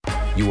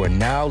You are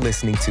now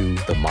listening to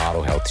The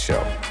Model Health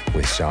Show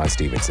with Sean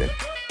Stevenson.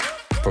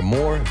 For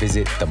more,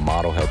 visit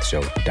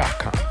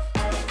themodelhealthshow.com.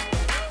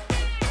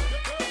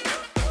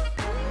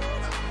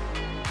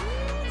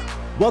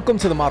 Welcome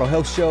to The Model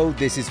Health Show.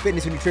 This is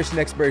fitness and nutrition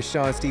expert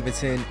Sean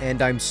Stevenson,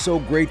 and I'm so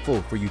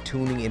grateful for you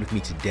tuning in with me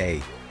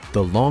today.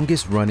 The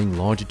longest running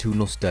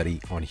longitudinal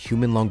study on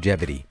human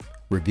longevity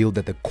revealed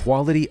that the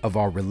quality of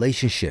our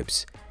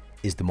relationships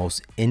is the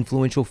most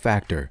influential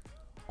factor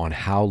on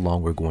how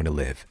long we're going to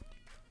live.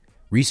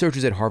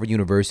 Researchers at Harvard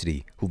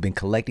University who've been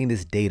collecting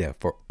this data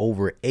for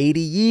over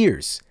 80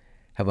 years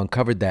have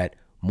uncovered that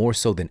more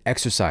so than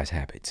exercise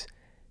habits,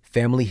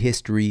 family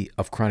history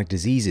of chronic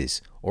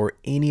diseases, or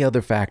any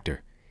other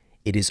factor,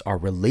 it is our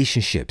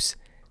relationships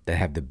that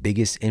have the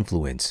biggest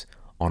influence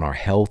on our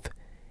health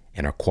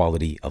and our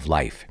quality of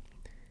life.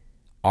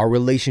 Our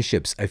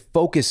relationships, a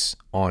focus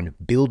on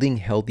building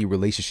healthy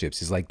relationships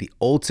is like the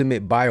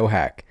ultimate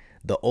biohack,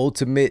 the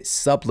ultimate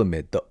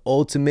supplement, the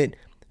ultimate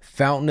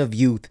fountain of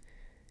youth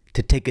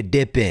to take a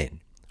dip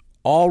in,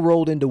 all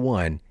rolled into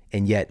one.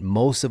 And yet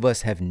most of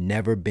us have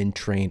never been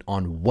trained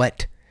on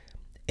what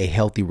a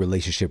healthy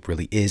relationship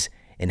really is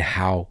and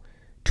how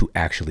to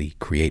actually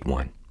create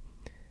one.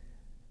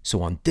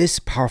 So on this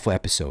powerful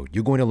episode,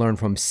 you're going to learn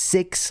from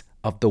 6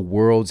 of the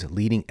world's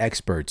leading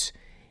experts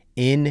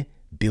in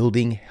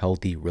building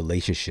healthy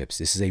relationships.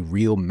 This is a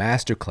real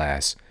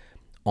masterclass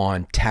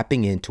on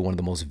tapping into one of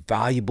the most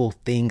valuable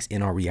things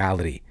in our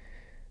reality.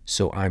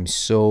 So I'm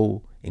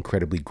so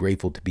incredibly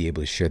grateful to be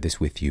able to share this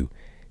with you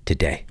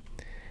today.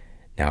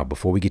 Now,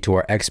 before we get to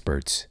our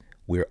experts,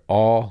 we're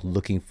all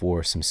looking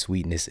for some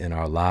sweetness in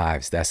our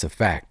lives. That's a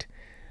fact.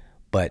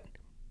 But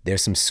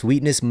there's some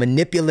sweetness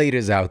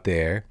manipulators out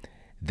there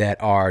that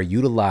are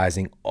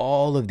utilizing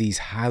all of these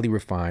highly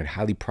refined,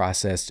 highly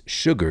processed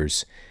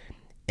sugars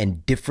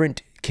and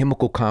different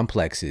chemical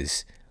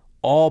complexes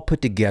all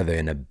put together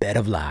in a bed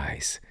of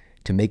lies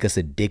to make us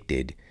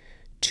addicted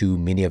to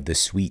many of the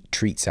sweet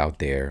treats out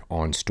there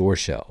on store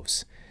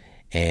shelves.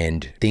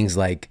 And things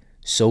like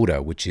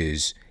soda, which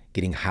is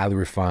getting highly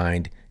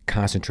refined,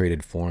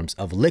 concentrated forms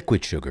of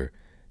liquid sugar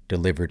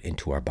delivered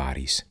into our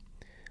bodies.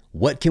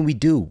 What can we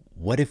do?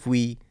 What if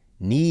we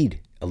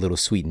need a little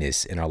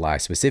sweetness in our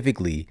lives,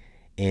 specifically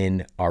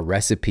in our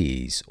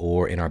recipes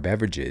or in our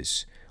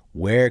beverages?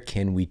 Where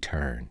can we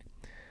turn?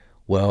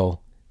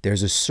 Well,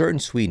 there's a certain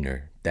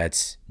sweetener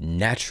that's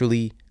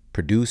naturally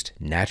produced,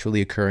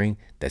 naturally occurring,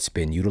 that's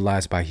been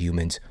utilized by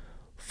humans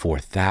for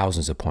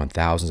thousands upon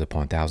thousands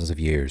upon thousands of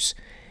years.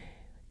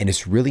 And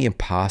it's really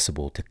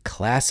impossible to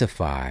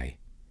classify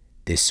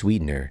this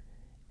sweetener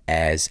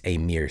as a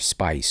mere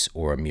spice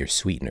or a mere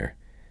sweetener.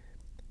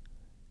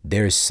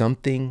 There's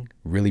something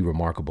really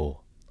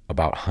remarkable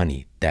about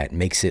honey that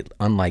makes it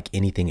unlike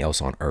anything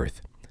else on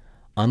earth.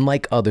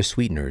 Unlike other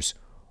sweeteners,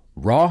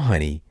 raw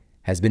honey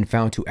has been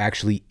found to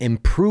actually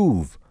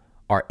improve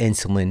our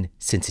insulin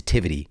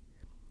sensitivity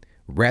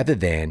rather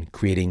than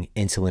creating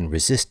insulin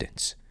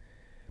resistance.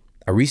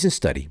 A recent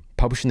study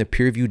published in the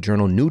peer-reviewed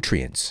journal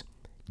Nutrients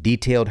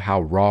detailed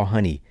how raw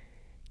honey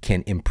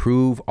can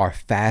improve our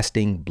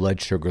fasting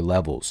blood sugar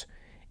levels,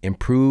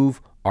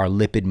 improve our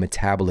lipid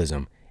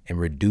metabolism, and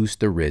reduce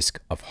the risk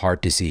of heart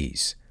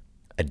disease.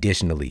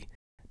 Additionally,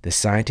 the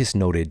scientists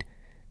noted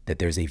that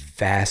there's a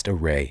vast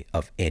array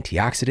of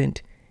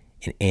antioxidant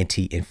and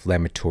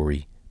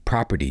anti-inflammatory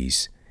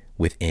properties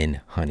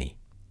within honey.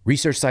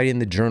 Research cited in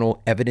the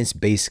journal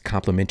Evidence-Based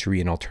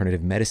Complementary and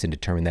Alternative Medicine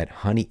determined that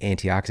honey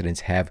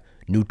antioxidants have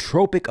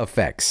nootropic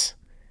effects.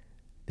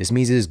 This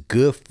means it is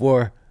good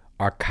for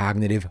our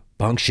cognitive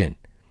function.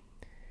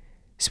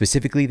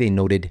 Specifically, they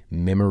noted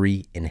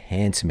memory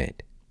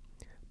enhancement.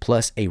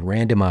 Plus, a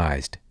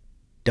randomized,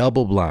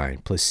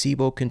 double-blind,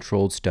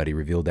 placebo-controlled study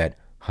revealed that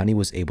honey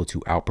was able to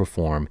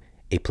outperform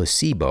a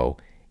placebo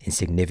and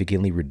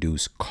significantly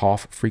reduce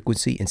cough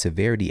frequency and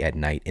severity at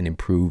night and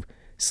improve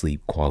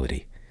sleep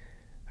quality.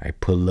 All right,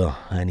 put a little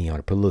honey on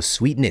it, put a little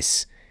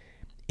sweetness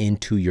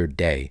into your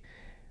day.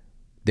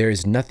 There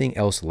is nothing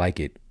else like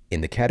it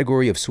in the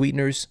category of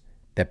sweeteners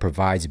that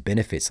provides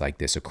benefits like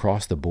this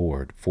across the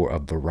board for a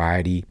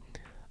variety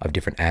of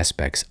different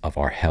aspects of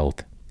our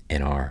health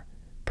and our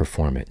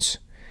performance.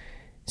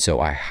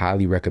 So I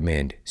highly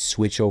recommend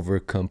switch over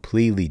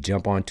completely,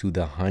 jump onto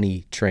the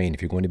honey train.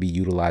 If you're going to be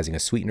utilizing a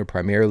sweetener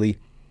primarily,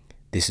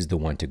 this is the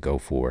one to go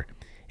for.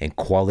 And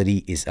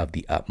quality is of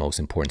the utmost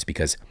importance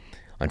because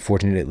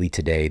unfortunately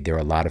today there are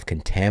a lot of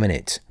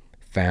contaminants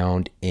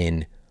found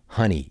in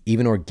honey,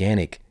 even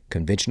organic,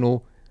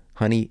 conventional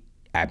honey,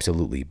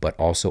 absolutely, but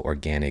also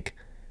organic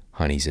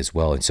honeys as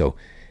well. And so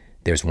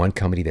there's one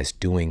company that's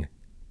doing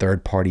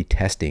third-party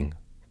testing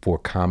for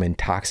common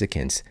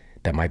toxicants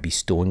that might be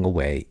stowing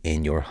away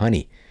in your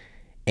honey.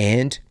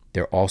 And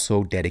they're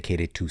also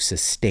dedicated to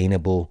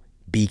sustainable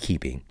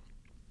beekeeping.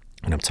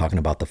 And I'm talking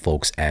about the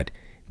folks at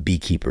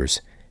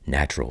Beekeepers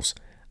Naturals.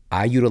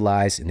 I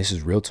utilize, and this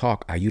is real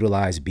talk, I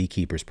utilize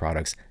Beekeepers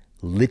products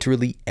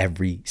literally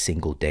every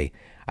single day.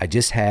 I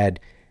just had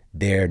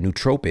their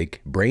nootropic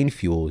brain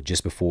fuel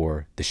just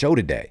before the show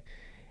today.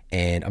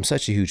 And I'm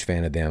such a huge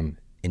fan of them.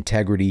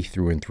 integrity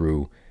through and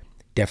through.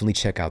 Definitely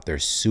check out their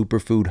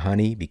superfood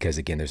honey because,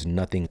 again, there's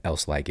nothing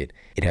else like it.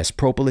 It has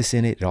propolis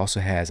in it. It also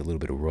has a little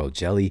bit of royal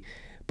jelly,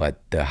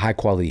 but the high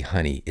quality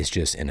honey is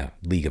just in a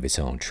league of its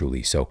own,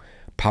 truly. So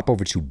pop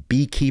over to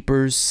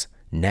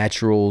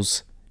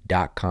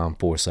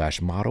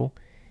beekeepersnaturals.com/model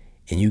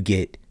and you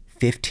get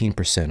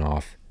 15%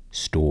 off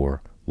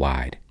store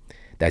wide.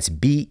 That's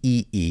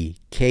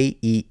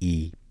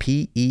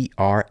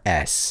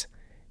BEEKEEPERS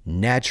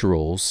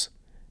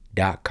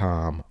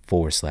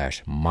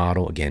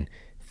naturals.com/model. Again,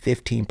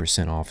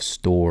 15% off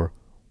store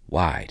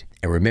wide.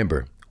 And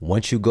remember,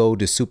 once you go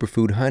to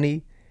Superfood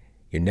Honey,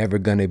 you're never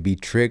gonna be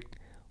tricked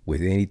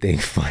with anything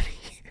funny.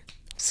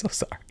 I'm so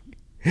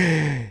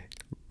sorry.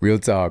 Real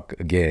talk,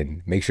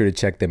 again, make sure to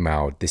check them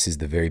out. This is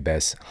the very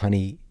best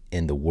honey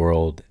in the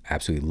world.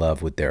 Absolutely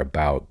love what they're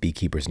about.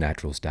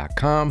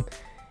 Beekeepersnaturals.com.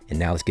 And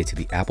now let's get to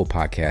the Apple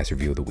Podcast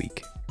review of the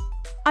week.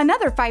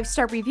 Another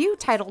 5-star review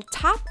titled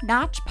Top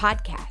Notch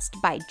Podcast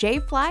by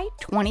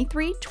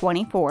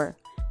JFly2324.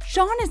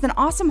 Sean is an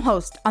awesome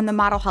host on the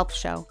Model Health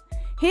Show.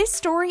 His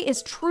story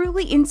is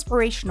truly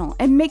inspirational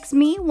and makes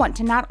me want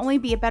to not only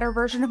be a better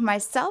version of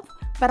myself,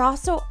 but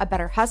also a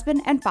better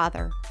husband and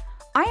father.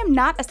 I am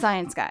not a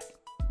science guy,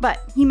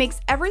 but he makes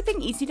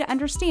everything easy to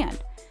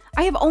understand.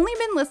 I have only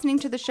been listening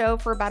to the show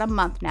for about a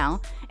month now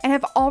and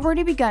have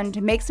already begun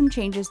to make some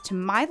changes to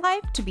my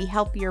life to be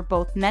healthier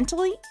both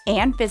mentally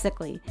and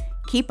physically.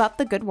 Keep up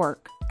the good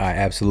work. I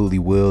absolutely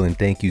will. And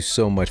thank you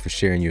so much for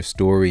sharing your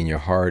story and your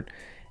heart.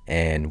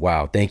 And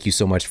wow, thank you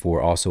so much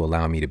for also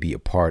allowing me to be a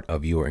part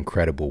of your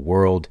incredible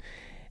world.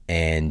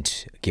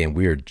 And again,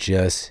 we are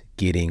just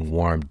getting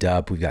warmed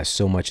up. We've got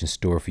so much in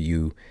store for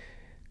you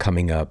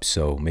coming up.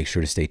 So make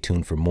sure to stay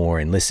tuned for more.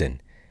 And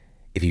listen,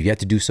 if you've yet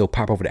to do so,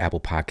 pop over to Apple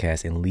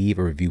Podcasts and leave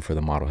a review for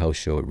the Model Health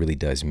Show. It really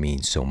does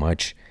mean so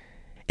much.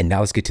 And now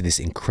let's get to this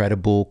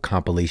incredible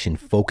compilation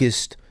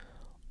focused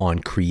on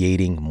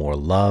creating more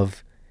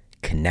love,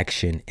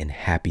 connection, and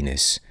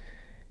happiness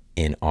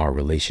in our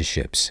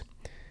relationships.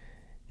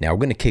 Now we're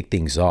going to kick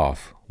things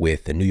off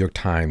with a New York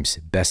Times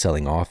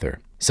bestselling author,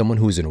 someone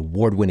who's an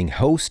award-winning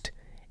host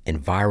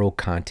and viral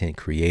content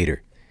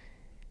creator.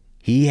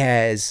 He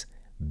has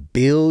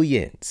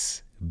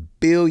billions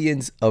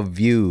of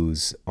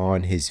views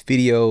on his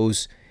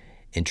videos,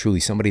 and truly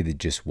somebody that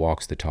just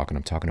walks the talk. And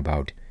I'm talking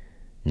about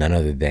none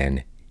other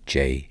than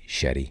Jay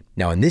Shetty.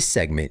 Now in this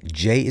segment,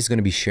 Jay is going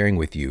to be sharing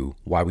with you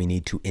why we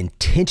need to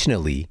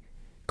intentionally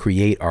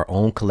create our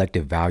own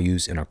collective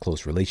values in our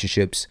close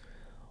relationships,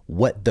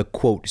 what the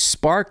quote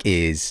spark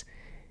is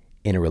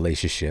in a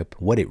relationship,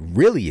 what it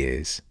really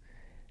is,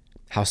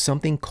 how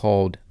something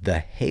called the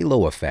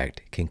halo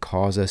effect can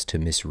cause us to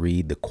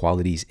misread the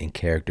qualities and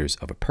characters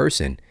of a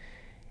person,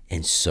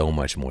 and so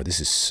much more. This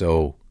is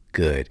so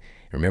good.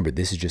 Remember,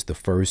 this is just the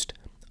first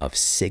of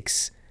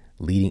 6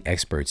 leading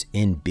experts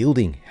in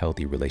building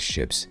healthy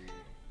relationships.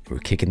 We're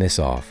kicking this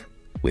off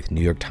with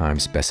New York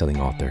Times bestselling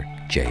author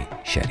Jay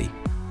Shetty.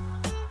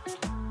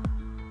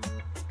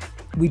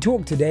 We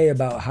talked today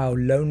about how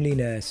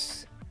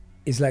loneliness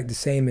is like the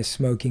same as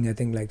smoking, I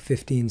think, like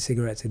 15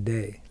 cigarettes a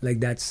day. Like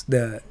that's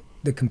the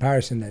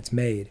comparison that's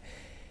made.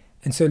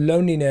 And so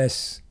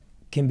loneliness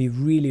can be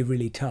really,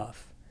 really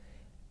tough.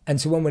 And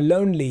so when we're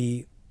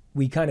lonely,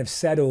 we kind of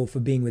settle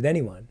for being with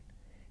anyone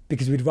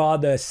because we'd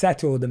rather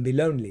settle than be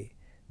lonely.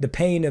 The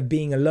pain of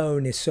being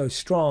alone is so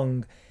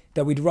strong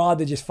that we'd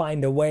rather just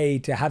find a way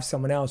to have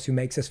someone else who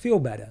makes us feel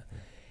better.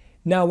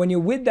 Now, when you're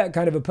with that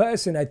kind of a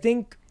person, I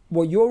think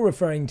what you're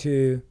referring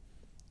to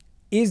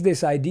is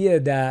this idea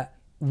that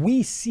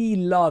we see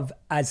love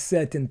as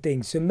certain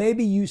things. So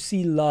maybe you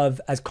see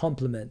love as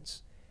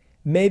compliments.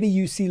 Maybe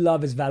you see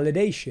love as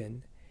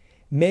validation.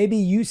 Maybe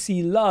you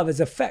see love as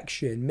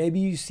affection. Maybe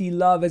you see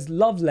love as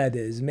love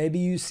letters. Maybe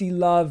you see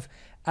love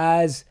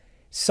as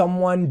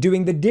someone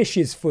doing the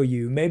dishes for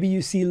you. Maybe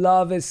you see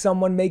love as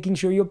someone making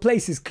sure your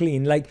place is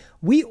clean. Like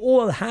we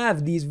all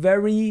have these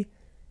very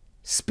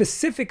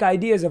specific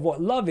ideas of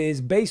what love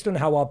is based on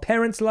how our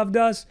parents loved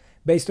us,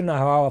 based on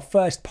how our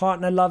first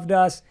partner loved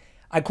us.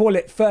 I call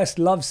it first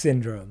love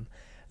syndrome.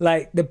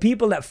 Like the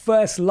people that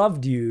first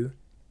loved you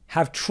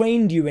have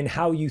trained you in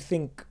how you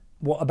think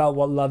about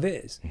what love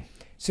is.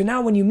 So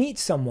now when you meet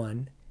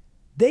someone,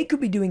 they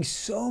could be doing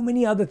so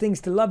many other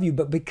things to love you,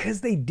 but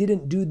because they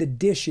didn't do the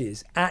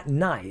dishes at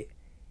night,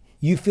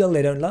 you feel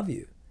they don't love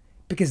you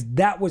because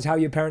that was how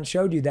your parents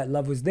showed you that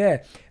love was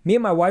there. Me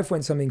and my wife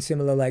went something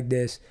similar like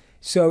this.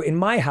 So in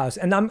my house,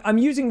 and I'm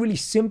using really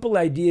simple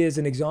ideas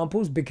and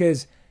examples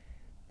because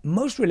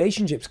most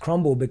relationships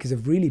crumble because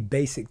of really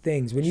basic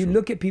things. When you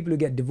look at people who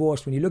get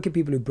divorced, when you look at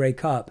people who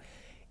break up,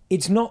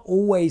 it's not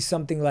always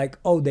something like,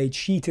 oh, they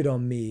cheated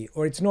on me,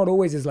 or it's not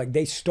always as like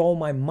they stole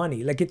my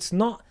money. Like it's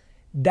not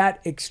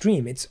that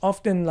extreme. It's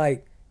often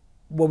like,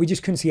 well, we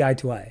just couldn't see eye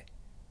to eye.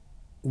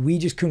 We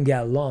just couldn't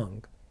get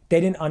along.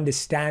 They didn't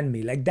understand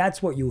me. Like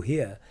that's what you'll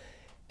hear.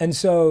 And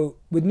so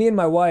with me and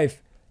my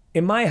wife,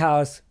 in my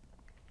house,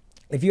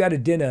 if you had a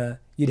dinner,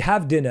 you'd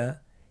have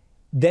dinner,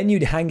 then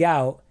you'd hang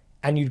out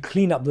and you'd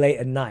clean up late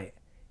at night.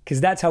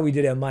 Because that's how we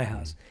did it in my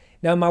house.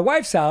 Now, in my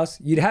wife's house,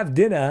 you'd have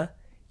dinner,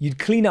 you'd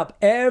clean up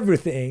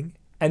everything,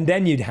 and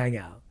then you'd hang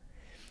out.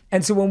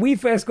 And so when we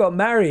first got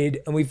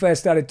married and we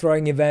first started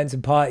throwing events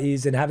and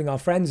parties and having our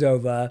friends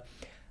over,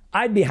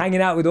 I'd be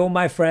hanging out with all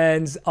my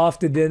friends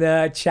after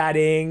dinner,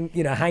 chatting,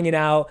 hanging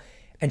out.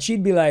 And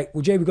she'd be like,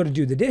 well, Jay, we've got to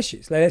do the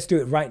dishes. Like, let's do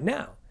it right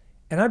now.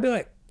 And I'd be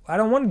like, I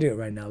don't want to do it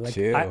right now. Like,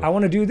 I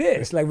want to do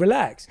this. Like,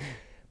 relax.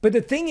 But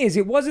the thing is,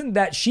 it wasn't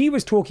that she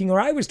was talking or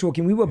I was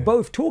talking. We were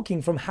both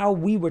talking from how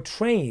we were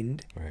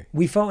trained. Right.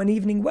 We felt an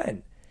evening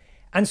went.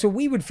 And so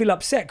we would feel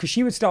upset because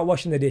she would start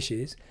washing the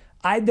dishes.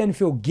 I'd then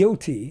feel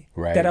guilty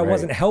that I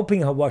wasn't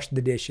helping her wash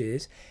the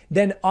dishes.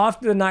 Then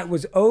after the night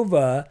was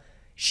over,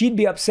 she'd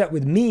be upset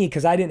with me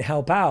because I didn't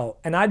help out.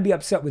 And I'd be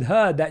upset with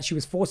her that she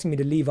was forcing me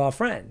to leave our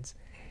friends.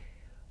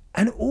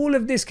 And all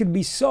of this could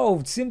be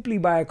solved simply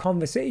by a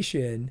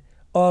conversation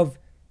of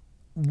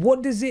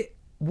what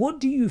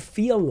do you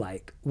feel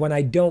like when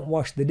I don't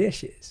wash the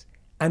dishes?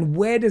 And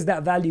where does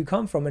that value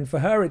come from? And for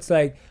her, it's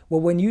like, well,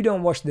 when you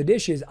don't wash the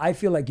dishes, I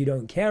feel like you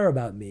don't care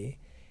about me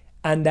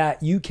and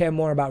that you care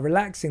more about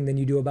relaxing than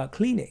you do about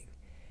cleaning.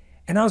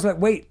 And I was like,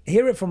 wait,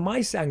 hear it from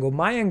my angle.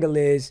 My angle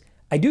is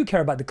I do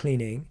care about the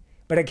cleaning,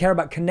 but I care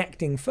about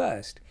connecting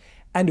first.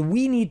 And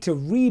we need to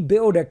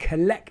rebuild a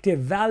collective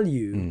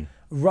value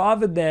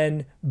rather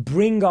than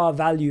bring our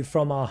value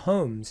from our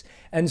homes.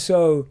 And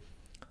so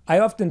I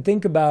often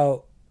think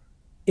about,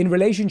 in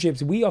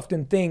relationships, we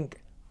often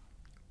think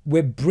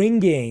we're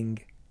bringing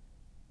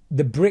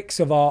the bricks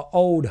of our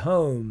old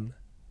home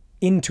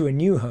into a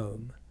new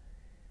home.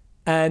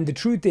 And the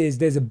truth is,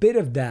 there's a bit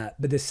of that,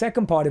 but the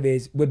second part of it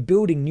is we're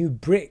building new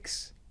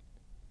bricks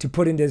to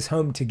put in this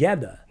home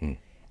together.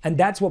 And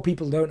that's what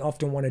people don't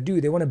often want to do.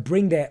 They want to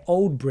bring their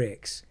old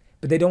bricks,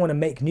 but they don't want to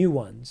make new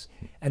ones.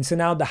 And so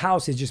now the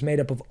house is just made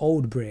up of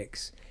old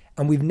bricks,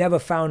 and we've never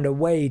found a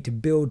way to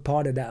build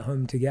part of that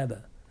home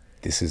together.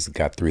 This has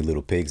got Three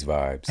Little Pigs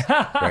vibes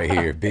right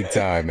here, big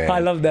time, man. I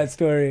love that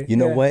story. You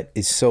know what?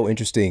 It's so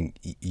interesting.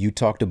 You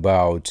talked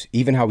about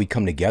even how we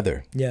come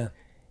together. Yeah.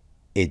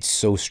 It's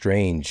so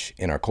strange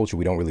in our culture.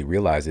 We don't really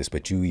realize this,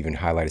 but you even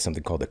highlighted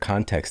something called the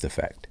context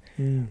effect,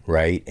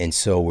 right? And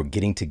so we're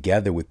getting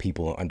together with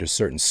people under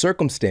certain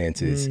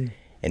circumstances,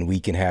 and we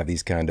can have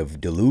these kind of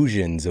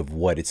delusions of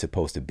what it's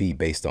supposed to be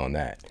based on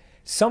that.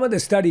 Some of the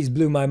studies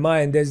blew my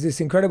mind. There's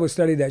this incredible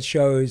study that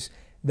shows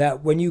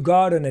that when you go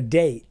out on a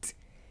date,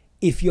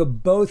 if you're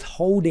both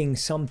holding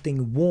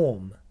something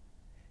warm,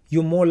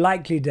 you're more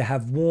likely to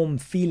have warm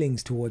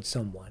feelings towards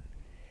someone.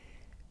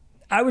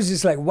 I was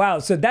just like, wow.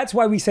 So that's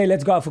why we say,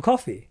 let's go out for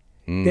coffee.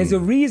 There's a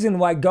reason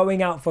why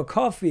going out for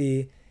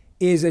coffee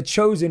is a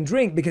chosen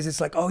drink, because it's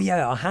like, oh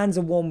yeah, our hands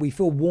are warm. We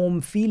feel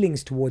warm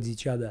feelings towards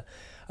each other.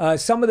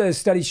 Some of those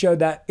studies show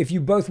that if you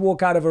both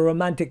walk out of a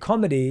romantic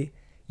comedy,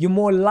 you're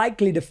more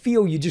likely to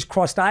feel you just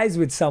crossed eyes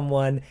with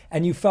someone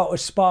and you felt a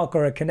spark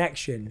or a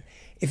connection.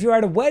 If you're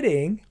at a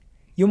wedding,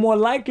 you're more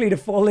likely to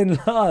fall in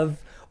love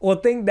or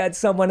think that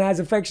someone has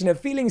affectionate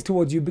feelings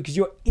towards you because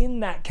you're in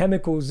that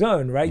chemical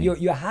zone, right?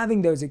 You're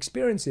having those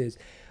experiences.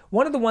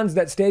 One of the ones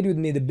that stayed with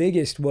me the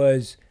biggest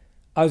was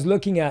I was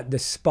looking at the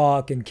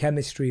spark and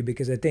chemistry,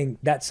 because I think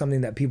that's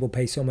something that people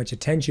pay so much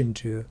attention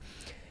to.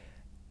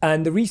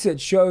 And the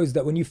research shows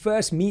that when you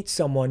first meet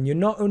someone, you're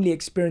not only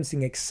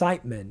experiencing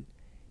excitement,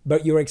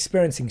 but you're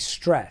experiencing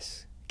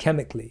stress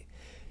chemically.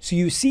 So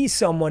you see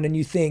someone and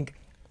you think,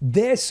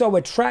 they're so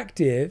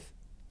attractive.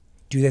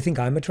 Do they think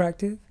I'm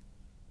attractive?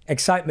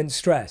 Excitement,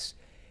 stress.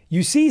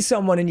 You see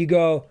someone and you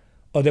go,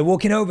 oh, they're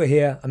walking over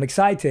here. I'm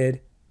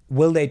excited.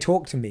 Will they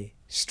talk to me?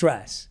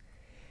 Stress.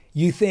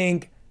 You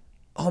think,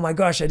 oh my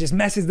gosh, I just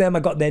messaged them.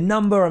 I got their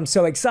number. I'm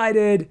so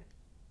excited.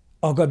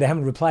 Oh God, they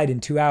haven't replied in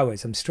 2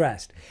 hours. I'm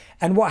stressed.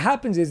 And what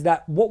happens is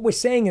that what we're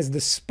saying is the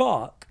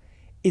spark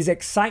is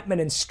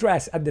excitement and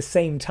stress at the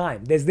same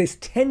time. There's this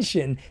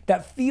tension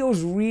that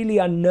feels really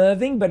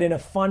unnerving, but in a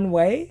fun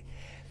way.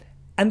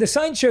 And the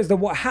science shows that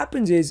what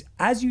happens is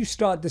as you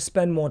start to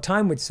spend more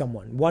time with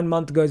someone, 1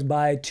 month goes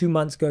by, 2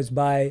 months goes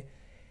by,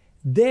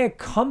 their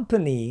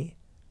company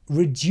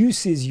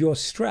reduces your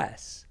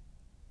stress.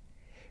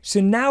 So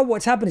now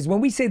what's happened is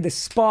when we say the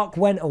spark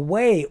went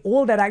away,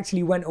 all that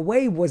actually went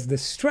away was the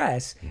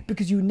stress,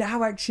 because you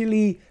now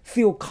actually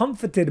feel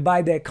comforted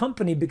by their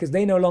company because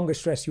they no longer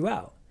stress you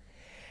out.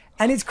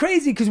 And it's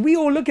crazy because we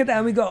all look at that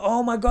and we go,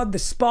 oh my God, the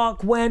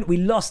spark went, we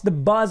lost the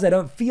buzz, I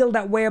don't feel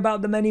that way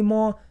about them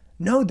anymore.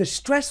 No, the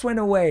stress went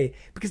away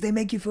because they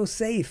make you feel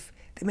safe.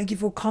 They make you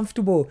feel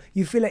comfortable.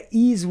 You feel at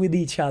ease with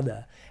each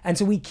other. And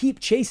so we keep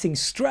chasing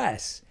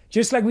stress,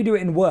 just like we do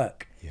it in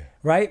work,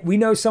 right? We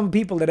know some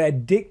people that are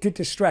addicted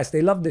to stress.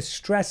 They love the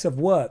stress of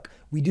work.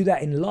 We do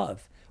that in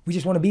love. We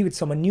just want to be with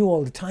someone new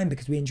all the time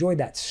because we enjoy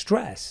that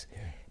stress.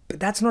 But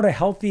that's not a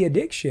healthy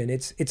addiction.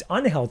 It's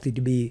unhealthy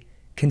to be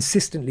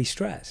consistently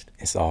stressed.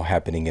 It's all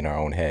happening in our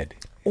own head.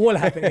 All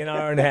happening in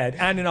our own head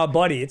and in our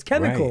body. It's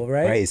chemical,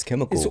 right? Right, it's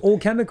chemical. It's all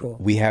chemical.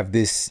 We have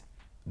this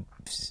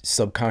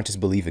subconscious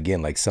belief,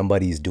 again, like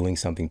somebody's doing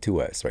something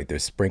to us, right? They're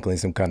sprinkling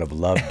some kind of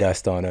love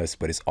dust on us,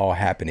 but it's all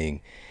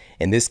happening.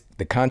 And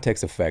the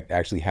context effect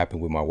actually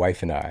happened with my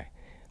wife and I.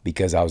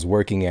 because I was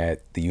working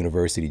at the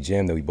university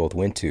gym that we both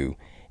went to,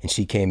 and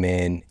she came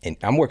in, and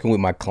I'm working with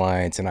my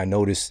clients, and I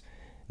noticed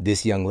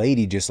this young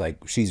lady, just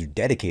like, she's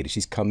dedicated.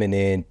 She's coming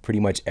in pretty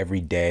much every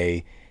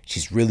day.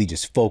 She's really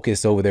just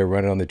focused over there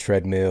running on the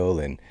treadmill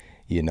and,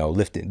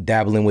 lifting,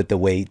 dabbling with the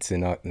weights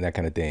and that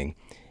kind of thing.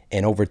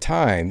 And over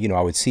time,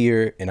 I would see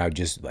her and I would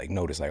just like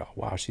notice like, oh,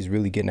 wow, she's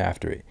really getting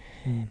after it.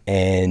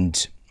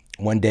 And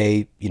one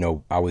day,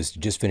 I was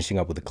just finishing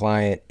up with a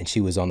client and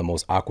she was on the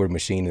most awkward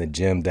machine in the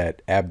gym,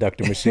 that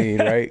abductor machine,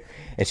 right?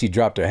 And she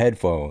dropped her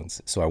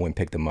headphones. So I went and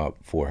picked them up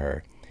for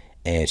her.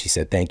 And she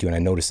said, thank you. And I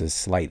noticed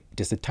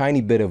just a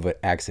tiny bit of an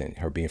accent,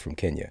 her being from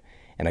Kenya.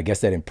 And I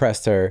guess that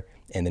impressed her.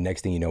 And the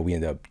next thing you know, we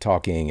ended up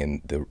talking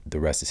and the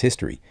rest is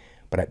history.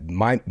 But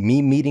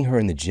me meeting her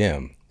in the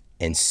gym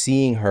and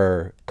seeing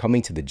her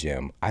coming to the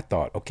gym, I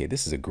thought, okay,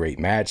 this is a great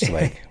match.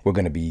 Like, we're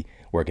going to be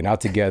working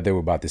out together. We're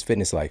about this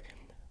fitness life.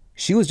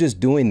 She was just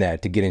doing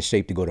that to get in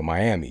shape to go to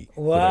Miami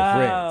with her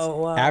friends.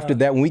 Wow. After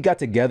that, when we got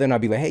together and I'd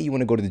be like, hey, you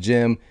want to go to the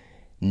gym?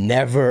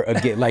 Never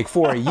again, like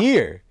for a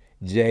year.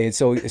 Jay. And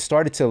so it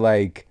started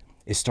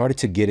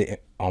to get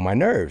it on my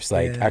nerves.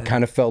 Like, I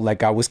kind of felt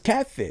like I was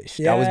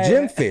catfished. I was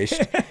gym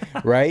fished,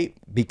 right?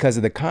 Because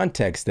of the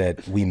context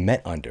that we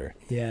met under.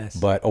 Yes.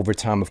 But over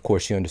time, of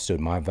course, she understood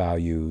my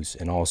values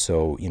and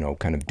also,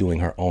 kind of doing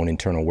her own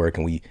internal work.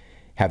 And we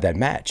have that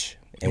match.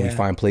 And we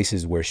find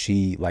places where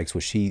she likes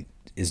what she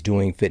is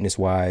doing fitness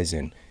wise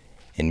and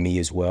me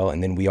as well.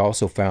 And then we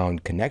also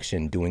found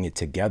connection doing it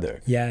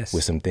together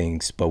with some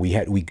things, but we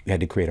had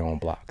to create our own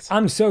blocks.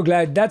 I'm so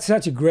glad. That's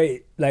such a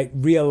great, like,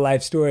 real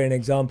life story and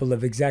example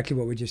of exactly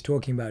what we're just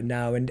talking about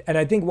now. And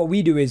I think what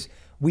we do is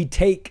we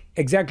take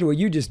exactly what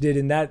you just did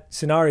in that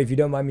scenario, if you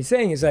don't mind me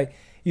saying. It's like,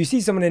 you see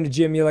someone in the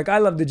gym, you're like, I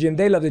love the gym,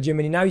 they love the gym.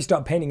 And now you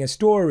start painting a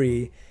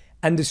story.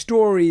 And the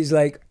story is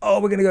like, oh,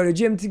 we're going to go to the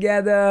gym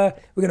together.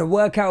 We're going to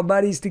work out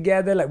buddies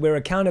together. Like, we're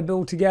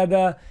accountable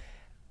together.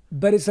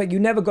 But it's like you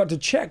never got to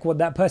check what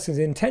that person's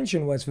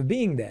intention was for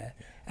being there.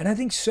 And I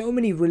think so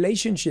many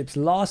relationships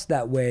last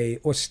that way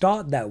or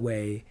start that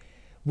way,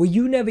 where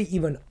you never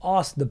even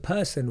ask the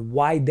person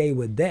why they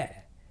were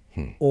there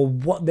or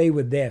what they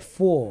were there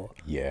for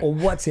or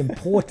what's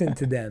important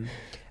to them.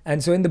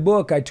 And so in the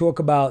book, I talk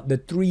about the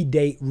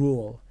 3-date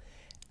rule.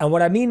 And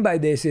what I mean by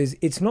this is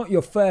it's not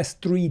your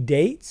first 3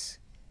 dates,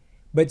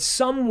 but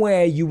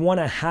somewhere you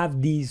want to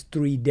have these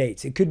 3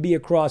 dates. It could be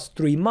across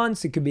 3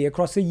 months. It could be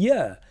across a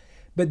year.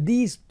 But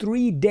these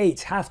 3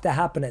 dates have to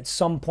happen at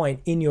some point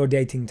in your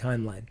dating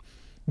timeline.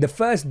 The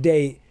first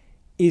date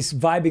is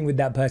vibing with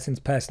that person's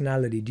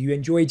personality. Do you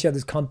enjoy each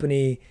other's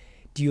company?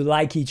 Do you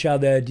like each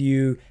other? Do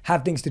you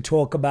have things to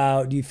talk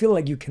about? Do you feel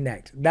like you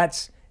connect?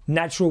 That's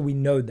natural. We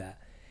know that.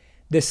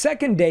 The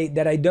second date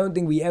that I don't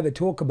think we ever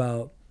talk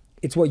about,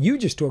 it's what you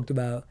just talked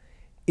about,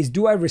 is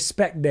do I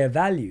respect their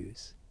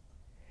values?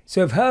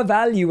 So if her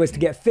value was to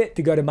get fit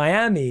to go to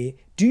Miami,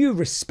 do you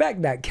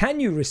respect that?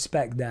 Can you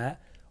respect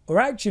that? Or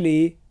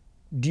actually,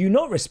 do you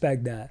not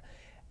respect that?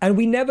 And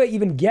we never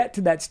even get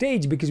to that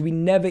stage because we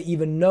never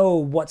even know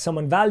what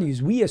someone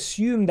values. We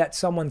assume that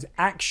someone's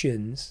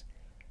actions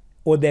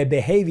or their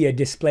behavior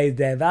displays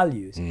their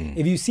values.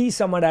 If you see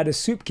someone at a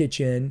soup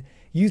kitchen,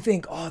 you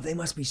think, oh, they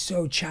must be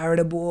so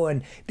charitable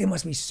and they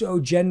must be so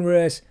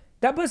generous.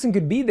 That person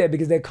could be there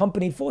because their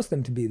company forced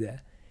them to be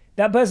there.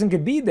 That person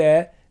could be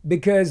there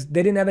because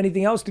they didn't have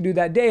anything else to do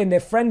that day and their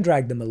friend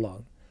dragged them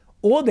along.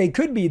 Or they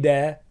could be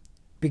there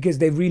because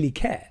they really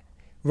care,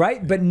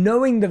 right? But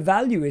knowing the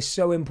value is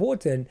so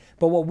important.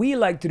 But what we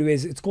like to do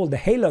is, it's called the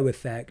halo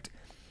effect,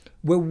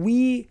 where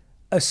we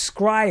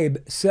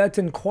ascribe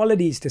certain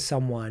qualities to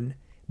someone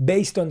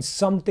based on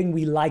something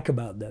we like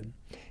about them.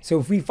 So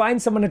if we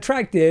find someone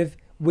attractive,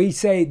 we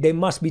say they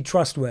must be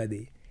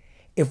trustworthy.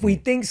 If we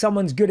think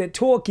someone's good at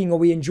talking or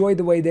we enjoy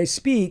the way they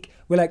speak,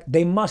 we're like,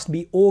 they must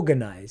be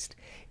organized.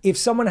 If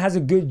someone has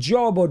a good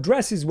job or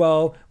dresses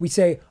well, we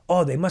say,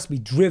 oh, they must be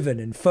driven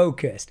and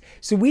focused.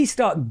 So we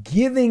start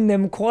giving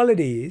them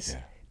qualities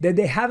that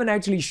they haven't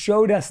actually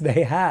showed us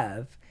they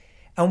have.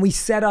 And we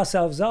set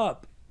ourselves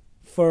up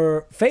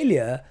for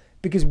failure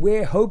because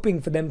we're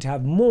hoping for them to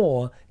have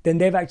more than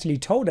they've actually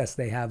told us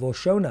they have or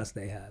shown us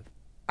they have.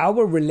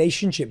 Our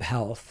relationship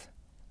health,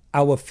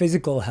 our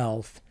physical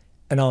health,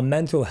 and our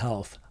mental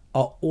health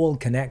are all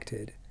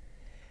connected.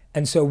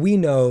 And so we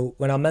know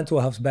when our mental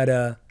health's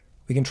better,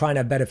 we can try and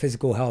have better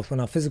physical health. When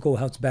our physical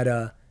health's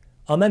better,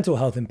 our mental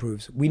health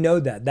improves. We know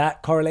that.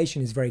 That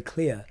correlation is very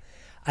clear.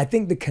 I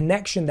think the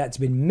connection that's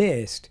been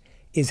missed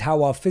is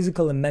how our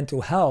physical and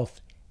mental health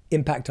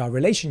impact our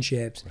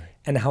relationships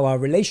and how our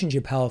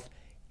relationship health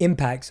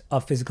impacts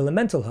our physical and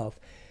mental health.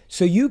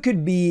 So you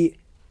could be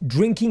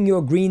drinking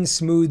your green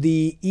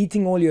smoothie,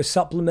 eating all your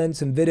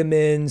supplements and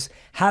vitamins,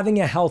 having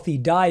a healthy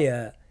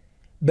diet.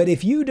 But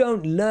if you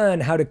don't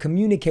learn how to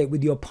communicate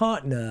with your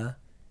partner,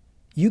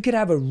 you could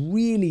have a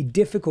really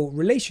difficult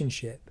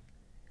relationship.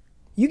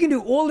 You can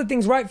do all the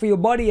things right for your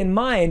body and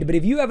mind, but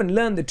if you haven't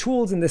learned the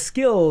tools and the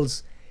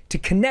skills to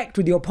connect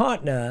with your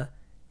partner,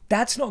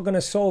 that's not going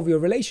to solve your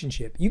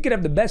relationship. You could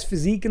have the best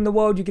physique in the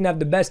world. You can have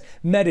the best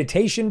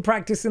meditation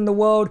practice in the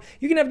world.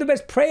 You can have the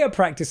best prayer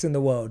practice in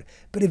the world.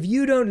 But if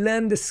you don't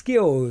learn the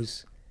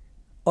skills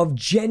of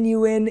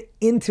genuine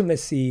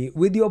intimacy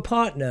with your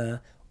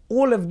partner,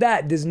 all of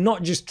that does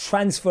not just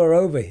transfer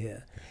over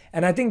here.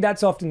 And I think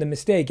that's often the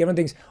mistake. Everyone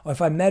thinks, oh,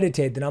 if I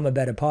meditate, then I'm a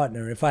better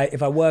partner. If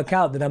I work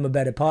out, then I'm a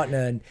better partner.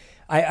 And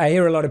I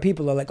hear a lot of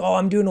people are like, oh,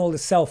 I'm doing all the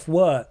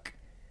self-work,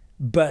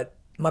 but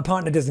my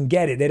partner doesn't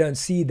get it. They don't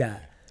see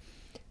that.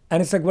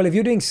 And it's like, well, if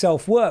you're doing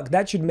self-work,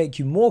 that should make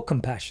you more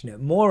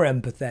compassionate, more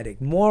empathetic,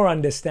 more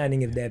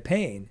understanding of their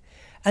pain.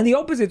 And the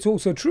opposite's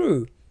also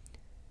true.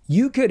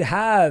 You could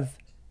have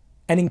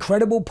an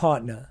incredible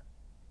partner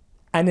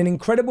and an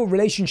incredible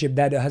relationship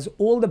that has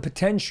all the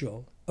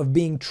potential of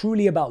being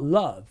truly about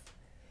love.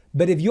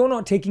 But if you're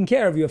not taking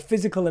care of your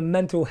physical and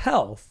mental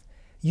health,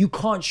 you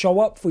can't show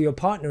up for your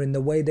partner in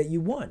the way that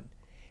you want.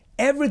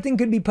 Everything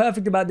could be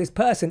perfect about this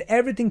person.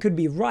 Everything could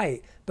be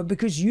right. But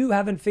because you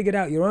haven't figured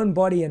out your own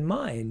body and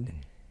mind,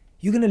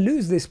 you're going to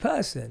lose this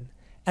person.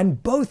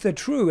 And both are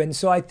true. And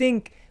so I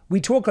think we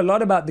talk a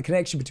lot about the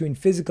connection between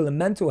physical and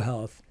mental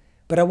health,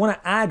 but I want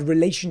to add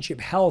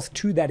relationship health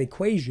to that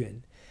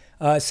equation.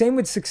 Same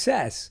with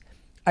success.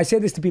 I say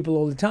this to people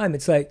all the time.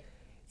 It's like,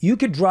 you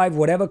could drive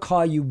whatever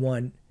car you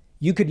want.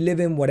 You could live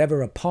in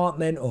whatever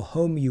apartment or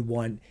home you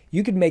want.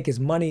 You could make as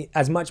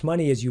much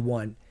money as you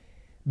want.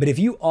 But if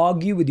you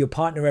argue with your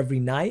partner every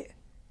night,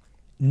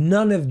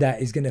 none of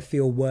that is going to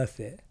feel worth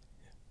it.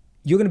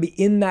 You're going to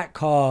be in that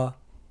car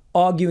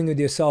arguing with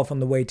yourself on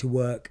the way to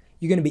work.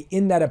 You're going to be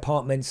in that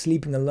apartment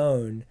sleeping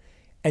alone.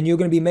 And you're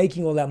going to be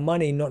making all that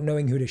money not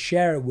knowing who to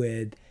share it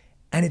with.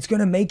 And it's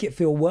going to make it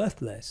feel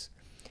worthless.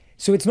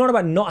 So it's not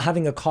about not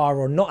having a car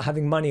or not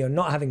having money or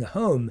not having a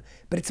home,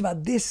 but it's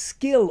about this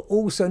skill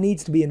also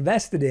needs to be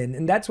invested in.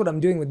 And that's what I'm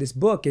doing with this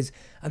book is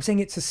I'm saying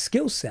it's a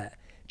skill set.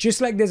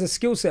 Just like there's a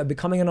skill set of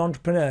becoming an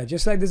entrepreneur,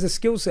 just like there's a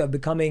skill set of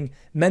becoming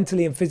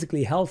mentally and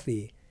physically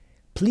healthy,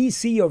 please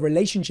see your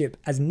relationship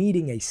as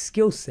needing a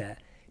skill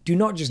set. Do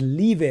not just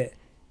leave it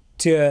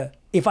to,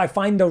 if I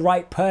find the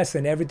right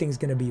person, everything's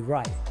going to be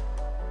right.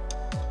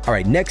 All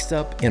right, next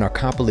up in our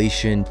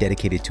compilation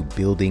dedicated to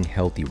building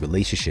healthy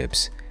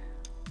relationships,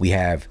 we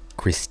have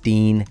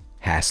Christine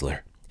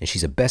Hassler, and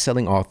she's a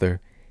best-selling author,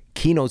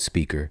 keynote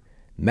speaker,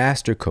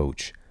 master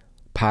coach,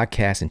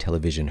 podcast and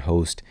television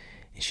host,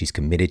 and she's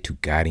committed to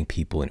guiding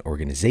people and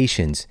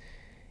organizations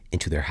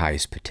into their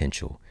highest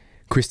potential.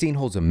 Christine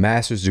holds a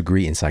master's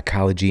degree in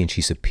psychology, and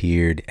she's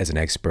appeared as an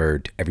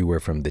expert everywhere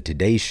from The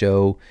Today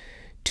Show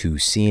to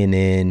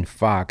CNN,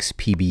 Fox,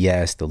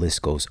 PBS, the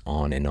list goes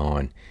on and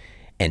on.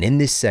 And in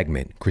this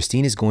segment,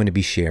 Christine is going to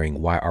be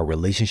sharing why our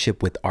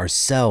relationship with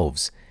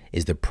ourselves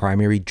is the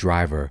primary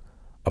driver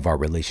of our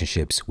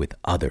relationships with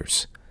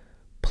others,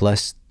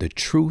 plus the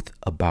truth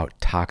about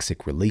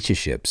toxic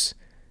relationships,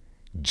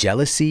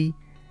 jealousy,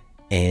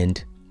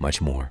 and much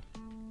more.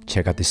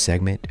 Check out this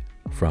segment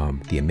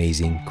from the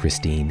amazing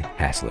Christine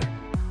Hassler.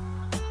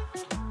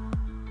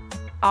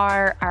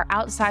 Our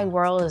outside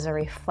world is a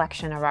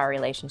reflection of our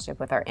relationship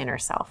with our inner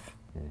self.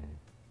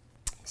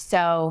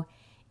 So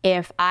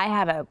if I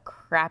have a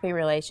crappy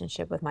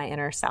relationship with my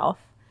inner self,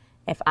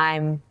 if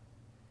I'm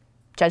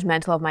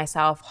judgmental of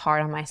myself,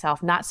 hard on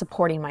myself, not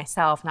supporting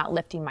myself, not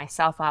lifting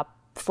myself up,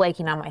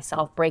 flaking on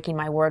myself, breaking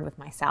my word with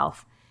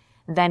myself,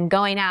 then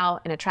going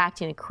out and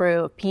attracting a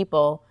crew of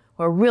people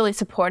who are really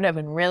supportive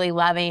and really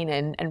loving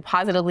and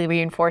positively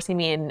reinforcing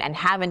me and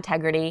have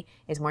integrity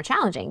is more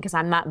challenging because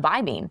I'm not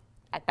vibing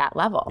at that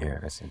level. Yeah,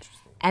 that's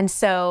interesting. And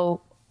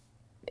so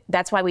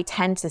that's why we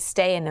tend to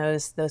stay in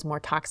those more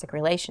toxic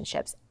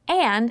relationships.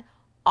 And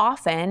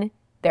often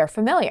they're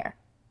familiar.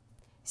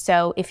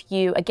 So if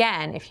you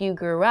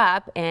grew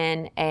up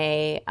in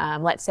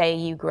let's say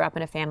you grew up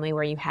in a family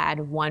where you had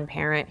one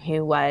parent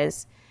who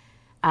was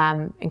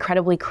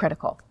incredibly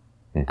critical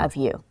of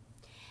you,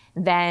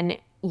 then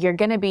you're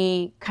going to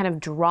be kind of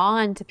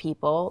drawn to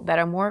people that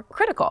are more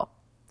critical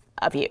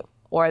of you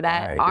or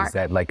that are. Is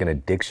that like an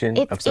addiction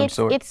of some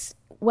sort?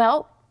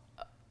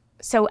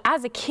 So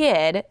as a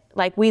kid,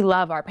 like we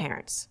love our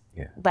parents.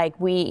 Yeah. Like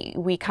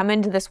we come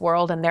into this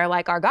world and they're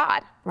like our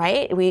God,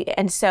 right?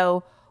 And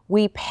so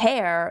we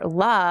pair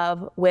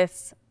love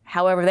with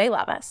however they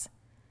love us.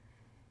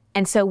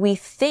 And so we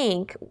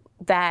think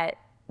that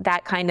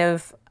that kind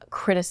of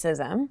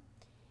criticism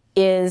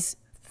is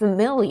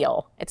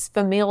familial. It's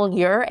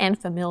familiar and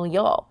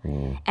familial.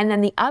 And then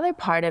the other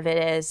part of it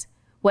is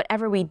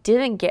whatever we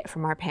didn't get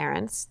from our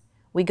parents,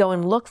 we go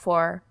and look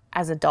for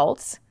as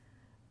adults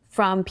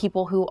from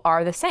people who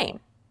are the same.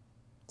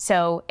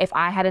 So if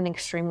I had an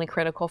extremely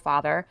critical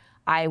father,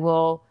 I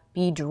will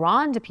be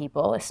drawn to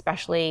people,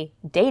 especially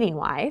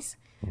dating-wise,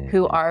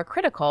 who are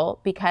critical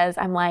because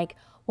I'm like,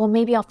 well,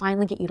 maybe I'll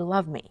finally get you to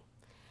love me.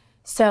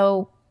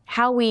 So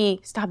how we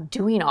stop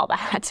doing all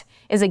that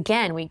is,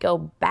 again, we go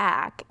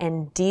back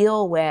and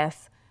deal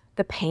with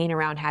the pain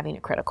around having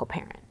a critical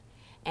parent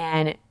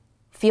and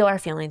feel our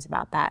feelings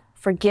about that.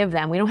 Forgive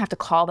them. We don't have to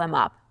call them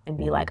up. and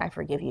be like, I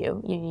forgive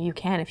you. You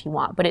can if you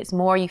want, but it's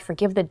more you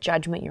forgive the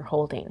judgment you're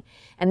holding.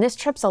 And this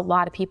trips a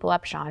lot of people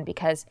up, Sean,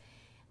 because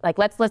like,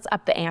 let's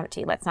up the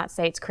ante. Let's not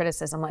say it's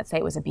criticism. Let's say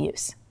it was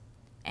abuse.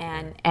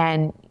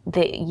 And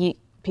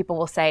people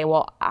will say,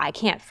 well, I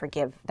can't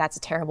forgive. That's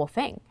a terrible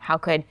thing. How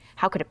could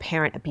a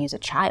parent abuse a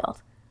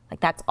child? Like,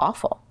 that's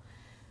awful.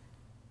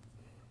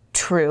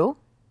 True.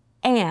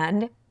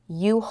 And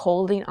you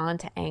holding on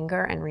to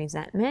anger and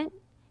resentment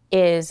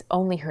is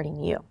only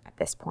hurting you at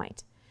this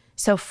point.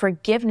 So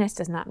forgiveness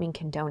does not mean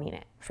condoning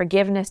it.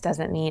 Forgiveness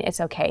doesn't mean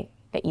it's okay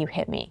that you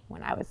hit me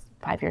when I was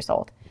 5 years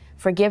old.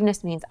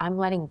 Forgiveness means I'm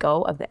letting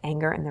go of the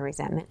anger and the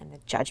resentment and the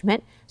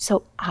judgment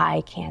so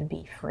I can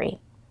be free.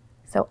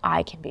 So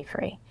I can be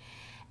free.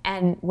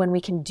 And when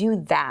we can do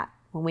that,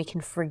 when we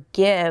can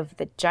forgive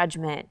the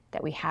judgment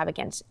that we have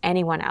against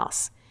anyone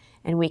else,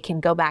 and we can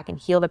go back and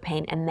heal the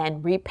pain and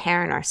then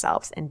reparent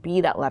ourselves and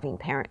be that loving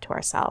parent to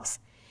ourselves,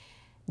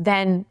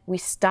 then we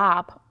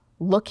stop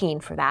looking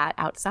for that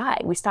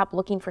outside. We stop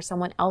looking for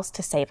someone else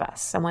to save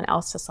us, someone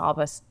else to solve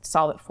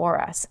it for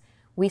us.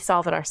 We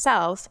solve it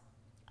ourselves,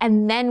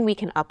 and then we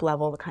can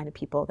up-level the kind of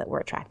people that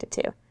we're attracted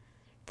to. Did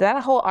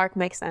that whole arc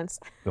make sense?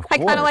 I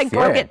kind of like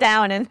broke it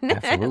down in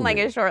like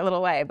a short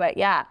little way, but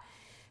yeah.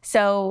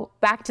 So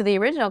back to the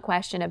original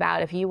question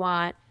about if you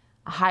want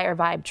a higher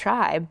vibe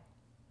tribe,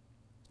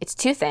 it's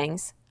two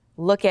things.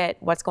 Look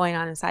at what's going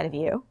on inside of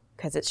you,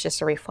 because it's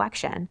just a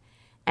reflection.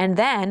 And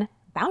then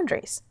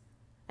boundaries.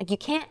 Like, you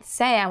can't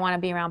say I want to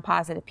be around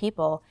positive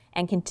people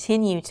and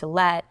continue to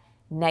let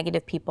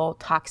negative people,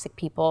 toxic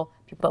people,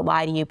 people that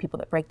lie to you, people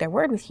that break their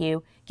word with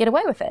you, get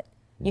away with it.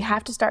 You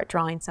have to start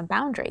drawing some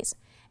boundaries.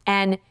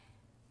 And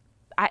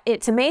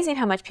it's amazing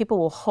how much people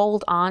will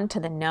hold on to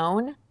the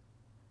known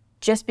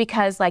just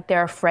because like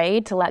they're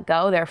afraid to let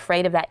go. They're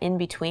afraid of that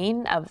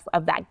in-between, of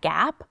that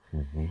gap.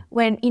 Mm-hmm.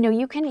 When,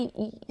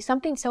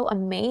 something so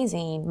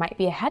amazing might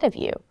be ahead of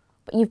you,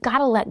 but you've got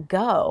to let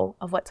go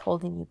of what's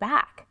holding you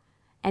back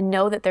and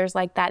know that there's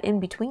like that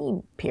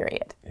in-between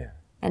period. Yeah.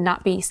 And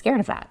not be scared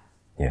of that.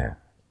 Yeah.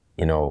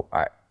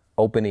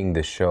 Opening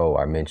the show,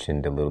 I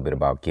mentioned a little bit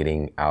about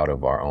getting out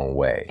of our own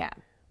way. Yeah.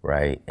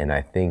 Right. And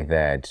I think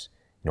that,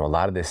 a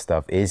lot of this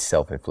stuff is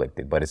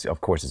self-inflicted, but it's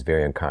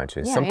very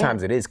unconscious. Yeah,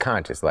 Sometimes it is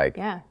conscious, like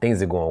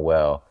things are going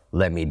well,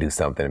 let me do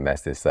something to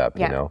mess this up,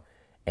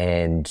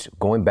 And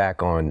going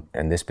back on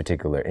this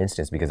particular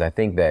instance, because I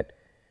think that,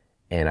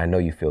 and I know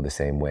you feel the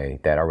same way,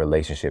 that our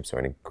relationships are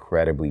an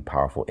incredibly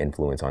powerful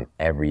influence on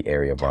every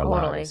area of our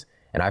lives.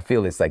 And I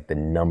feel it's like the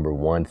number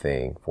one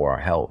thing for our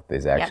health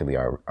is actually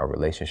our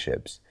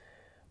relationships.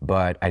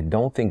 But I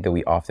don't think that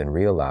we often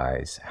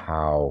realize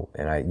how,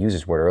 and I used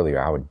this word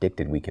earlier, how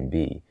addicted we can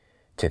be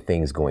to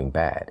things going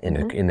bad.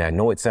 And I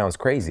know it sounds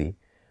crazy,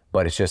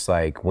 but it's just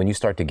like when you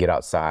start to get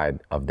outside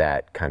of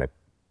that kind of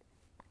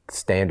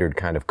standard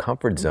kind of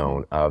comfort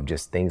zone of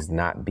just things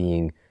not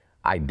being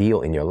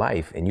ideal in your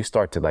life, and you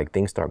start to like,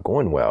 things start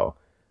going well,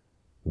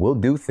 we'll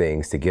do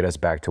things to get us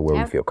back to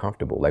where we feel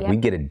comfortable. Like we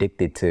get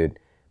addicted to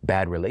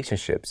bad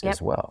relationships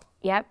as well.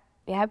 Yep.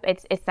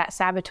 It's that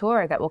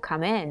saboteur that will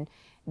come in,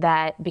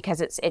 that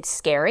because it's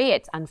scary,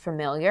 it's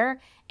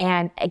unfamiliar,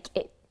 and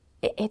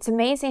it's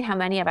amazing how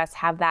many of us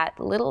have that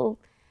little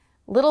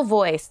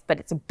voice, but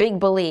it's a big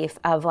belief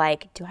of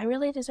like, do I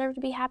really deserve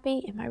to be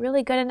happy? Am I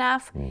really good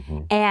enough?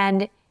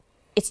 And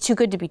it's too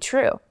good to be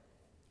true.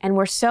 And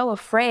we're so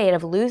afraid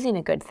of losing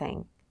a good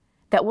thing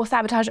that we'll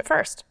sabotage it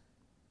first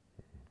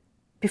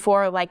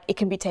before like it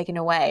can be taken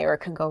away or it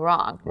can go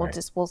wrong.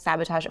 We'll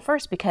sabotage it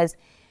first because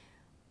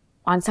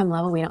on some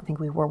level we don't think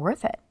we were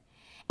worth it.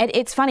 And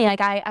it's funny, like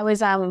I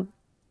was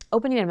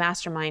opening a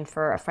mastermind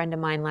for a friend of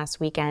mine last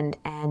weekend,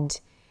 and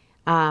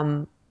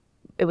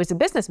it was a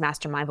business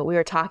mastermind, but we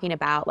were talking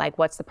about like,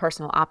 what's the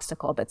personal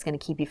obstacle that's going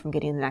to keep you from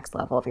getting to the next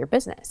level of your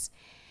business?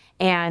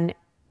 And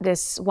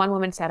this one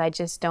woman said, I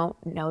just don't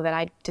know that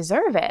I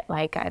deserve it.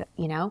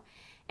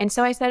 And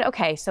so I said,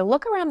 okay, so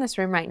look around this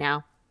room right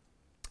now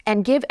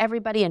and give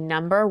everybody a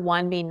number,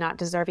 1 being not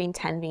deserving,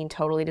 10 being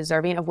totally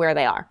deserving, of where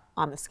they are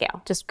on the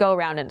scale. Just go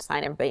around and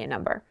assign everybody a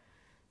number.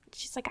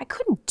 She's like, I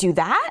couldn't do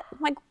that. I'm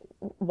like,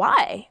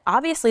 why?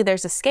 Obviously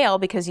there's a scale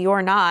because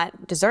you're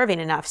not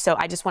deserving enough. So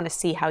I just want to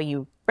see how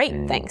you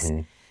rate things.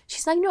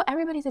 She's like, no,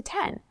 everybody's a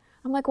 10.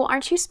 I'm like, well,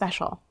 aren't you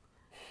special?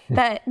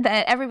 that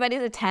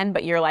everybody's a 10,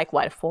 but you're like,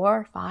 what,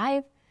 4,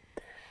 5?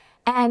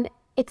 And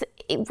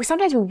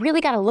sometimes we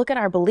really got to look at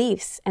our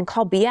beliefs and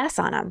call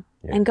BS on them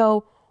and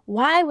go,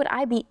 why would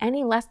I be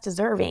any less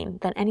deserving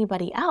than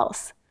anybody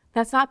else?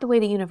 That's not the way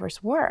the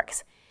universe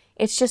works.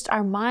 It's just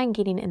our mind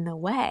getting in the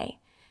way.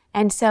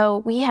 And so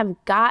we have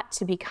got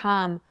to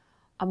become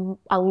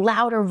a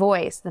louder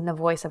voice than the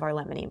voice of our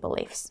limiting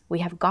beliefs. We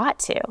have got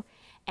to.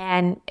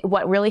 And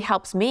what really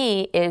helps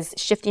me is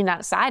shifting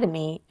outside of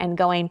me and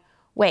going,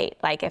 wait,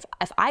 like if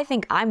I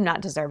think I'm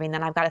not deserving,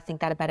 then I've got to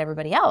think that about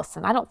everybody else.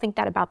 And I don't think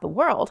that about the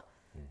world.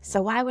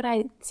 So why would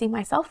I see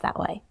myself that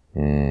way?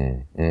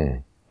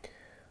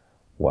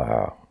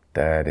 Wow,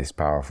 that is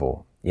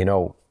powerful.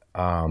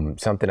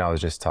 Something I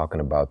was just talking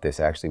about this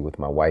actually with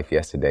my wife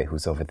yesterday,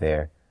 who's over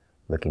there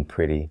looking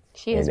pretty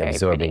She is and very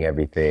absorbing pretty.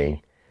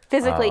 everything.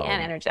 Physically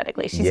and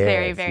energetically. She's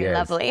very, very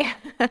lovely.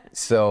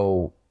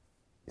 So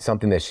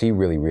something that she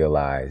really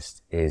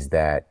realized is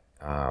that,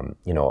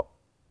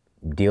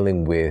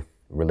 dealing with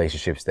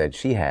relationships that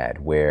she had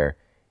where,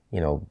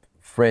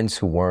 friends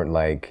who weren't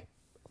like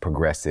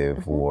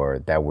progressive or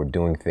that were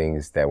doing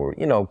things that were,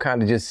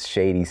 kind of just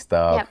shady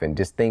stuff and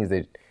just things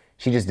that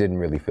she just didn't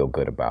really feel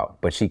good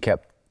about. But she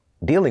kept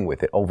dealing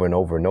with it over and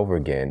over and over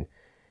again.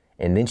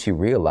 And then she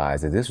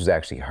realized that this was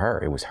actually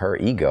her. It was her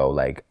ego.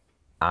 Like,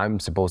 I'm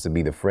supposed to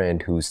be the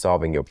friend who's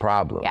solving your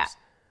problems. Yeah.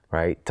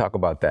 Right? Talk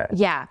about that.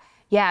 Yeah.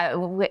 Yeah.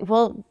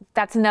 Well,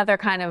 that's another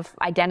kind of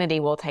identity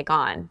we'll take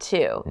on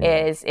too,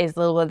 is a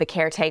little bit of the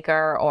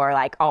caretaker, or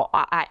like, oh,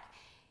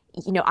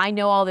 I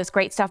know all this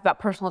great stuff about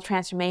personal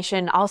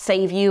transformation. I'll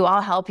save you.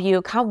 I'll help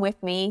you. Come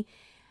with me.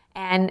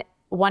 And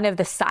one of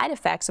the side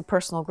effects of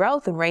personal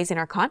growth and raising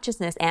our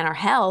consciousness and our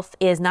health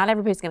is not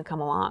everybody's going to come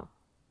along.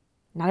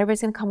 Not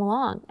everybody's going to come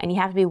along. And you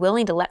have to be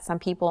willing to let some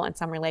people and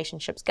some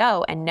relationships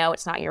go and know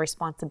it's not your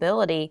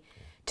responsibility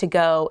to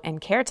go and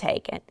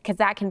caretake it. Because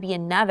that can be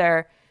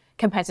another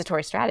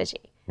compensatory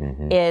strategy,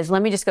 is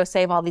let me just go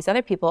save all these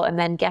other people, and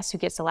then guess who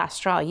gets the last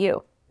straw?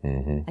 You.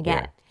 Again.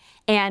 Yeah.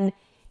 And,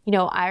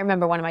 I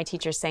remember one of my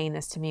teachers saying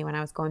this to me when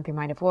I was going through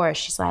my divorce.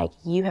 She's like,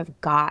 you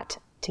have got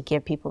to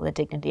give people the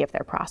dignity of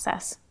their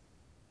process.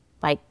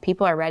 Like,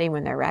 people are ready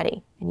when they're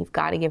ready, and you've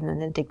got to give them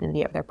the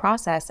dignity of their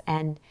process,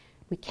 and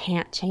we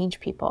can't change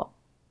people.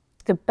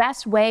 The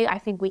best way I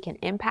think we can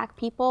impact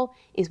people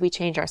is we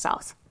change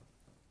ourselves.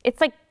 It's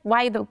like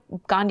why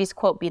Gandhi's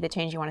quote, "Be the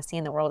change you want to see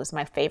in the world," is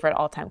my favorite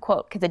all-time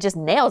quote, because it just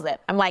nails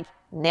it. I'm like,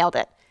 nailed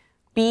it.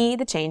 Be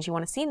the change you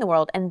want to see in the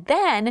world. And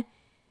then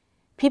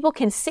people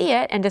can see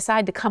it and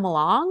decide to come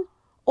along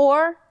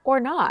or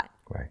not.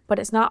 Right. But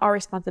it's not our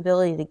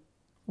responsibility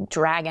to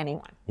drag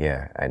anyone.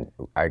 Yeah, and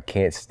I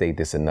can't state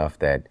this enough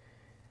that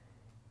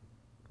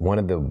one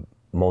of the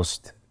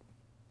most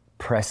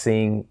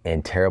pressing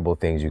and terrible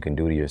things you can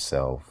do to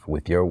yourself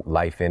with your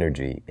life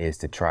energy is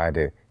to try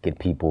to get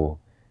people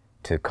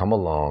to come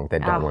along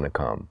that don't want to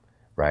come,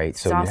 right?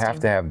 So you have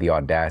to have the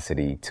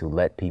audacity to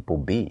let people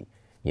be,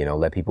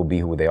 let people be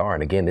who they are.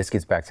 And again, this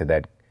gets back to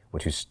that,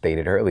 what you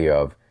stated earlier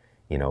of,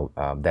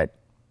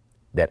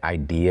 that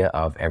idea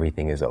of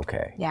everything is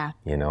okay. Yeah.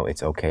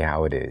 It's okay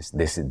how it is.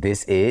 This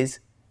is,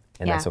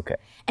 and that's okay.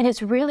 And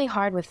it's really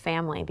hard with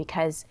family,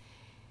 because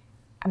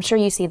I'm sure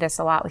you see this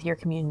a lot with your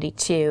community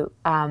too.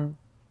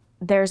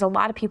 There's a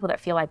lot of people that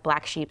feel like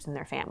black sheeps in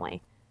their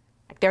family.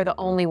 Like they're the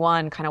only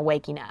one kind of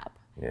waking up.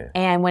 Yeah.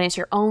 And when it's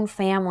your own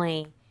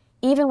family,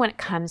 even when it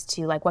comes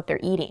to like what they're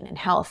eating and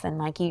health, and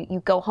like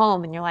you go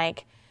home and you're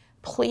like,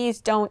 please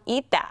don't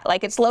eat that.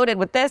 Like, it's loaded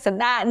with this and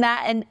that and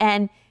that,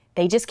 and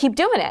they just keep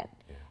doing it.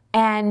 Yeah.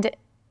 And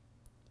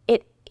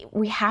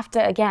we have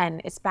to,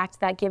 again, it's back to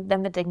that, give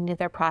them the dignity of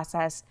their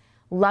process.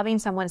 Loving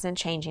someone isn't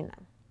changing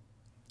them.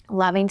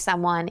 Loving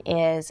someone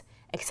is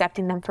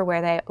accepting them for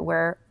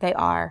where they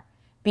are,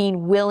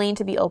 being willing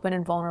to be open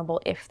and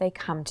vulnerable if they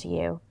come to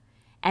you,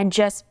 and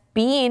just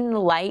being the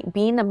light,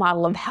 being the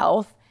model of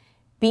health,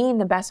 being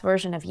the best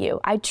version of you.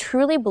 I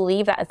truly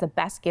believe that is the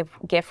best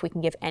gift we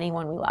can give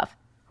anyone we love,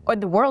 or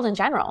the world in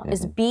general,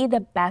 is be the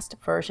best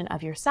version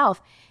of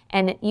yourself.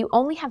 And you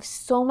only have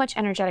so much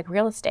energetic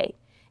real estate.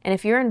 And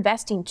if you're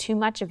investing too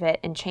much of it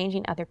in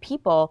changing other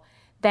people,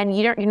 then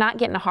you're not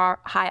getting a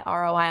high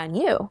ROI on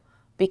you,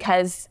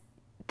 because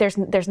there's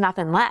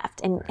nothing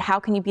left. And how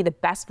can you be the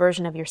best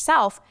version of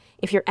yourself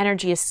if your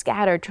energy is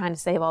scattered trying to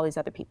save all these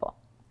other people?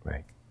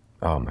 Right.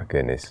 Oh my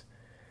goodness.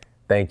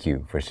 Thank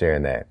you for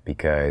sharing that,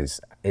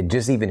 because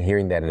just even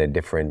hearing that in a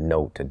different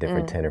note, a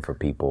different tenor for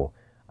people,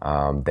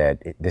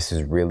 this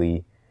is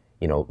really,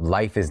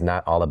 life is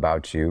not all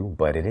about you,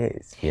 but it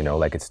is,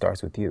 like it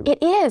starts with you.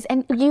 It is.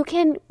 And you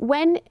can,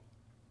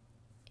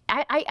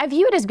 I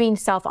view it as being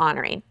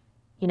self-honoring.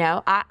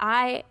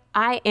 I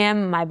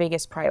am my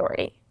biggest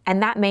priority,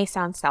 and that may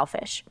sound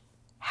selfish.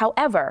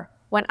 However,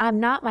 when I'm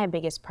not my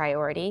biggest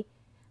priority,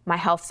 my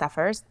health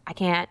suffers. I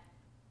can't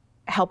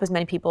help as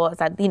many people as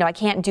I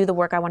can't do the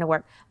work I want to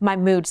work. My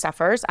mood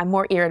suffers. I'm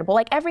more irritable.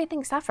 Like,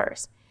 everything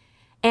suffers.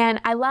 And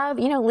I love,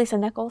 Lisa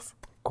Nichols.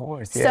 Of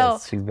course,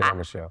 yes. She's been on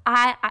the show.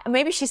 I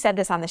maybe she said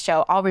this on the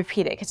show. I'll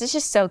repeat it because it's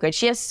just so good.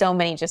 She has so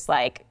many she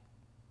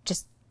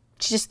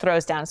just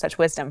throws down such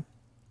wisdom.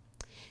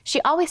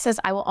 She always says,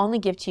 I will only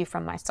give to you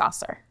from my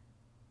saucer.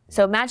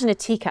 So imagine a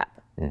teacup,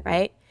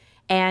 right?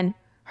 And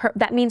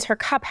that means her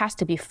cup has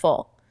to be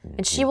full.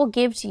 And she will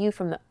give to you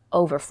from the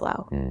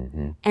overflow.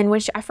 And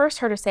when I first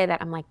heard her say that,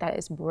 I'm like, that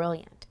is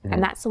brilliant.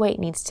 And that's the way it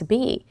needs to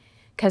be.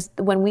 Because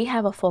when we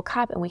have a full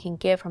cup and we can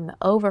give from the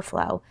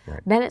overflow,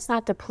 then it's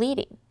not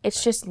depleting.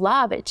 It's just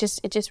love. It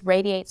just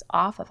radiates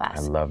off of us.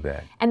 I love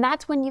that. And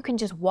that's when you can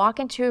just walk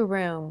into a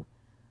room.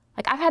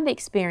 Like, I've had the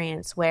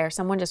experience where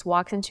someone just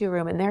walks into a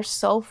room and they're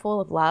so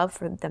full of love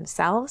for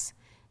themselves,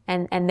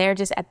 and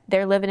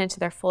they're living into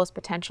their fullest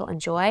potential and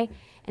joy,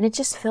 and it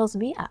just fills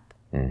me up.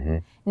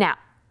 Now,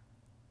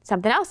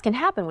 something else can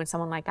happen when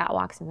someone like that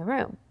walks in the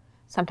room.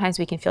 Sometimes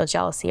we can feel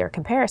jealousy or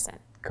comparison.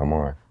 Come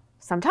on.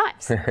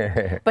 sometimes.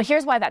 But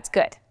here's why that's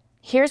good.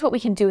 Here's what we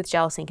can do with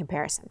jealousy and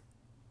comparison.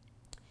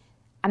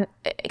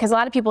 Because a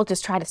lot of people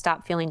just try to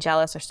stop feeling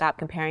jealous or stop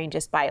comparing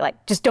just by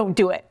like, just don't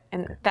do it.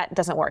 And that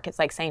doesn't work. It's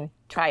like saying,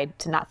 try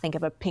to not think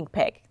of a pink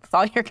pig. That's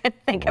all you're going to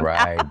think about.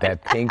 Right,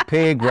 that pink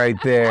pig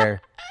right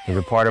there is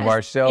a part of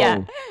our show.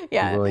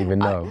 Yeah. You don't even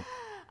know.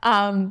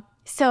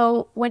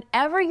 So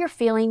whenever you're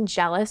feeling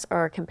jealous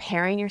or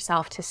comparing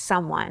yourself to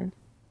someone,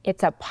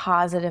 it's a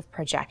positive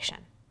projection.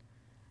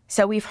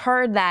 So we've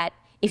heard that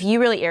if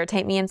you really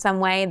irritate me in some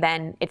way,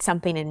 then it's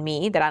something in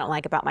me that I don't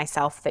like about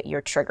myself that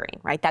you're triggering,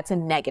 right? That's a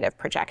negative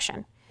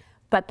projection.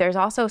 But there's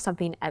also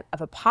something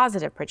of a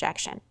positive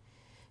projection.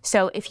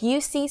 So if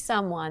you see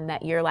someone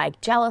that you're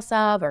like jealous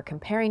of or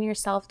comparing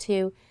yourself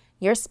to,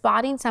 you're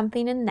spotting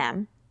something in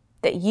them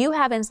that you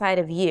have inside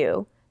of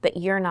you that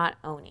you're not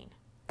owning,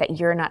 that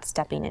you're not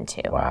stepping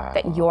into,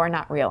 that you're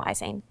not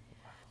realizing.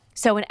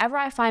 So whenever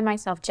I find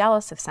myself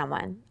jealous of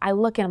someone, I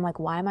look and I'm like,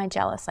 why am I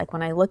jealous? Like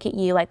when I look at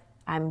you, like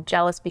I'm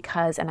jealous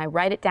because, and I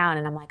write it down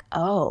and I'm like,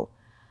 oh,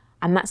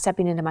 I'm not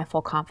stepping into my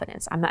full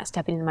confidence. I'm not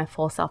stepping into my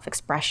full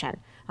self-expression.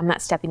 I'm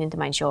not stepping into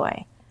my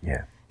joy.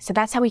 Yeah. So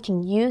that's how we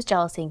can use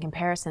jealousy and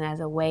comparison as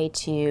a way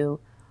to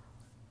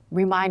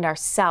remind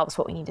ourselves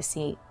what we need to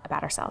see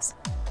about ourselves.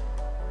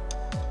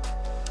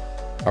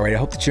 All right, I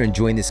hope that you're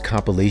enjoying this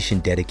compilation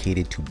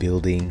dedicated to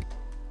building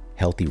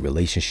healthy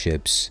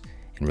relationships.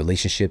 And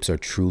relationships are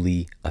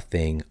truly a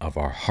thing of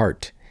our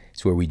heart.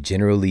 It's where we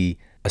generally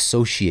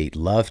associate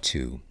love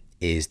to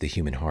is the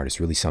human heart. It's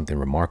really something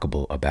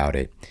remarkable about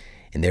it.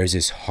 And there's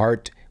this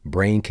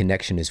heart-brain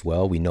connection as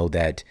well. We know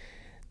that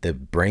the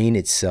brain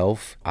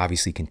itself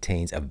obviously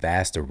contains a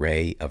vast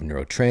array of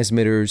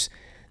neurotransmitters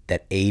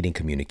that aid in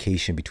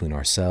communication between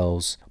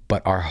ourselves.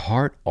 But our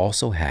heart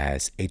also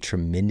has a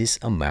tremendous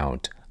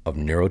amount of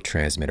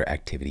neurotransmitter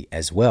activity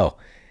as well.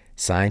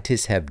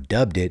 Scientists have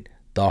dubbed it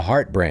the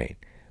heart brain.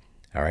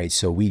 All right,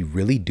 so we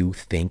really do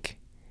think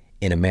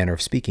in a manner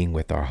of speaking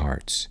with our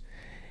hearts.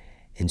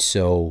 And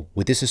so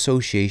with this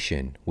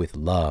association with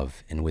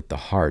love and with the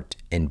heart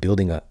and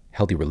building a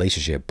healthy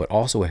relationship, but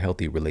also a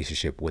healthy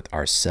relationship with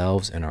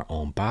ourselves and our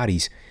own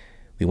bodies,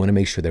 we want to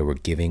make sure that we're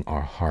giving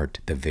our heart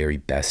the very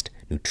best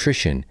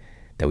nutrition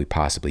that we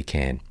possibly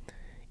can.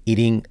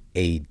 Eating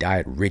a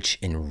diet rich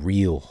in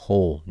real,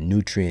 whole,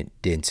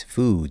 nutrient-dense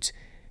foods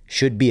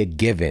should be a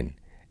given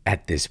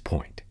at this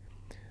point.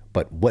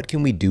 But what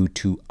can we do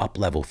to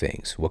up-level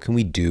things? What can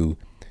we do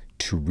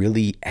to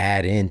really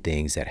add in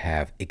things that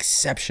have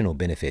exceptional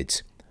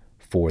benefits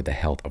for the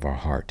health of our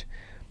heart?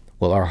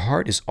 Well, our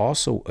heart is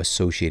also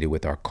associated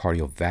with our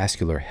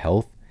cardiovascular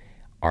health,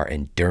 our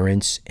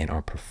endurance, and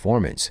our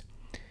performance.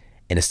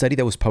 And a study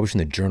that was published in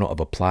the Journal of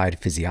Applied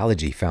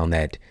Physiology found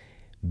that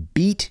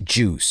beet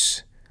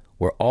juice,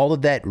 where all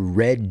of that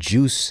red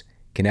juice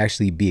can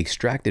actually be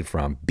extracted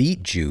from,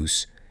 beet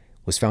juice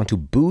was found to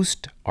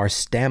boost our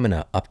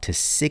stamina up to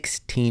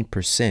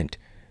 16%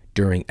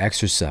 during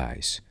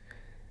exercise.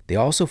 They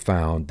also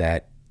found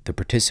that the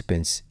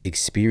participants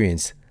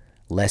experienced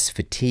less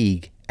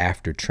fatigue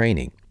after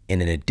training.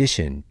 And in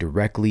addition,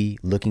 directly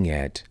looking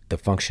at the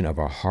function of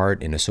our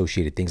heart and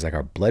associated things like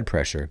our blood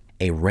pressure,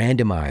 a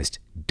randomized,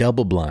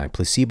 double-blind,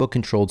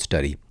 placebo-controlled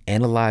study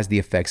analyzed the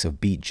effects of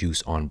beet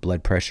juice on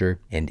blood pressure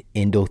and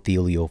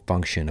endothelial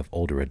function of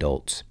older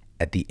adults.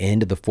 At the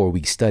end of the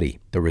 4-week study,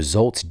 the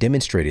results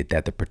demonstrated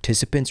that the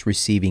participants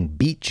receiving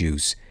beet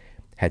juice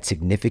had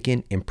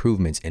significant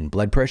improvements in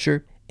blood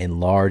pressure and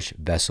large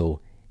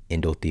vessel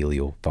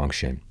endothelial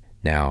function.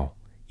 Now,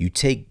 you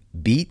take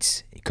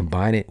beets,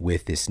 combine it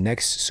with this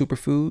next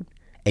superfood.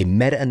 A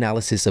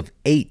meta-analysis of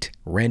 8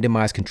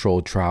 randomized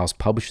controlled trials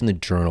published in the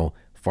journal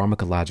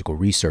Pharmacological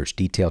Research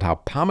detailed how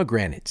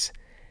pomegranates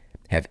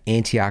have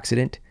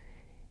antioxidant,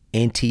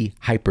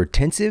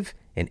 anti-hypertensive,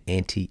 and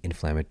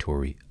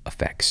anti-inflammatory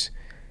effects.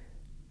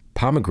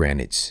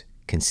 Pomegranates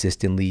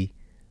consistently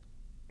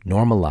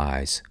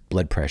normalize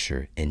blood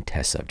pressure in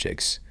test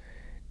subjects.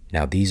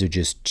 Now, these are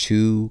just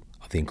 2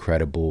 of the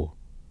incredible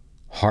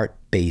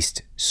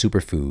heart-based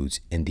superfoods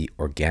in the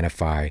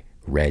Organifi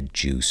red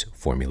juice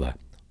formula.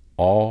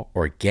 All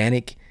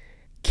organic,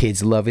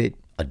 kids love it,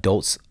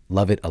 adults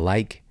love it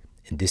alike,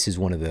 and this is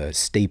one of the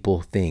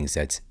staple things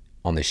that's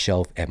on the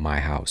shelf at my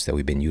house that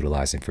we've been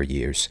utilizing for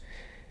years.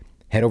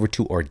 Head over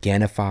to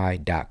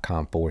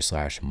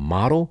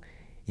Organifi.com/model,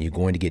 and you're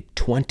going to get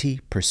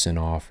 20%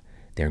 off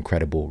their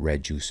incredible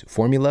red juice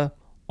formula.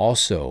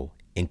 Also,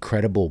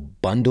 incredible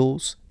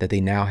bundles that they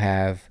now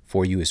have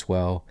for you as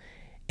well,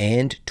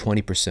 and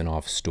 20%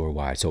 off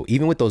store-wide. So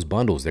even with those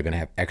bundles, they're going to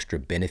have extra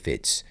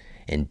benefits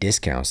and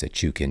discounts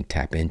that you can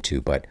tap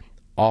into. But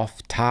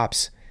off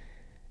tops,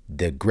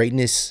 the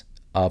greatness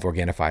of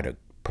Organifi to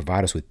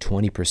provide us with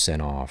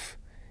 20% off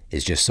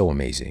is just so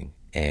amazing.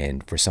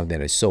 And for something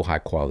that is so high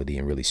quality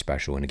and really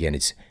special. And again,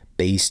 it's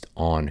based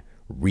on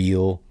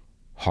real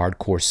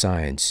hardcore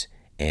science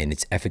and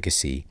its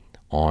efficacy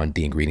on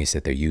the ingredients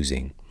that they're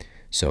using.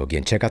 So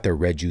again, check out their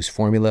red juice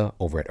formula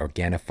over at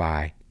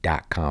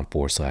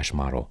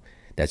Organifi.com/model.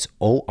 That's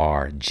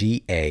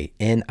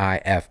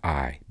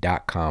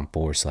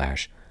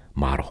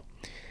Organifi.com/model.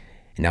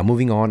 And now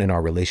moving on in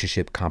our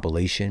relationship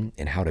compilation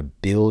and how to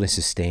build and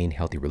sustain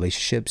healthy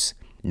relationships.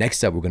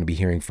 Next up, we're going to be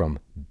hearing from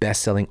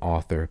best-selling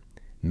author,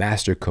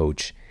 master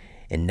coach,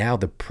 and now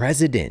the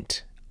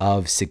president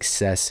of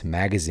Success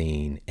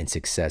Magazine and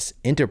Success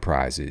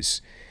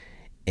Enterprises.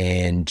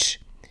 And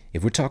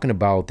if we're talking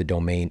about the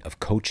domain of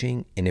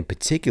coaching, and in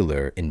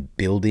particular in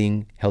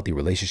building healthy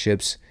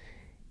relationships,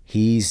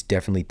 he's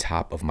definitely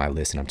top of my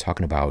list. And I'm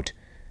talking about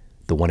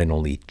the one and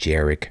only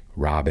Jairek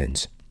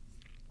Robbins.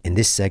 In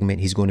this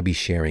segment, he's going to be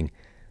sharing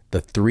the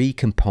 3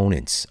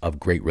 components of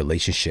great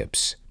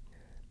relationships,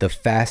 the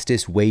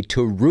fastest way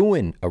to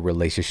ruin a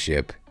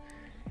relationship,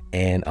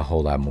 and a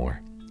whole lot more.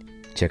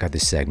 Check out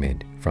this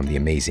segment from the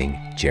amazing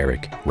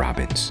Jairek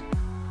Robbins.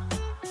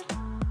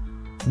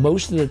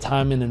 Most of the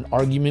time in an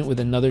argument with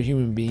another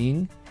human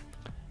being,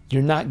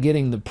 you're not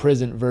getting the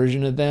present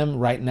version of them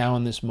right now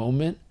in this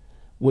moment.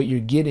 What you're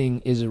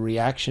getting is a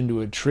reaction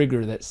to a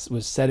trigger that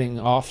was setting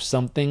off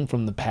something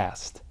from the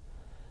past.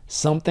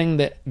 Something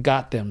that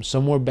got them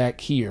somewhere back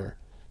here.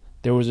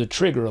 There was a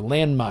trigger, a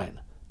landmine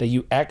that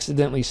you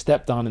accidentally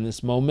stepped on in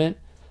this moment.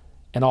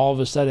 And all of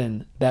a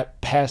sudden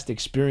that past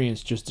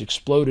experience just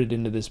exploded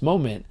into this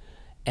moment.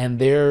 And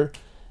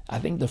I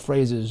think the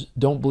phrase is,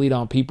 don't bleed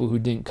on people who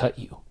didn't cut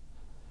you.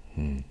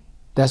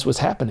 That's what's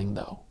happening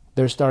though.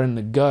 They're starting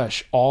to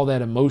gush all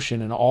that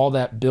emotion and all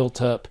that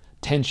built up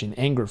tension,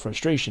 anger,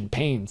 frustration,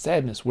 pain,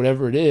 sadness,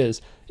 whatever it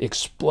is,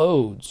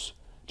 explodes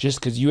just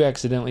because you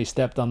accidentally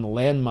stepped on the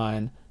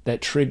landmine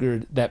that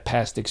triggered that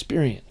past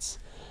experience.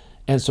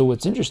 And so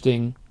what's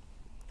interesting,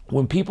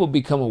 when people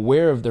become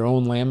aware of their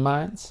own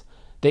landmines,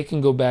 they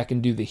can go back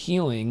and do the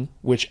healing,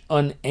 which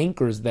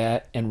unanchors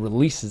that and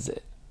releases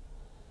it.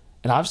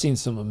 And I've seen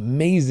some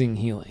amazing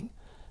healing.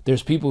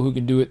 There's people who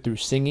can do it through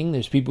singing.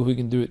 There's people who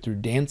can do it through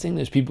dancing.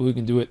 There's people who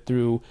can do it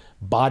through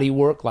body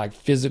work, like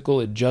physical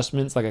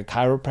adjustments, like a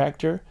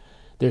chiropractor.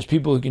 There's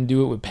people who can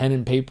do it with pen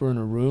and paper in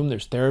a room.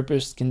 There's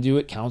therapists can do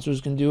it. Counselors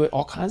can do it.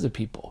 All kinds of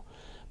people.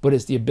 But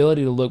it's the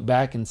ability to look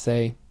back and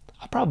say,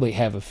 I probably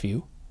have a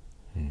few.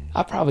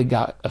 I probably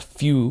got a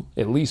few,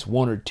 at least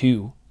 1 or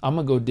 2. I'm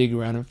going to go dig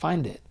around and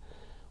find it.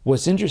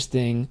 What's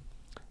interesting,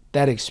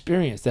 that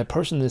experience, that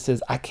person that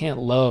says, I can't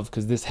love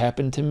because this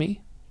happened to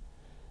me,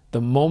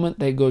 the moment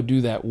they go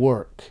do that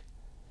work,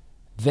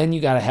 then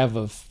you got to have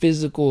a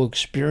physical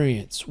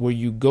experience where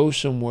you go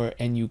somewhere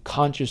and you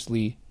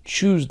consciously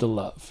choose to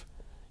love.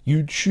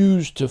 You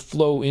choose to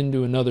flow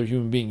into another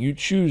human being. You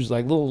choose,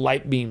 like little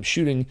light beams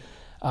shooting,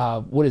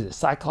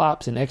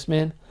 Cyclops and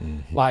X-Men?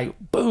 Like,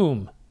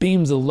 boom,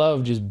 beams of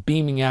love just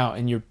beaming out,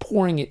 and you're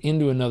pouring it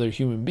into another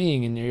human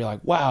being, and you're like,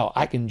 wow,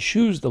 I can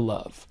choose to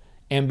love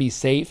and be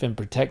safe and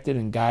protected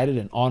and guided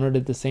and honored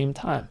at the same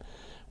time.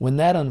 When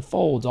that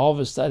unfolds, all of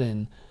a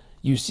sudden,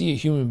 you see a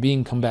human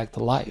being come back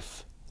to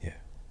life. Yeah.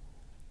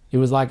 It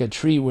was like a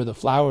tree where the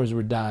flowers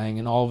were dying,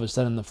 and all of a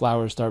sudden the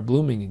flowers start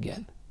blooming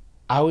again.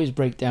 I always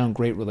break down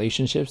great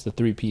relationships to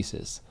 3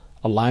 pieces: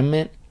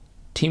 alignment,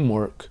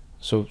 teamwork.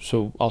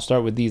 So I'll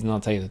start with these and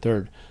I'll tell you the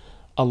third.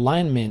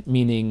 Alignment,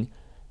 meaning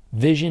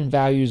vision,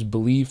 values,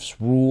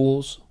 beliefs,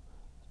 rules.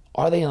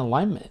 Are they in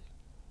alignment?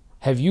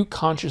 Have you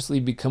consciously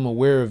become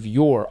aware of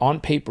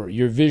on paper,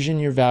 your vision,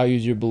 your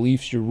values, your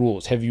beliefs, your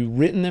rules? Have you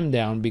written them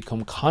down,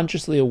 become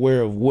consciously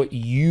aware of what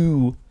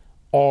you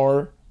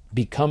are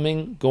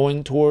becoming,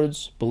 going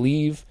towards,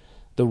 believe,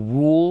 the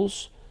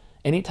rules?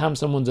 Anytime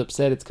someone's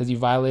upset, it's because you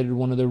violated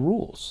one of their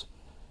rules.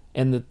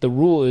 And the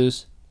rule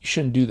is, you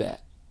shouldn't do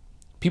that.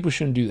 People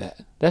shouldn't do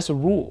that. That's a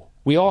rule.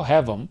 We all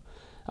have them.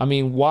 I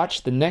mean,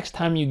 watch the next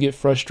time you get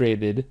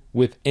frustrated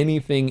with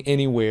anything,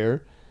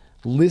 anywhere,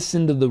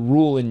 listen to the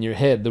rule in your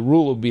head. The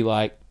rule will be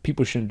like,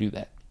 people shouldn't do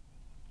that.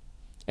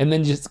 And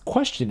then just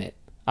question it.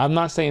 I'm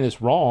not saying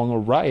it's wrong or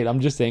right.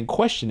 I'm just saying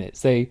question it.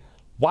 Say,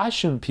 why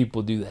shouldn't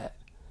people do that?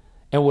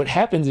 And what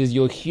happens is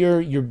you'll hear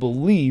your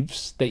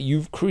beliefs that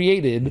you've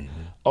created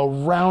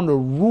around a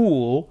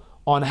rule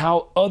on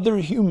how other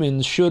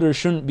humans should or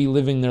shouldn't be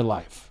living their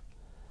life.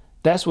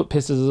 That's what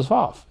pisses us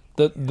off.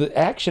 The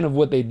action of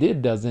what they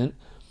did doesn't.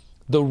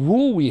 The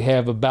rule we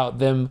have about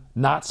them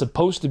not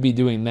supposed to be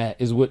doing that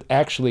is what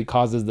actually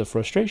causes the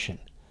frustration.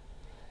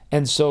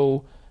 And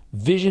so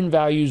vision,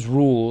 values,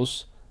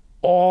 rules,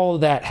 all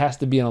that has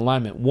to be in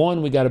alignment.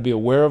 1, we got to be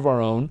aware of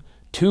our own.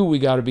 2, we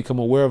got to become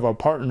aware of our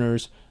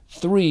partners.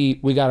 3,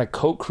 we got to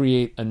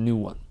co-create a new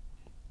one.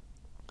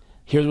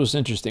 Here's what's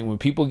interesting. When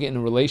people get in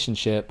a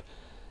relationship,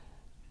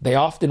 they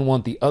often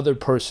want the other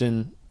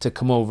person to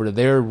come over to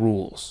their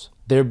rules,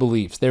 their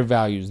beliefs, their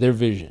values, their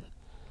vision.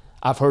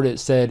 I've heard it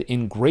said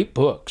in great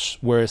books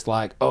where it's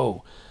like,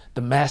 oh,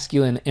 the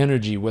masculine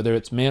energy, whether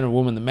it's man or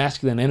woman, the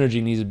masculine energy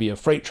needs to be a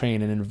freight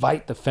train and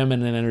invite the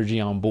feminine energy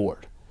on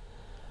board.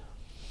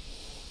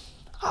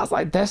 I was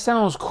like, that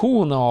sounds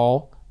cool and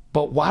all,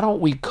 but why don't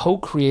we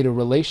co-create a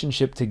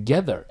relationship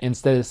together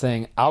instead of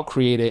saying, I'll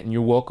create it and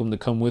you're welcome to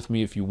come with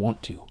me if you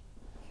want to?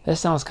 That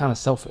sounds kind of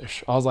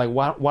selfish. I was like,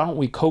 why don't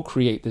we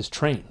co-create this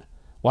train?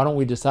 Why don't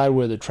we decide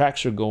where the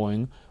tracks are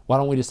going? Why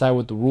don't we decide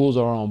what the rules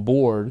are on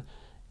board?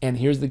 And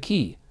here's the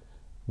key.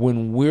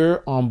 When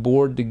we're on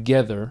board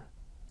together,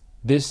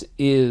 This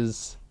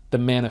is the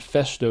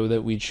manifesto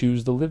that we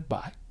choose to live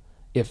by.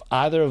 If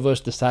either of us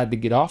decide to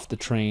get off the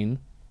train,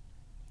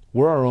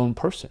 we're our own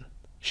person.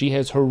 She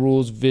has her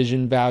rules,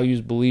 vision,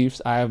 values,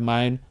 beliefs. I have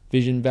mine,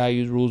 vision,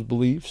 values, rules,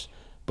 beliefs.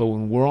 But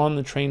when we're on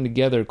the train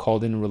together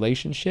called in a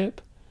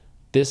relationship,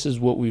 this is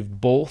what we've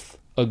both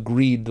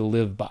agreed to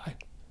live by.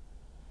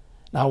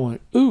 And I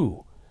went,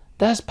 ooh,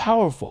 that's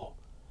powerful.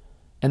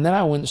 And then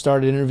I went and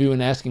started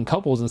interviewing, asking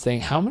couples and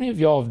saying, how many of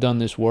y'all have done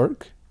this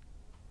work?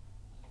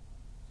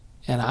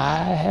 And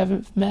I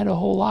haven't met a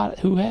whole lot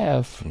who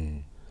have.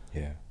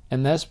 Yeah.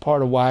 And that's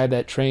part of why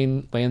that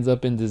train lands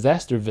up in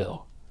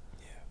Disasterville.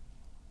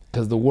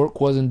 Because the work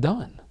wasn't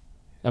done.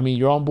 I mean,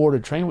 you're on board a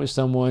train with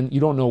someone, you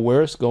don't know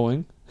where it's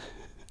going.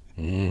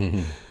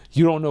 You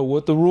don't know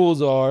what the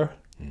rules are.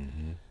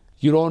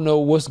 You don't know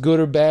what's good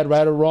or bad,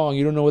 right or wrong.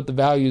 You don't know what the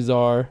values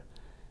are.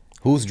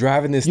 Who's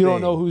driving this You thing?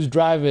 don't know who's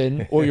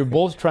driving, or you're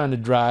both trying to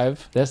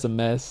drive. That's a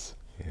mess.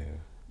 Yeah.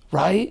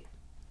 Right?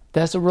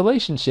 That's a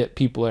relationship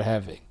people are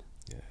having.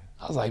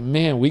 I was like,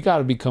 man, we got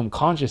to become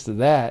conscious of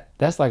that.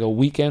 That's like a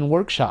weekend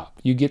workshop.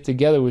 You get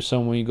together with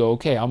someone, you go,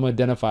 okay, I'm going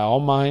to identify all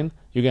mine.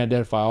 You're going to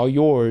identify all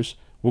yours.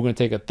 We're going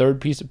to take a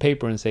third piece of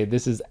paper and say,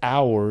 this is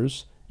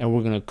ours. And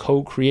we're going to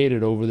co-create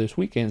it over this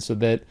weekend so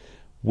that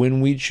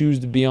when we choose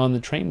to be on the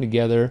train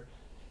together,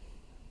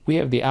 we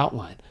have the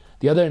outline.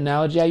 The other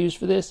analogy I use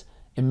for this,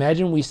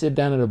 imagine we sit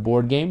down at a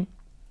board game.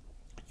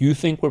 You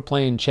think we're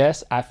playing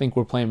chess. I think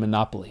we're playing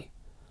Monopoly.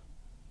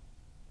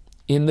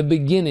 In the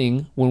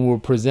beginning, when we're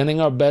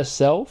presenting our best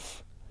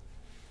self,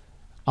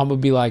 I'm going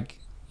to be like,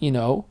 do you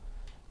want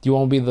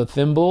to be the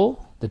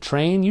thimble, the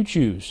train? You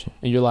choose.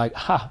 And you're like,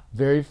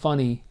 very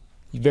funny.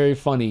 Very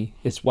funny.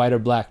 It's white or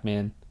black,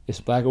 man.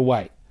 It's black or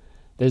white.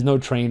 There's no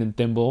train and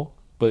thimble,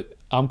 but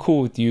I'm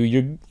cool with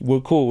you.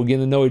 We're cool. We're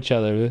getting to know each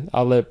other.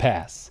 I'll let it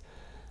pass.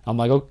 I'm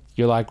like, oh,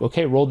 you're like,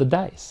 okay, roll the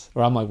dice.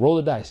 Or I'm like, roll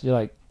the dice. You're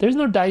like, there's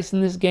no dice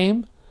in this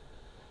game.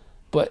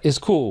 But it's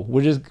cool.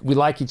 We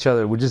like each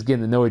other. We're just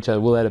getting to know each other.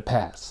 We'll let it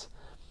pass.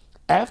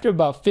 After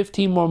about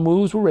 15 more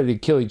moves, we're ready to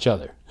kill each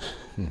other.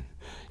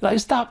 Like,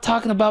 stop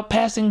talking about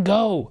pass and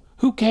go.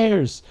 Who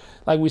cares?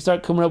 Like, we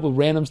start coming up with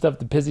random stuff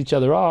to piss each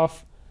other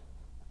off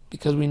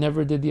because we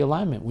never did the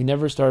alignment. We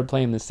never started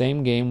playing the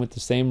same game with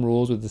the same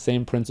rules, with the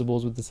same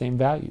principles, with the same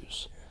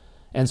values.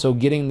 And so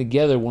getting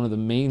together, one of the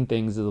main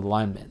things is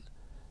alignment.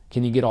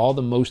 Can you get all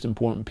the most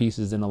important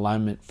pieces in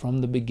alignment from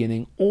the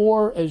beginning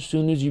or as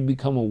soon as you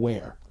become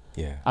aware?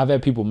 Yeah. I've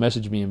had people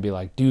message me and be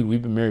like, dude,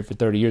 we've been married for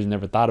 30 years and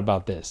never thought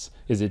about this.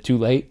 Is it too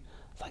late?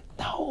 It's like,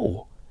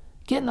 no.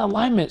 Get in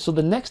alignment so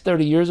the next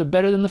 30 years are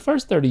better than the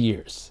first 30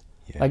 years.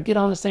 Yeah. Like, get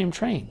on the same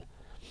train.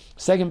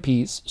 Second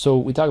piece, so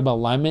we talk about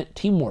alignment,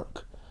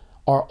 teamwork.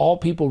 Are all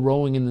people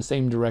rowing in the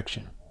same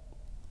direction?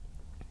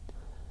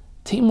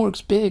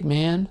 Teamwork's big,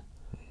 man.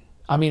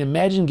 I mean,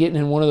 imagine getting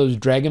in one of those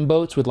dragon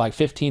boats with like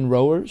 15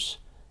 rowers,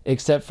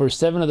 except for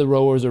 7 of the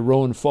rowers are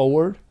rowing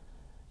forward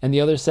and the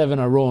other 7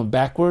 are rowing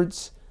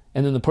backwards.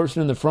 And then the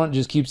person in the front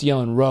just keeps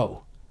yelling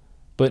row,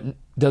 but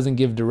doesn't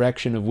give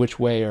direction of which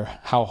way or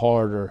how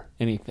hard or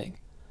anything.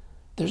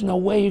 There's no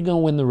way you're going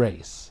to win the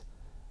race.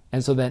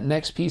 And so that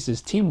next piece is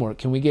teamwork.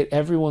 Can we get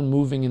everyone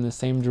moving in the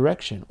same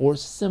direction or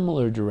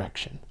similar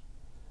direction?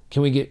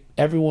 Can we get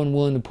everyone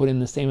willing to put in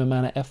the same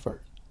amount of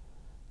effort?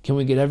 Can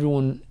we get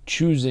everyone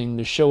choosing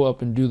to show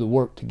up and do the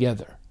work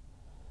together?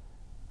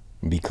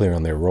 Be clear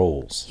on their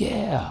roles.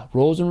 Yeah,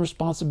 roles and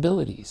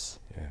responsibilities.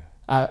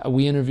 Yeah.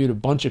 We interviewed a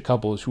bunch of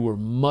couples who were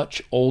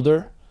much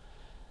older.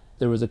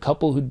 There was a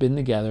couple who'd been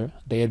together.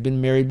 They had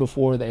been married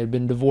before. They had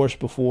been divorced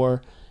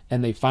before.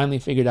 And they finally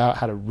figured out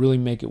how to really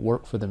make it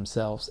work for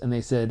themselves. And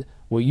they said,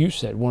 well, you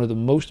said one of the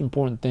most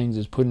important things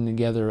is putting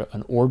together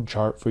an org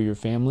chart for your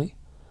family.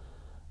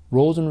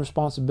 Roles and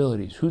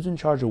responsibilities. Who's in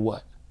charge of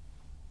what?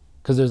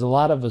 Because there's a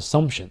lot of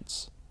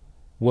assumptions.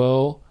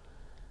 Well,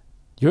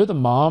 you're the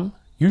mom.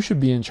 You should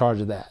be in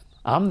charge of that.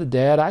 I'm the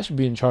dad. I should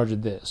be in charge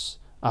of this.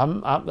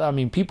 I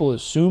mean, people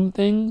assume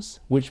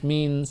things, which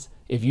means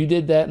if you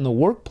did that in the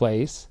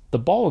workplace, the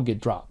ball would get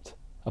dropped.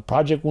 A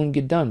project wouldn't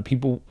get done.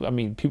 People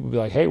be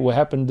like, hey, what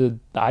happened to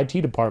the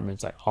IT department?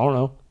 It's like, I don't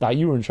know. Thought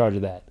you were in charge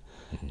of that.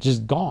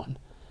 Just gone.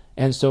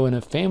 And so in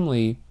a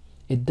family,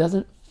 it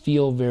doesn't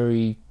feel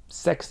very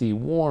sexy,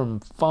 warm,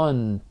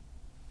 fun.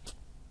 It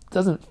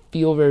doesn't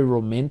feel very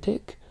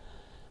romantic.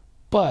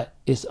 But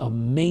it's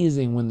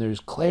amazing when there's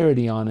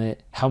clarity on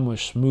it, how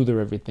much smoother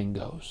everything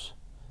goes.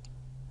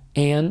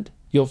 And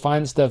you'll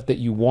find stuff that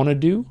you want to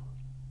do,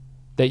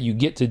 that you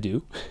get to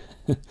do.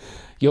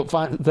 You'll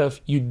find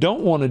stuff you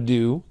don't want to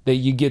do that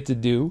you get to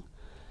do.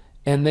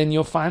 And then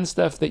you'll find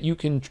stuff that you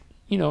can,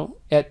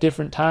 at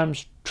different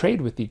times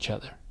trade with each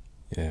other.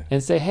 Yeah.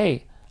 And say,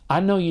 hey,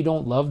 I know you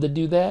don't love to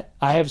do that.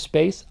 I have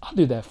space. I'll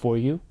do that for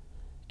you.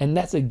 And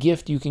that's a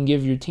gift you can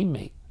give your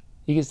teammate.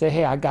 You can say,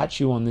 hey, I got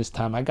you on this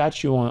time. I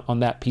got you on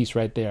that piece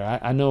right there.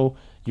 I know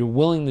you're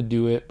willing to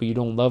do it, but you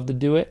don't love to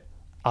do it.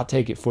 I'll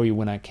take it for you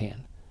when I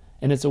can.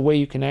 And it's a way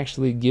you can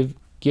actually give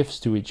gifts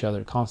to each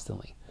other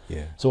constantly.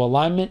 Yeah. So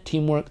alignment,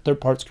 teamwork,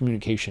 third part's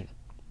communication.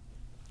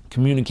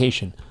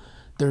 Communication.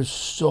 There's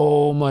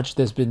so much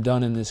that's been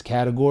done in this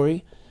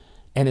category,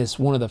 and it's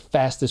one of the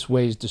fastest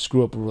ways to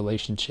screw up a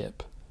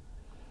relationship.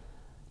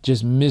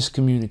 Just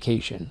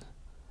miscommunication.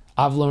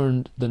 I've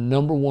learned the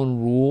number one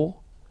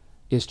rule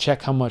is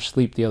check how much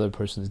sleep the other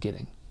person's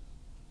getting.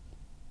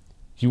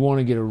 If you want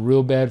to get a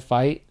real bad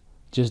fight,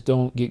 just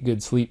don't get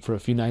good sleep for a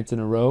few nights in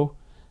a row.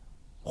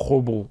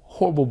 Horrible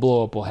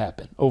blow up will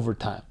happen over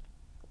time.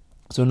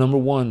 So number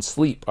one,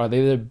 sleep. Are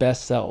they their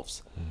best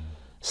selves?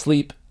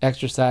 Sleep,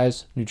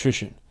 exercise,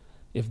 nutrition.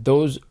 If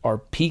those are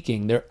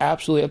peaking, they're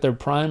absolutely at their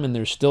prime and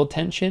there's still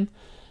tension,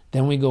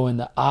 then we go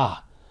into,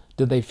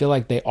 do they feel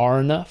like they are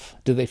enough?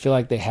 Do they feel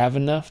like they have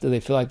enough? Do they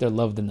feel like they're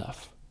loved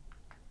enough?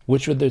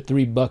 Which of their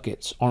 3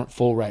 buckets aren't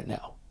full right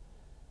now?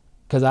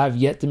 Because I've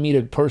yet to meet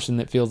a person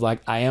that feels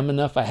like I am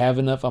enough, I have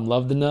enough, I'm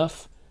loved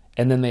enough,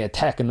 and then they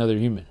attack another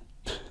human.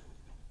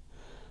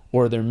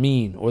 Or they're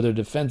mean, or they're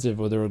defensive,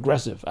 or they're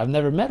aggressive. I've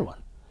never met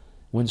one.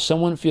 When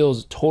someone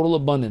feels total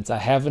abundance, I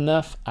have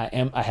enough,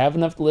 I have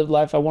enough to live the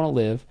life I want to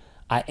live,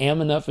 I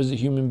am enough as a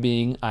human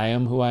being, I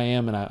am who I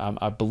am, and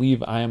I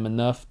believe I am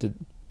enough to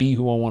be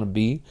who I want to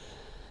be,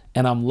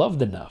 and I'm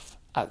loved enough.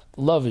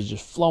 Love is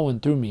just flowing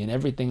through me in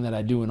everything that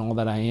I do and all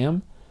that I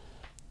am.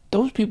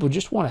 Those people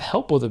just want to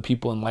help other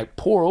people and like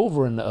pour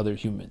over into other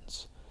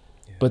humans.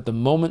 Yeah. But the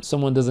moment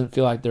someone doesn't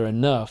feel like they're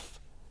enough,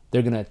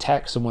 they're going to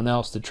attack someone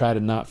else to try to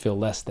not feel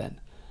less than.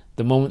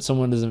 The moment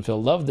someone doesn't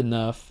feel loved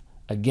enough,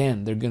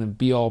 again, they're going to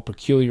be all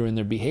peculiar in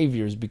their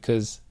behaviors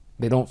because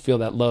they don't feel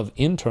that love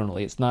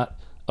internally. It's not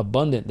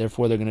abundant.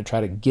 Therefore, they're going to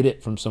try to get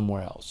it from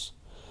somewhere else.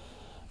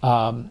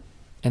 And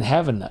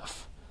have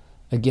enough.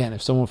 Again,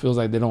 if someone feels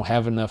like they don't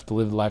have enough to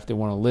live the life they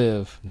want to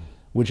live,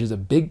 which is a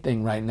big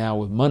thing right now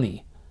with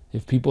money,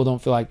 if people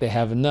don't feel like they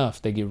have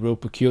enough, they get real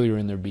peculiar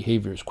in their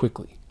behaviors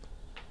quickly.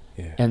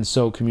 Yeah. And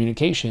so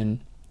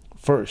communication,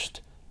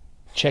 first,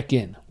 check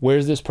in.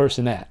 Where's this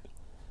person at?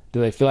 Do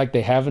they feel like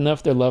they have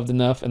enough, they're loved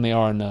enough, and they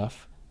are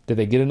enough? Did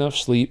they get enough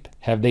sleep?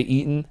 Have they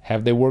eaten?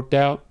 Have they worked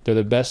out? They're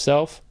their best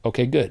self?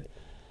 Okay, good.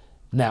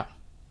 Now,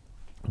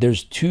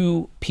 there's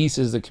 2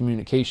 pieces of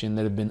communication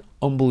that have been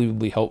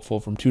unbelievably helpful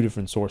from 2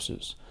 different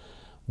sources.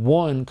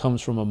 One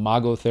comes from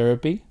imago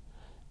therapy,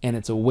 and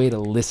it's a way to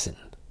listen.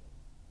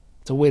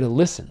 It's a way to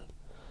listen.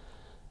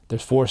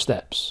 There's 4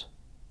 steps.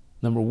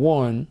 Number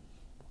 1,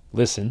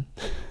 listen.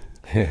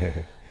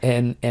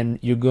 and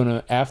you're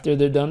gonna, after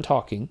they're done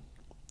talking,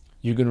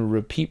 you're gonna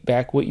repeat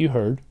back what you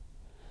heard.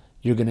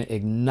 You're gonna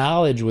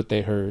acknowledge what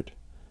they heard,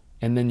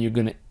 and then you're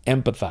gonna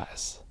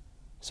empathize.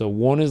 So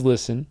 1 is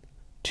listen,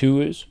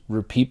 2 is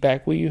repeat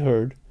back what you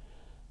heard.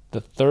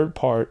 The 3rd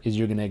part is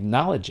you're gonna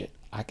acknowledge it.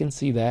 I can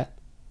see that.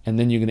 And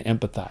then you're gonna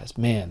empathize.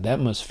 Man, that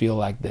must feel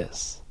like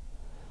this.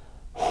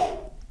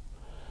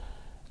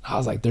 I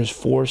was like, there's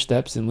 4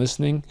 steps in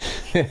listening.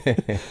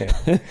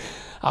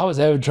 I was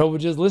having trouble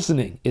just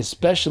listening,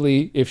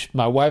 especially if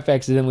my wife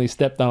accidentally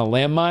stepped on a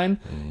landmine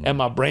and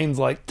my brain's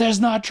like, that's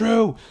not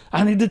true.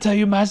 I need to tell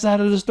you my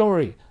side of the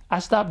story. I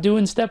stopped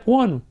doing step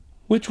 1,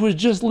 which was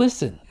just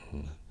listen.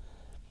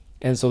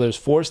 And so there's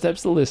 4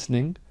 steps to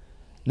listening.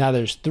 Now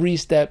there's 3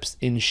 steps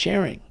in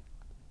sharing.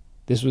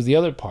 This was the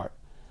other part.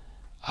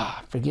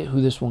 I forget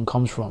who this one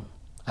comes from.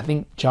 I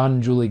think John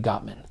and Julie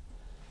Gottman.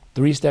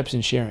 3 steps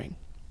in sharing.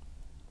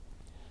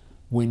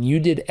 When you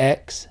did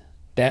X,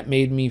 that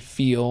made me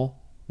feel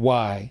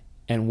Y,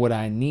 and what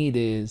I need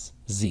is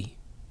Z.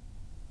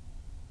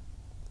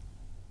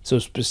 So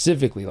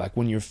specifically, like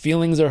when your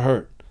feelings are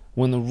hurt,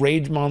 when the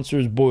rage monster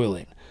is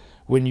boiling,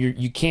 when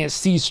you can't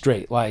see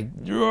straight, like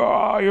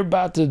you're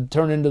about to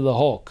turn into the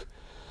Hulk.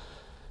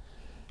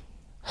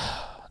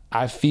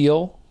 I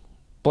feel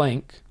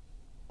blank,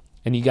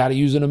 and you got to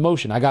use an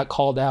emotion. I got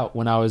called out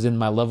when I was in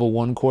my level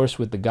 1 course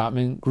with the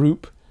Gottman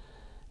group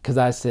because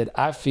I said,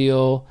 I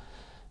feel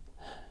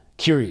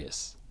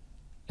curious.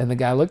 And the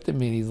guy looked at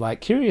me and he's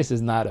like, curious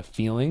is not a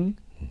feeling.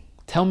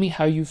 Tell me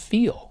how you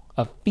feel.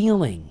 A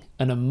feeling,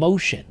 an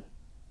emotion.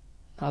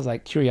 I was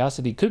like,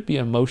 curiosity could be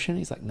an emotion.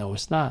 He's like, no,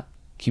 it's not.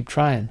 Keep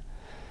trying.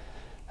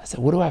 I said,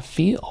 what do I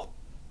feel?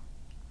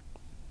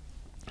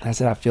 And I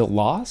said, I feel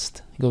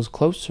lost. He goes,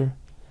 closer.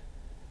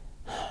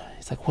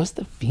 He's like, what's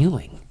the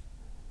feeling?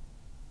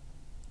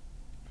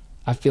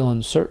 I feel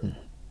uncertain.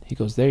 He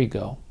goes, there you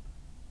go.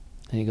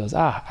 And he goes,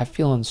 I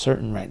feel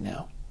uncertain right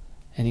now.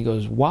 And he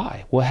goes,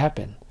 why? What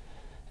happened?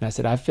 And I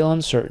said, I feel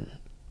uncertain.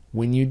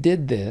 When you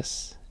did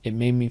this, it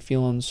made me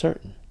feel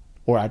uncertain.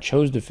 Or I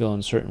chose to feel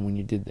uncertain when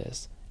you did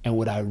this. And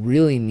what I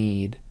really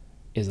need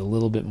is a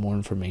little bit more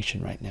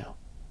information right now.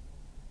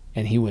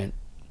 And he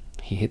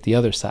hit the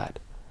other side.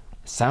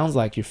 Sounds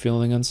like you're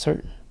feeling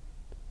uncertain.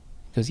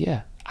 He goes,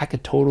 yeah, I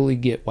could totally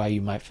get why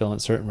you might feel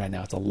uncertain right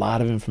now. It's a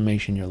lot of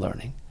information you're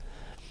learning.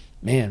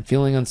 Man,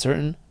 feeling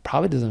uncertain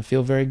probably doesn't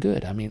feel very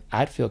good. I mean,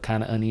 I'd feel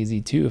kind of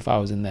uneasy too if I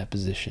was in that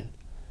position.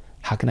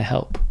 How can I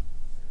help?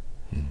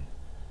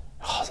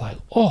 I was like,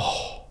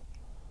 oh,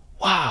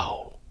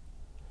 wow.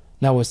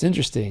 Now what's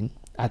interesting,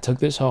 I took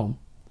this home.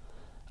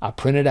 I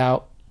printed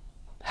out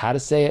how to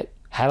say it,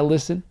 how to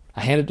listen.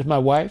 I handed it to my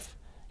wife.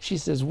 She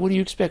says, what do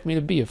you expect me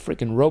to be, a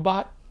freaking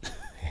robot?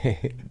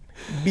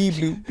 Beep,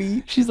 bloop,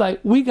 beep. She's like,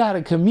 we got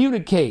to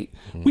communicate.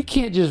 We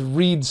can't just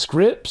read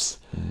scripts.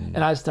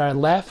 And I started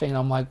laughing.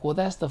 I'm like, well,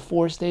 that's the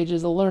 4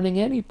 stages of learning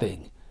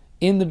anything.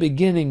 In the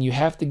beginning, you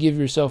have to give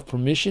yourself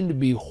permission to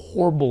be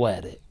horrible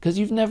at it because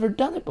you've never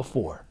done it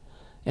before.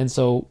 And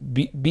so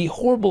be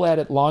horrible at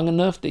it long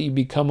enough that you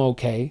become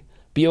okay.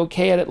 Be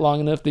okay at it long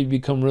enough that you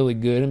become really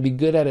good, and be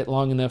good at it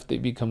long enough that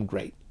you become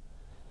great.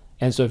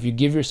 And so if you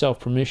give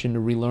yourself permission to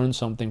relearn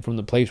something from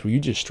the place where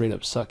you just straight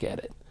up suck at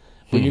it,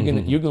 but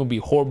you're gonna be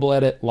horrible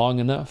at it long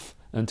enough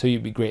until you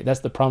be great. That's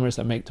the promise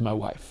I make to my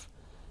wife.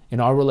 In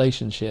our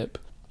relationship,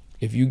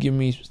 if you give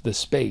me the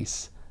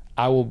space,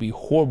 I will be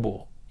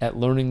horrible at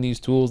learning these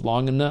tools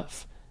long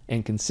enough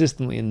and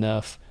consistently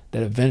enough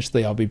that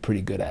eventually I'll be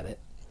pretty good at it.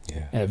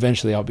 Yeah. And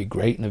eventually I'll be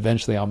great, and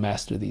eventually I'll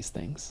master these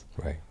things.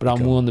 Right. But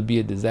I'm willing to be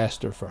a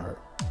disaster for her.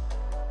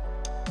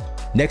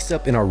 Next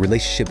up in our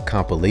relationship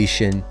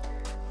compilation,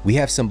 we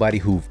have somebody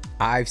who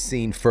I've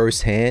seen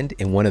firsthand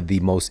and one of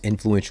the most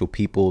influential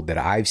people that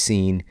I've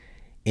seen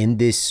in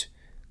this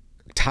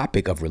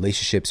topic of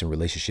relationships and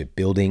relationship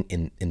building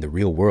in the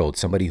real world.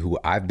 Somebody who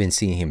I've been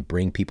seeing him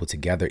bring people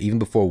together even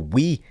before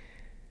we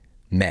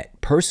met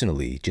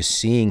personally, just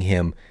seeing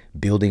him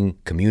building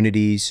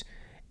communities.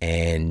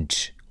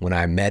 And when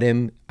I met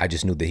him, I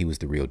just knew that he was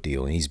the real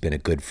deal. And he's been a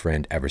good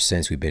friend ever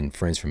since. We've been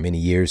friends for many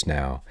years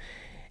now.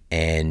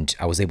 And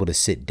I was able to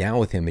sit down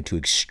with him and to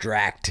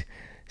extract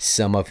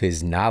some of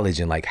his knowledge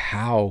and like,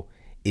 how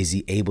is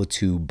he able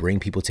to bring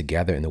people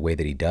together in the way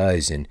that he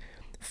does and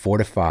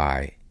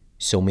fortify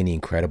so many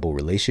incredible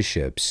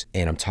relationships.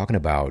 And I'm talking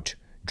about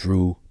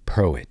Drew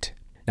Pruitt.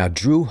 Now,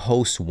 Drew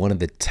hosts one of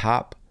the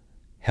top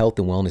health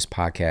and wellness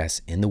podcasts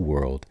in the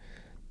world,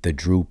 the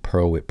Drew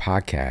Pruitt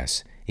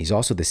Podcast. He's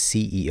also the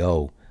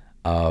CEO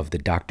of the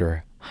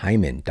Dr.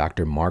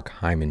 Mark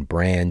Hyman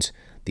brands,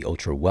 the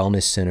Ultra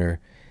Wellness Center,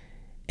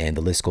 and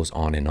the list goes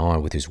on and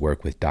on with his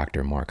work with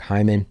Dr. Mark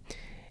Hyman.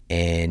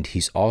 And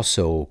he's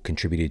also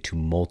contributed to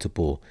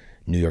multiple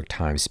New York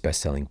Times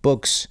bestselling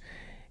books.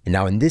 And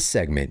now in this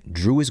segment,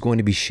 Drew is going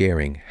to be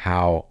sharing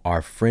how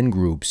our friend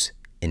groups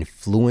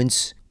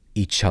influence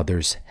each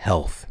other's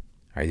health.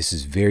 All right, this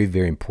is very,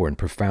 very important,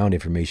 profound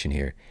information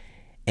here.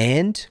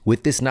 And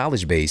with this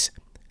knowledge base,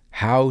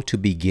 how to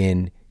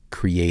begin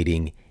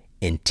creating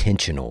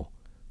intentional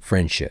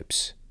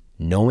friendships.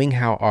 Knowing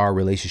how our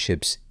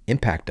relationships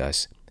impact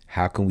us,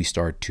 how can we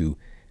start to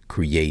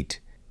create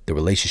the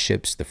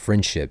relationships, the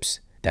friendships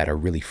that are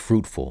really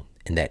fruitful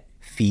and that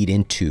feed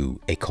into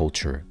a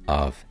culture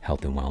of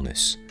health and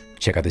wellness?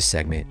 Check out this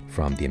segment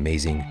from the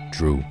amazing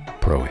Drew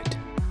Pruitt.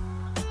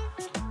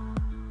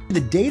 The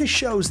data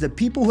shows that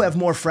people who have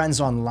more friends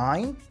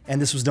online,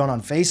 and this was done on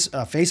a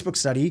Facebook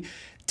study,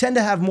 tend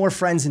to have more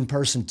friends in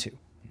person too,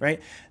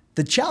 right?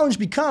 The challenge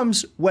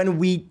becomes when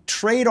we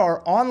trade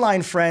our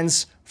online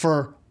friends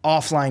for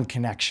offline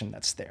connection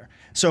that's there.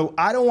 So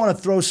I don't want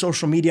to throw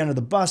social media under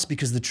the bus,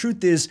 because the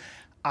truth is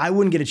I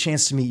wouldn't get a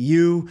chance to meet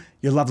you,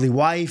 your lovely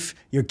wife,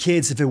 your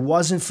kids, if it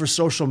wasn't for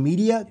social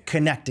media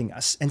connecting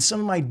us. And some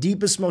of my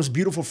deepest, most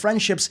beautiful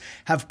friendships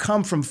have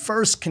come from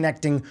first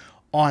connecting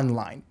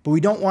online. But we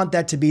don't want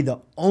that to be the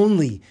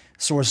only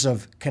source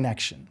of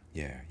connection.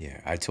 Yeah,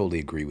 I totally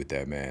agree with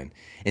that, man.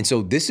 And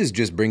so this is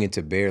just bringing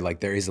to bear, like,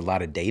 there is a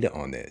lot of data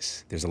on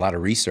this. There's a lot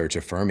of research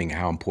affirming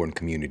how important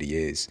community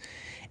is.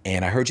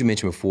 And I heard you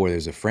mention before,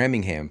 there's a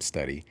Framingham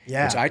study,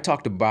 which I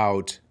talked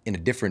about in a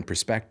different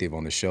perspective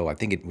on the show. I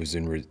think it was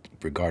in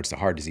regards to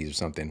heart disease or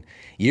something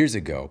years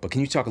ago. But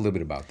can you talk a little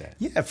bit about that?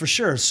 Yeah, for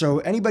sure. So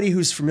anybody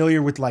who's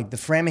familiar with like the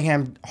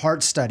Framingham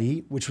Heart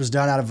Study, which was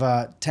done out of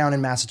a town in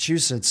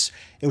Massachusetts,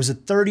 it was a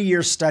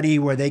 30-year study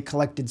where they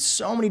collected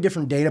so many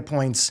different data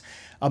points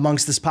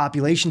amongst this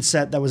population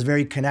set that was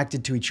very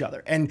connected to each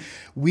other. And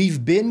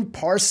we've been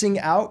parsing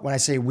out, when I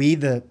say we,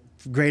 the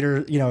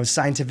greater,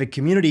 scientific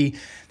community,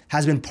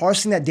 has been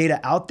parsing that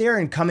data out there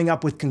and coming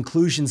up with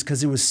conclusions,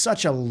 because it was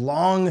such a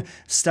long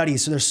study.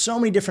 So there's so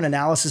many different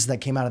analyses that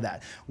came out of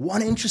that.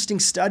 One interesting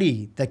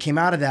study that came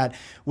out of that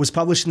was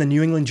published in the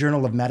New England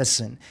Journal of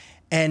Medicine.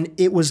 And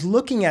it was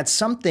looking at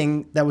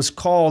something that was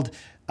called,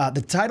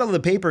 the title of the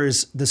paper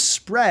is The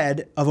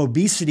Spread of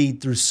Obesity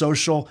Through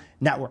Social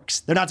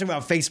Networks. They're not talking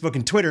about Facebook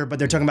and Twitter, but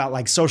they're talking about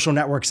like social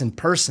networks in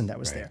person that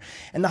was there.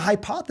 And the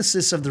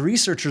hypothesis of the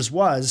researchers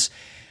was,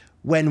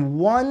 when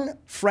one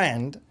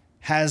friend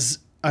has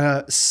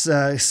a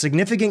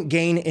significant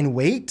gain in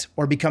weight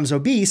or becomes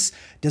obese,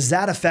 does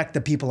that affect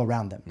the people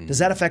around them? Does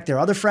that affect their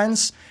other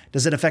friends?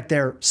 Does it affect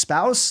their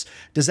spouse?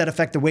 Does that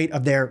affect the weight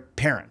of their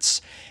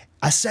parents?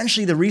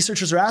 Essentially, the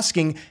researchers are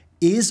asking,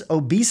 is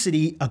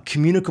obesity a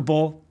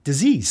communicable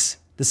disease?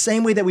 The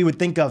same way that we would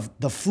think of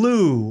the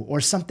flu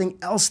or something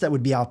else that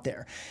would be out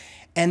there.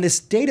 And this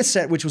data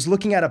set, which was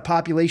looking at a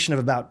population of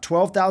about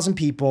 12,000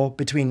 people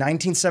between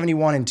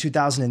 1971 and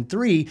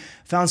 2003,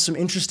 found some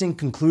interesting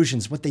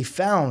conclusions. What they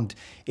found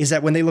is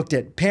that when they looked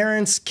at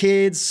parents,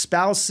 kids,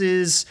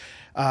 spouses,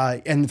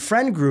 and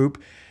friend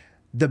group,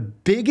 the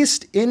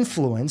biggest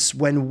influence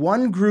when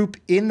one group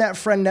in that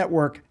friend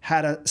network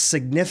had a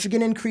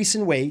significant increase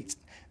in weight,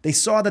 They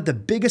saw that the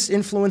biggest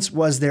influence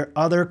was their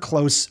other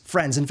close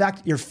friends. In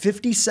fact, you're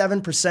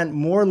 57%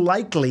 more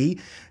likely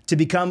to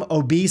become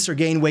obese or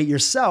gain weight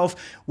yourself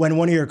when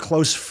one of your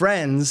close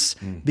friends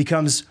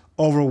becomes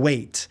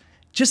overweight.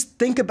 Just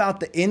think about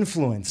the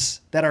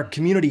influence that our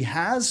community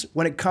has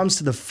when it comes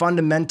to the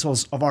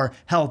fundamentals of our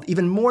health,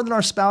 even more than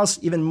our spouse,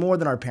 even more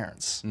than our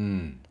parents.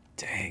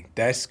 Dang,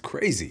 that's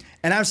crazy.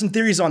 And I have some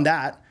theories on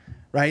that,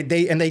 right?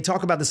 They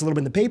talk about this a little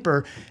bit in the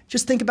paper.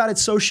 Just think about it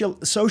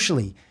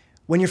socially.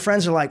 When your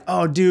friends are like,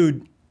 oh,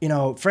 dude,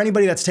 for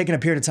anybody that's taken a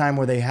period of time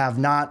where they have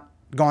not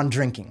gone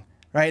drinking,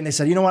 right? And they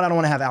said, you know what? I don't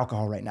want to have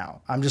alcohol right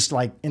now. I'm just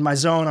like in my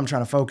zone. I'm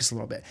trying to focus a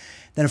little bit.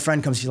 Then a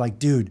friend comes to you like,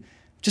 dude,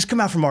 just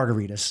come out for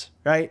margaritas,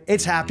 right?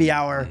 It's happy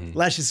hour.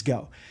 Let's just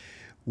go.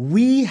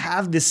 We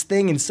have this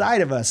thing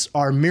inside of us,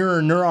 our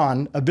mirror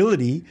neuron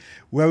ability,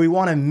 where we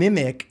want to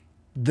mimic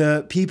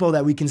the people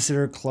that we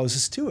consider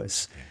closest to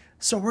us.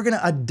 So we're going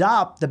to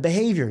adopt the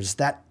behaviors,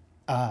 that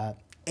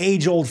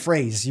age-old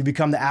phrase, you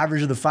become the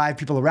average of the 5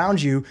 people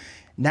around you.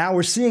 Now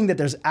we're seeing that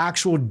there's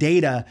actual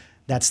data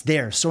that's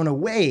there. So in a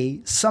way,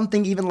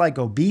 something even like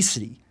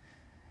obesity.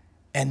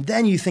 And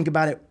then you think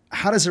about it,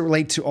 how does it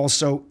relate to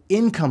also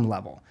income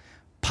level,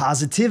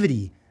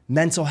 positivity,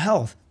 mental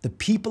health? The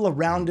people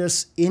around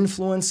us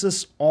influence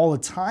us all the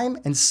time,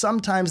 and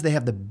sometimes they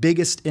have the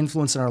biggest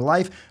influence in our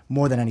life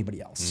more than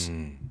anybody else.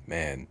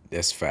 Man,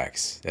 that's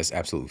facts. That's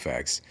absolute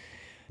facts.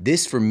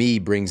 This, for me,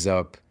 brings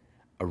up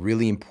a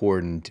really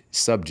important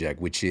subject,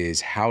 which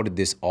is how did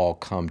this all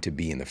come to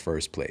be in the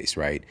first place,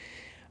 right?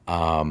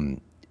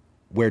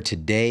 Where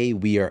today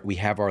we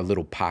have our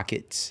little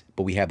pockets,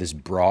 but we have this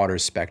broader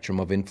spectrum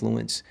of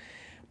influence.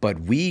 But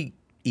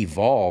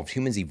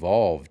humans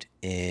evolved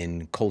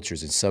in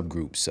cultures and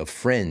subgroups of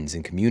friends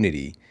and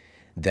community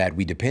that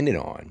we depended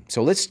on.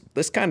 So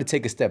let's kind of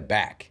take a step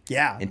back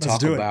and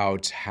talk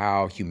about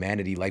how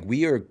humanity, like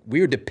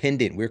we're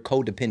dependent, we're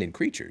codependent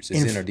creatures.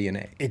 It's in our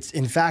DNA.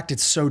 In fact,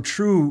 it's so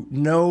true.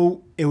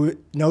 No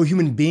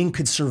human being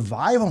could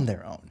survive on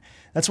their own.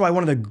 That's why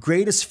one of the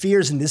greatest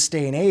fears in this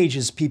day and age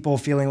is people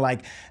feeling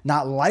like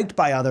not liked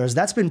by others.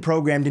 That's been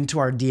programmed into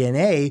our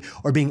DNA,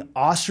 or being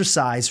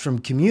ostracized from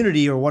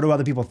community, or what do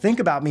other people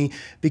think about me?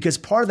 Because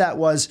part of that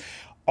was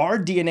our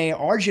DNA,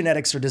 our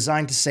genetics are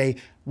designed to say,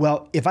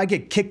 well, if I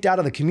get kicked out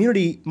of the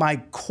community, my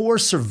core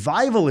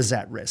survival is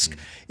at risk.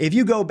 If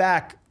you go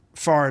back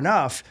far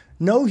enough,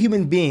 no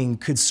human being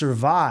could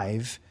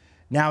survive.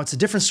 Now it's a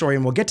different story,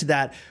 and we'll get to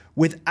that,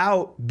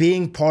 without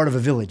being part of a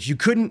village. You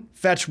couldn't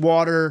fetch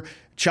water,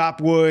 chop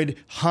wood,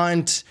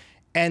 hunt,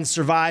 and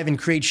survive and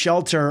create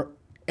shelter,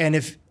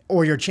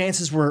 or your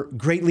chances were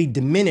greatly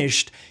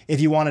diminished if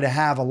you wanted to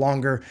have a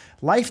longer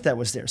life that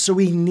was there. So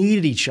we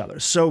needed each other.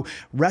 So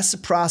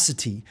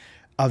reciprocity,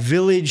 a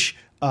village,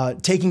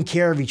 taking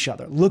care of each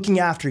other, looking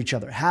after each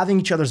other, having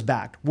each other's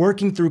back,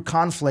 working through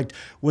conflict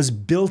was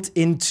built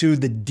into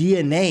the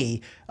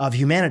DNA of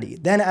humanity.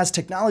 Then as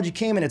technology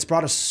came and it's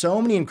brought us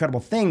so many incredible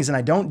things, and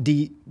I don't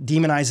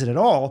demonize it at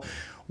all,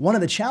 one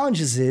of the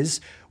challenges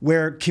is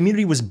where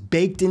community was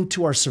baked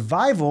into our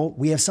survival,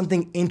 we have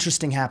something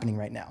interesting happening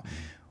right now.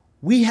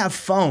 We have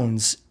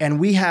phones, and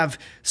we have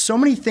so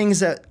many things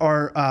that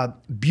are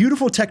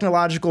beautiful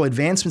technological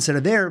advancements that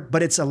are there,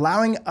 but it's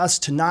allowing us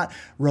to not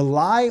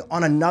rely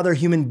on another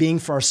human being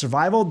for our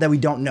survival that we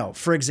don't know.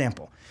 For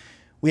example,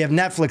 we have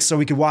Netflix, so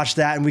we could watch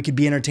that and we could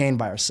be entertained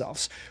by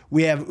ourselves.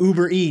 We have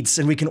Uber Eats,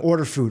 and we can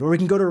order food, or we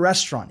can go to a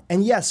restaurant.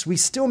 And yes, we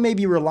still may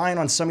be relying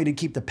on somebody to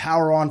keep the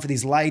power on for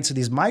these lights or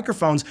these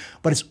microphones,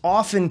 but it's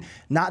often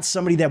not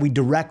somebody that we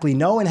directly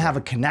know and have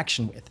a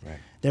connection with. Right.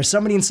 There's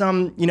somebody in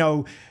some,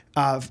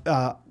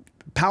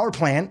 power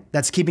plant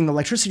that's keeping the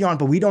electricity on,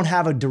 but we don't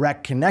have a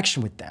direct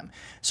connection with them.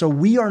 So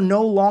we are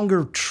no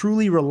longer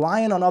truly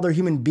reliant on other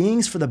human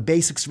beings for the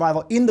basic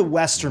survival in the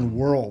Western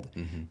world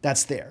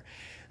that's there.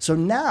 So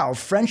now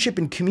friendship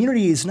and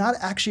community is not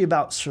actually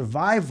about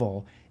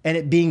survival and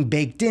it being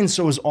baked in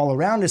so it's all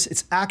around us.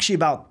 It's actually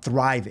about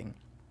thriving.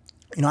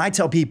 I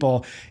tell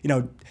people,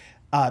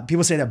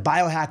 people say that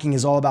biohacking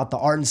is all about the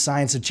art and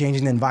science of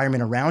changing the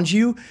environment around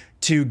you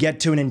to get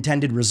to an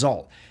intended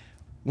result.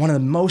 One of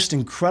the most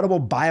incredible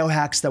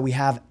biohacks that we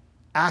have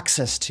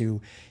access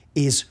to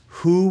is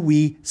who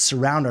we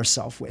surround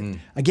ourselves with.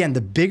 Again,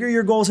 the bigger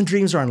your goals and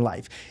dreams are in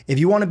life, if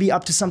you want to be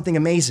up to something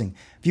amazing,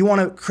 if you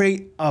want to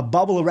create a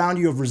bubble around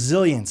you of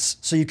resilience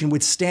so you can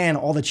withstand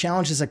all the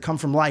challenges that come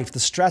from life, the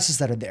stresses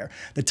that are there,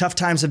 the tough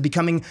times of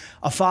becoming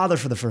a father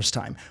for the first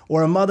time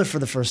or a mother for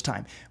the first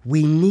time,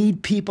 we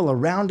need people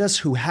around us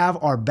who have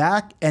our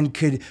back and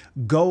could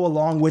go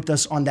along with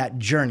us on that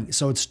journey.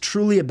 So it's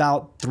truly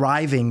about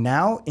thriving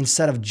now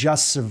instead of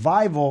just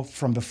survival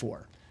from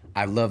before.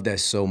 I love that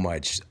so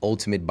much.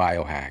 Ultimate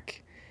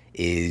biohack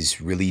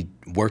is really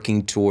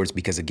working towards,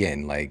 because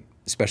again, like,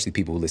 especially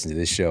people who listen to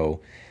this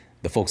show,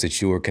 the folks that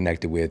you are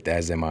connected with,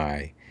 as am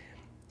I,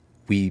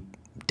 we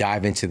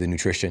dive into the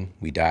nutrition,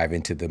 we dive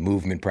into the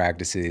movement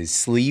practices.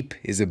 Sleep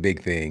is a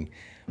big thing,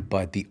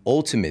 but the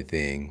ultimate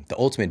thing, the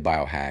ultimate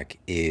biohack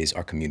is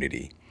our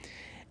community.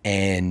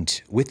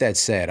 And with that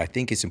said, I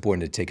think it's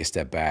important to take a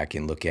step back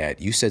and look at,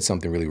 you said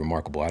something really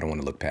remarkable I don't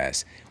want to look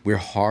past. We're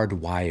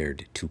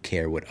hardwired to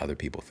care what other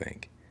people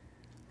think,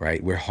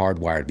 right? We're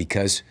hardwired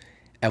because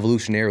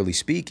evolutionarily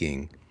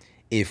speaking,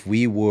 if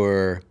we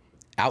were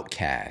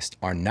outcast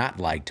or not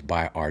liked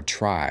by our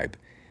tribe,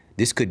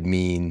 this could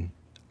mean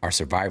our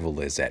survival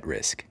is at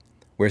risk.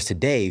 Whereas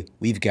today,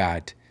 we've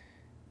got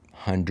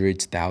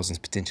hundreds, thousands,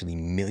 potentially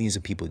millions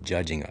of people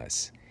judging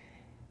us.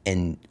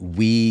 And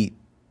we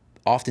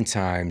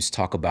oftentimes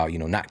talk about,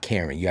 not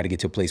caring. You got to get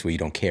to a place where you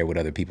don't care what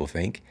other people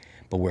think,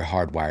 but we're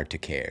hardwired to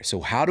care.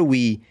 So how do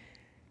we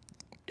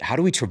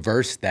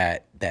traverse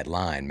that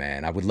line,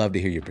 man? I would love to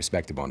hear your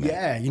perspective on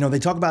that. Yeah, they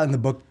talk about in the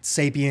book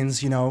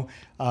Sapiens, the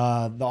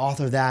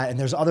author of that, and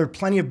there's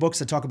plenty of books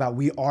that talk about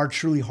we are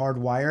truly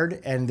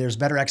hardwired, and there's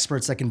better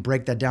experts that can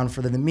break that down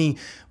further than me.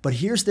 But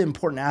here's the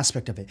important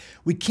aspect of it.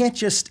 We can't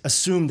just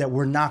assume that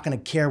we're not going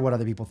to care what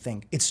other people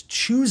think. It's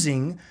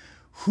choosing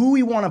who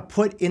we want to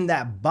put in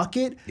that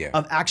bucket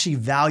of actually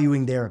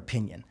valuing their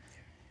opinion.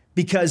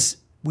 Because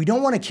we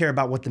don't want to care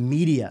about what the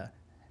media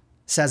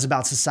says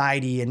about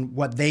society and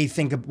what we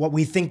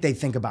think they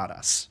think about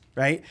us,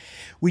 right?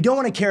 We don't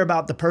want to care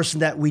about the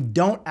person that we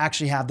don't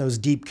actually have those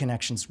deep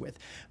connections with,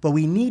 but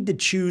we need to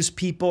choose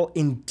people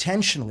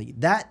intentionally,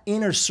 that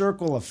inner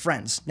circle of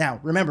friends. Now,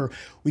 remember,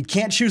 we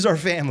can't choose our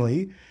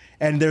family,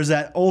 and there's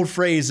that old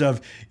phrase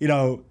of,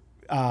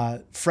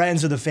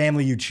 friends are the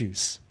family you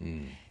choose.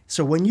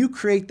 So when you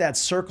create that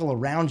circle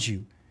around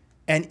you,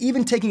 and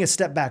even taking a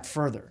step back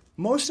further,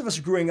 most of us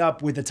growing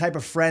up with the type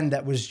of friend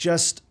that was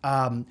just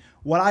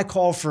what I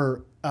call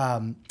for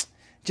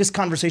just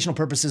conversational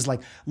purposes,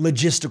 like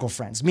logistical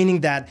friends,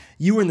 meaning that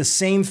you were in the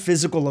same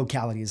physical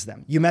locality as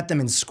them. You met them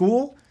in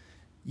school,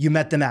 you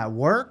met them at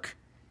work,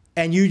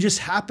 and you just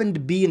happened to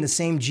be in the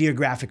same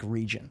geographic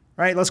region,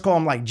 right? Let's call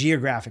them like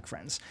geographic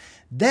friends.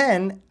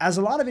 Then, as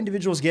a lot of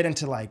individuals get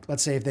into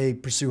let's say if they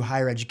pursue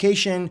higher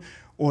education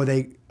or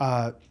they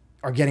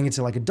are getting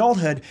into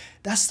adulthood,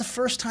 that's the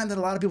first time that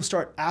a lot of people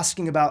start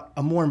asking about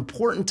a more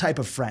important type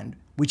of friend,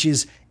 which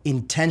is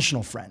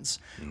intentional friends.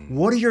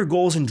 What are your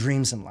goals and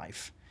dreams in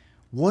life?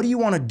 What do you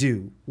want to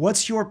do?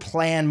 What's your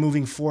plan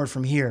moving forward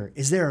from here?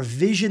 Is there a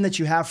vision that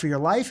you have for your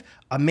life?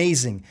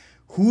 Amazing.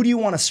 Who do you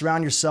want to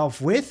surround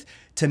yourself with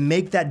to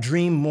make that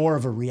dream more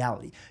of a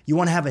reality? You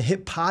want to have a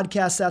hit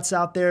podcast that's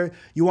out there.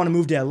 You want to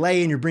move to LA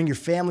and you bring your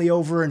family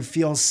over and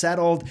feel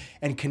settled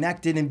and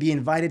connected and be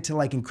invited to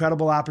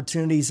incredible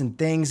opportunities and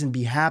things and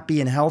be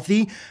happy and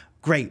healthy.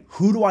 Great.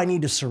 Who do I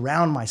need to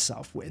surround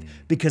myself with?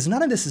 Because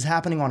none of this is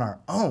happening on our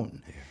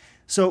own.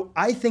 So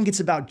I think it's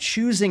about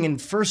choosing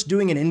and first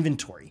doing an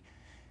inventory.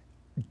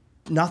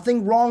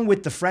 Nothing wrong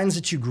with the friends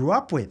that you grew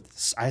up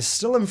with. I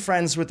still am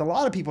friends with a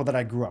lot of people that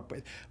I grew up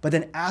with. But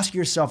then ask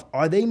yourself,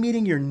 are they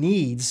meeting your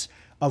needs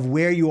of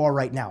where you are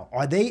right now?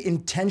 Are they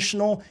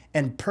intentional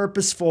and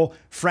purposeful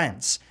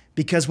friends?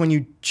 Because when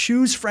you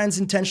choose friends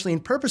intentionally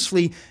and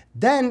purposefully,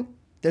 then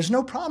there's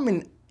no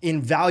problem in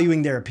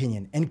valuing their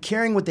opinion and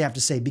caring what they have to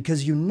say,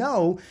 because you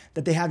know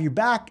that they have your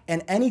back,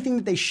 and anything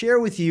that they share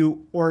with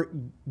you or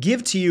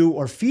give to you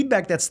or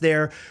feedback that's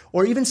there,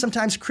 or even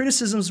sometimes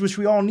criticisms, which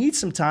we all need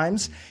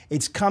sometimes,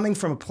 it's coming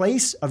from a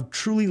place of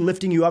truly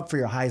lifting you up for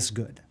your highest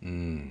good.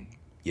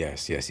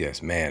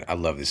 Yes. Man, I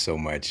love this so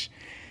much.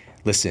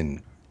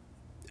 Listen,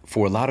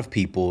 for a lot of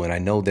people, and I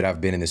know that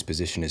I've been in this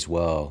position as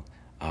well,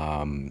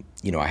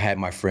 I had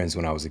my friends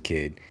when I was a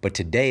kid, but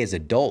today as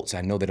adults,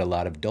 I know that a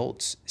lot of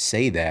adults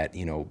say that,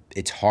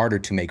 it's harder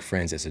to make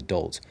friends as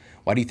adults.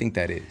 Why do you think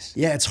that is?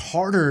 Yeah, it's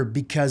harder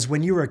because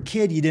when you were a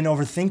kid, you didn't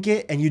overthink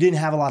it and you didn't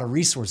have a lot of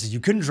resources. You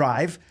couldn't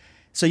drive.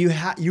 So you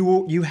had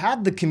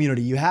the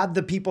community, you had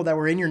the people that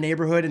were in your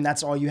neighborhood, and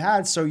that's all you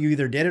had. So you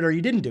either did it or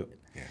you didn't do it.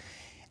 Yeah.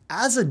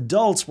 As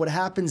adults, what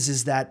happens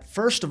is that,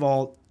 first of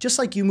all, just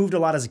like you moved a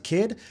lot as a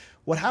kid,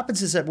 what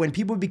happens is that when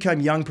people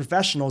become young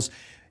professionals,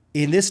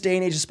 in this day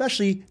and age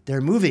especially,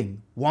 they're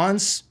moving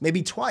once,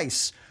 maybe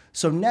twice.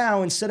 So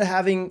now, instead of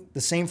having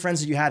the same friends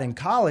that you had in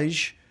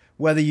college,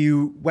 whether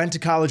you went to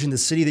college in the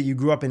city that you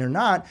grew up in or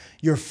not,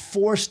 you're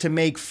forced to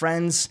make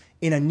friends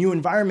in a new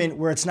environment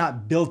where it's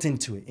not built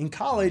into it. In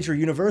college or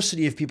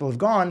university, if people have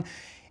gone,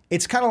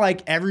 it's kind of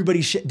like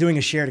everybody's doing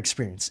a shared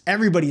experience.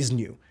 Everybody's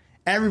new.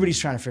 Everybody's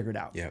trying to figure it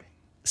out. Yeah.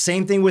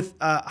 Same thing with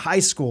high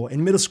school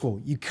and middle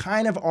school. You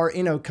kind of are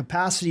in a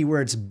capacity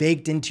where it's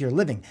baked into your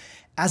living.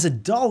 As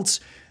adults,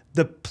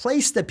 the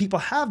place that people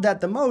have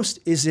that the most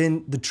is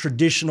in the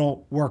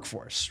traditional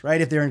workforce, right?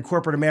 If they're in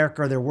corporate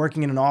America or they're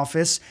working in an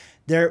office,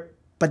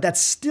 but that's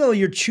still,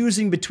 you're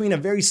choosing between a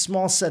very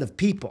small set of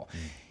people.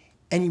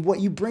 And what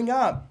you bring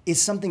up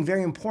is something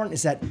very important,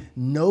 is that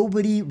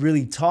nobody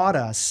really taught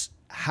us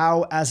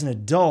how, as an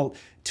adult,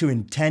 to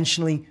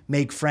intentionally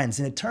make friends.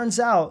 And it turns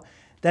out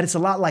that it's a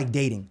lot like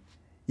dating.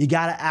 You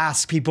gotta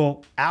ask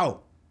people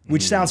out,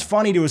 which sounds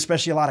funny to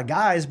especially a lot of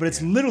guys, but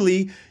it's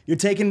literally, you're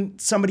taking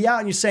somebody out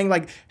and you're saying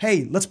like,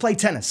 hey, let's play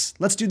tennis.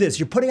 Let's do this.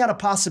 You're putting out a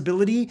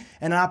possibility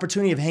and an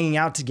opportunity of hanging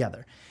out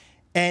together.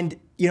 And,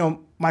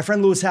 my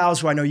friend Lewis Howes,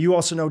 who I know you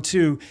also know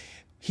too,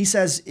 He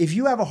says, if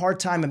you have a hard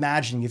time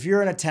imagining, if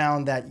you're in a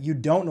town that you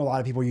don't know a lot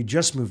of people, you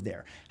just moved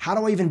there, how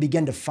do I even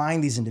begin to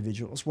find these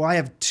individuals? Well, I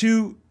have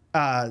two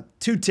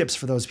tips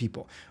for those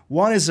people.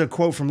 One is a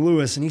quote from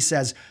Lewis, and he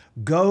says,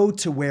 go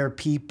to where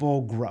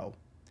people grow.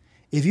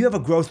 If you have a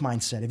growth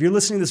mindset, if you're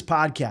listening to this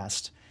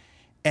podcast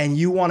and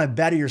you want to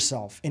better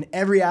yourself in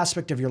every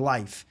aspect of your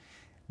life,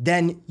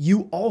 then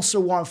you also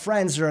want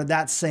friends that are at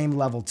that same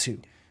level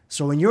too.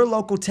 So in your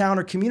local town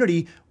or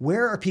community,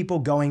 where are people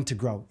going to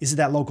grow? Is it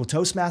that local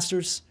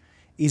Toastmasters?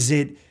 Is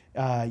it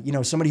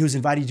somebody who's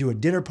invited you to a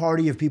dinner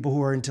party of people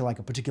who are into like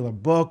a particular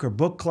book or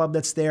book club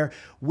that's there?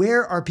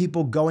 Where are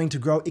people going to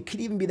grow? It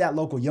could even be that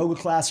local yoga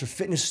class or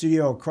fitness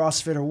studio or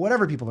CrossFit or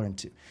whatever people are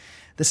into.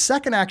 The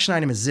second action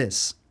item is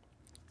this.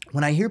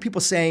 When I hear people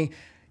saying,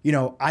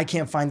 I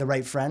can't find the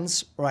right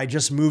friends, or I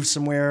just moved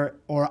somewhere,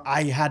 or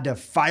I had to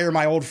fire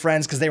my old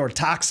friends because they were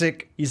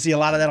toxic. You see a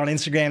lot of that on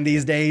Instagram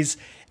these days,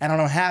 and I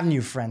don't have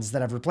new friends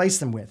that I've replaced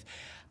them with.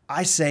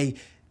 I say,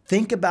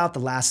 think about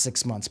the last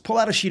 6 months. Pull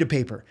out a sheet of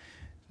paper.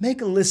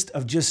 Make a list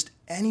of just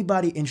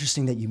anybody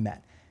interesting that you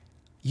met.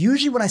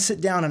 Usually when I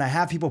sit down and I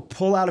have people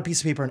pull out a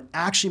piece of paper and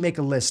actually make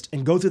a list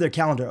and go through their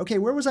calendar, okay,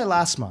 where was I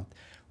last month?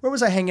 Where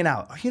was I hanging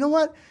out? You know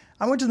what?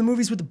 I went to the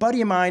movies with a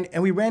buddy of mine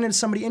and we ran into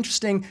somebody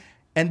interesting,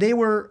 and they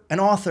were an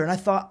author, and I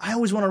thought, I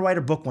always want to write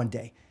a book one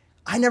day.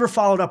 I never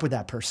followed up with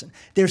that person.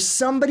 There's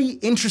somebody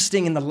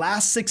interesting in the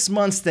last 6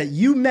 months that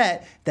you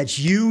met that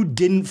you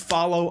didn't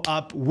follow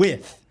up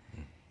with.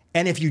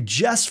 And if you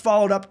just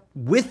followed up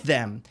with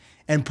them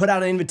and put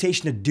out an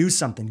invitation to do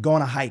something, go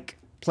on a hike,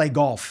 play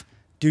golf,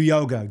 do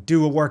yoga,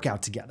 do a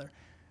workout together,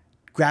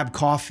 grab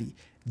coffee,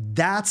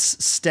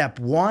 that's step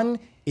one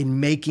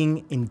in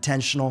making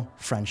intentional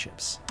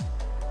friendships.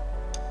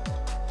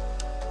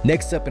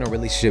 Next up in our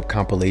relationship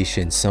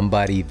compilation,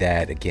 somebody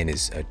that, again,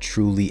 is a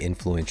truly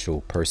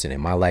influential person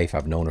in my life.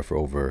 I've known her for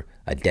over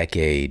a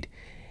decade,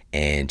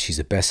 and she's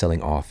a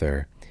best-selling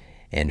author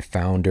and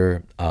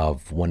founder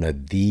of one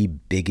of the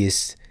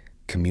biggest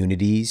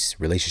communities,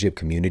 relationship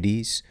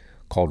communities,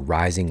 called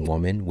Rising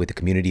Woman, with a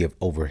community of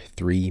over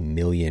 3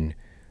 million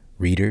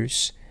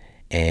readers.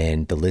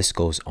 And the list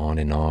goes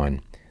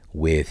on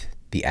with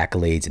the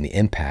accolades and the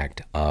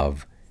impact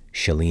of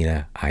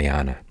Shalina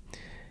Ayana.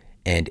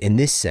 And in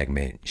this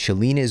segment,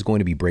 Shalina is going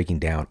to be breaking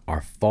down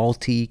our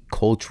faulty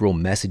cultural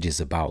messages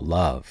about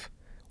love,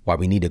 why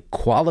we need to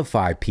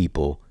qualify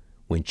people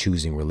when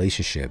choosing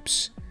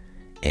relationships,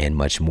 and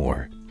much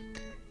more.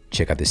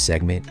 Check out this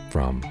segment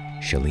from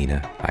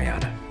Shalina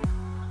Ayana.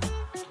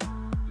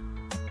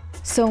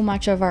 So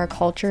much of our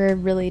culture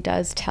really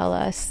does tell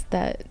us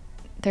that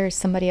there's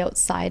somebody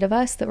outside of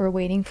us that we're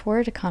waiting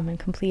for to come and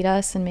complete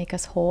us and make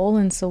us whole.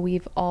 And so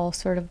we've all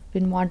sort of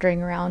been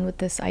wandering around with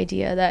this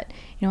idea that,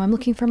 I'm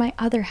looking for my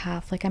other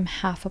half, like I'm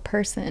half a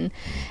person.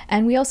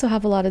 And we also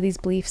have a lot of these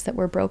beliefs that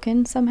we're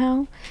broken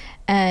somehow.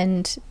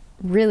 And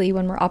really,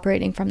 when we're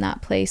operating from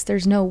that place,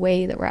 there's no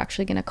way that we're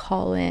actually going to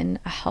call in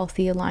a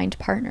healthy, aligned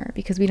partner,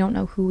 because we don't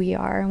know who we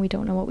are and we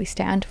don't know what we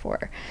stand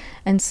for.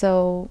 And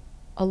so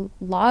a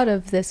lot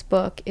of this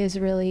book is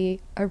really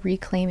a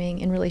reclaiming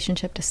in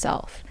relationship to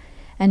self.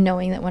 And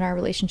knowing that when our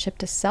relationship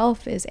to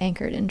self is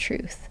anchored in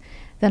truth,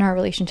 then our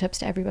relationships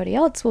to everybody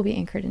else will be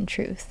anchored in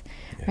truth,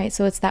 right?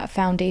 So it's that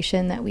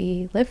foundation that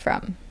we live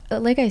from.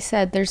 But like I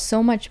said, there's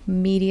so much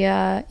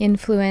media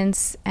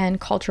influence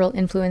and cultural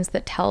influence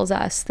that tells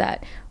us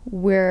that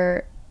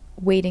we're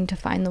waiting to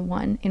find the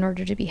one in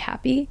order to be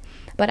happy.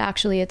 But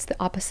actually it's the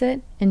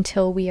opposite.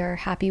 Until we are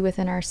happy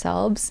within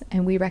ourselves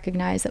and we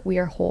recognize that we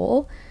are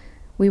whole,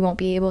 we won't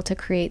be able to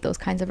create those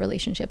kinds of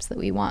relationships that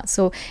we want.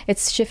 So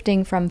it's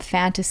shifting from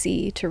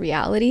fantasy to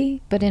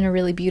reality, but in a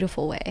really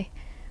beautiful way,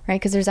 right?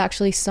 Because there's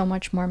actually so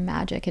much more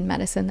magic in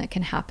medicine that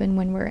can happen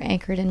when we're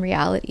anchored in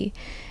reality.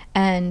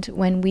 And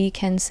when we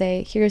can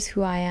say, here's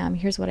who I am,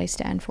 here's what I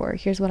stand for,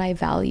 here's what I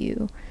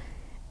value.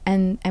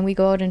 And we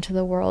go out into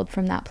the world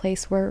from that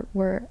place where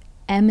we're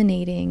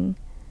emanating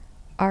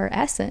our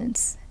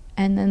essence,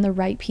 and then the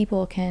right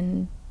people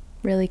can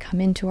really come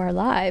into our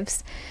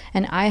lives.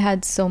 And I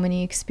had so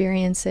many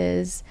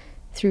experiences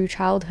through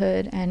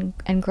childhood and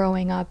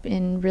growing up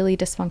in really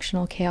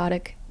dysfunctional,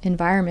 chaotic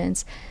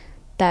environments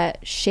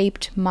that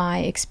shaped my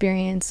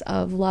experience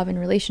of love and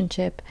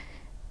relationship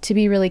to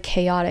be really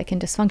chaotic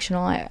and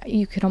dysfunctional.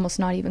 You could almost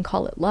not even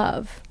call it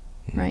love,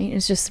 right?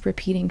 It's just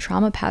repeating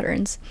trauma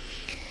patterns.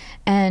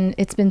 And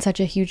it's been such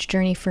a huge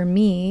journey for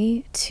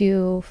me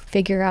to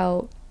figure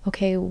out,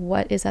 okay,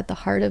 what is at the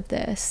heart of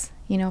this?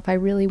 If I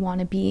really want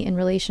to be in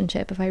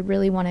relationship, if I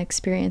really want to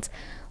experience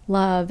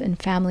love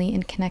and family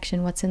and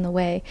connection, what's in the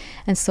way?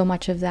 And so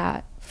much of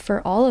that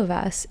for all of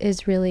us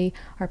is really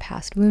our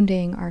past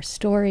wounding, our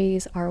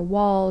stories, our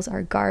walls,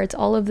 our guards,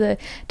 all of the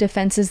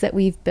defenses that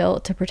we've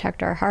built to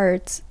protect our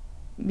hearts,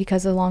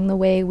 because along the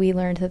way we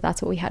learned that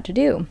that's what we had to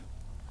do.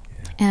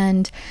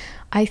 And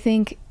I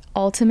think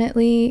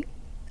ultimately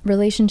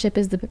relationship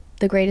is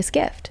the greatest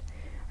gift,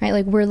 right?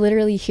 Like, we're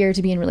literally here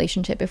to be in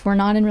relationship. If we're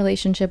not in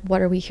relationship, what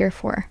are we here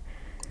for?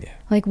 Yeah.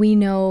 Like, we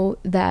know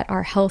that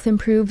our health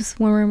improves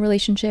when we're in a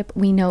relationship.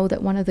 We know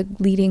that one of the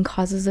leading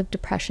causes of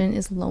depression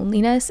is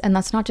loneliness. And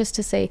that's not just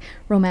to say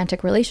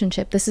romantic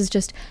relationship. This is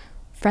just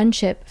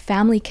friendship,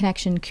 family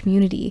connection,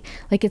 community.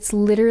 Like, it's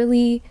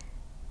literally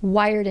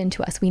wired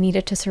into us. We need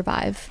it to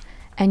survive.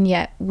 And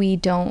yet we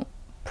don't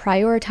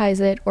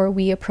prioritize it, or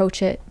we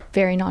approach it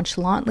very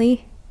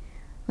nonchalantly.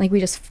 Like,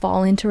 we just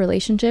fall into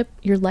relationship.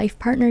 Your life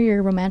partner,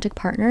 your romantic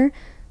partner,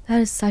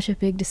 that is such a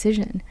big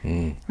decision,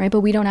 right?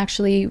 But we don't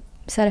actually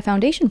set a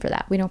foundation for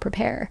that. We don't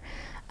prepare.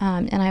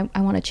 And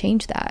I want to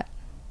change that.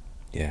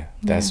 Yeah,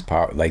 that's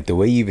power. Like, the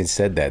way you even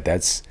said that,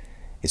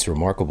 it's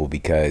remarkable,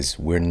 because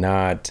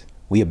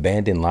we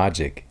abandon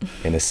logic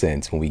in a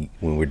sense when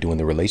we're doing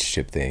the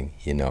relationship thing,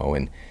 you know,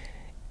 and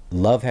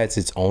love has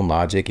its own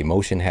logic,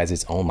 emotion has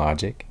its own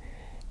logic.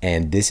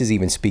 And this is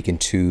even speaking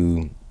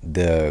to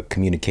the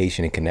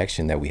communication and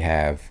connection that we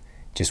have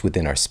just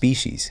within our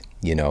species,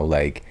 you know,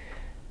 like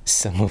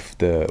some of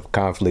the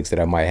conflicts that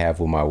I might have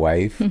with my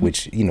wife,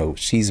 which, you know,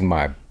 she's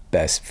my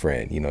best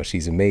friend, you know,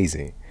 she's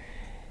amazing.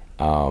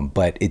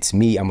 But it's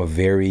me,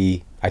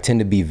 I tend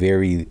to be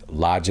very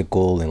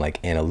logical and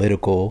like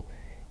analytical,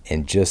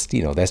 and just,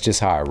 you know, that's just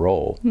how I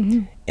roll.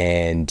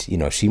 And, you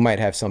know, she might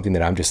have something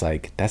that I'm just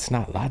like, that's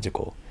not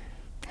logical.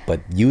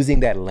 But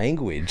using that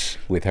language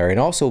with her, and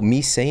also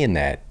me saying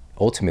that,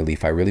 ultimately,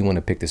 if I really want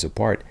to pick this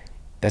apart,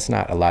 that's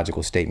not a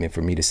logical statement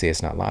for me to say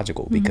it's not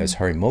logical, because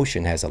her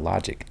emotion has a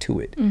logic to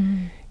it,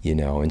 you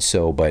know? And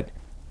so, but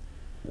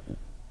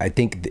I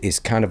think it's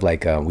kind of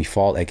like we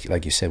fall,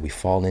 like you said, we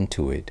fall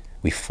into it.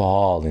 We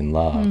fall in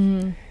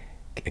love.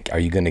 Are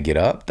you going to get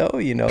up though?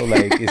 You know,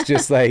 like, it's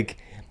just like,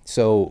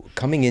 so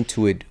coming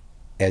into it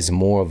as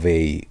more of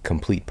a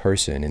complete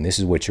person, and this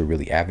is what you're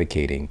really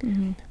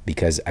advocating,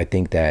 because I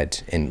think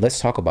that, and let's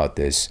talk about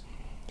this,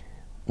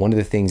 one of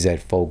the things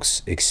that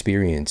folks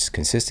experience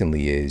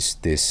consistently is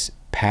this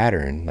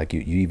pattern, like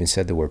you even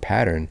said the word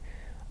pattern,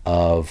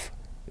 of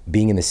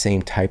being in the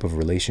same type of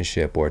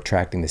relationship or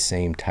attracting the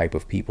same type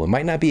of people. It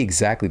might not be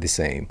exactly the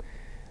same,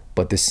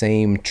 but the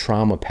same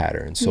trauma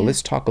pattern. So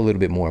let's talk a little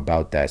bit more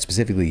about that,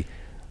 specifically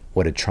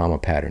what a trauma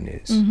pattern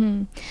is.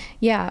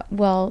 Yeah,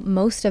 well,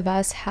 most of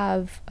us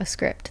have a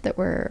script that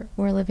we're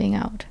living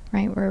out,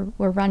 right?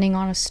 We're running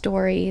on a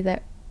story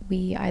that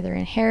we either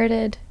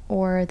inherited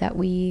or that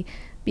we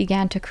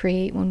began to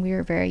create when we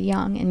were very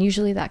young. And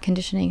usually that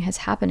conditioning is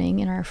happening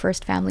in our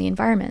first family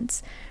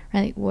environments,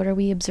 right? What are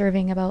we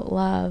observing about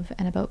love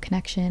and about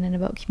connection and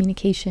about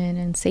communication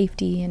and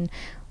safety? And,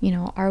 you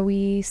know, are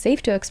we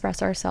safe to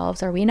express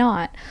ourselves? Are we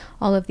not?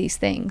 All of these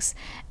things.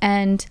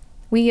 And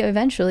we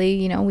eventually,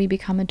 you know, we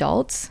become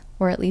adults,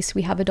 or at least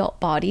we have adult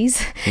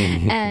bodies.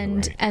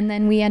 And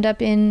then we end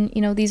up in,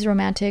 you know, these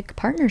romantic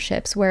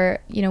partnerships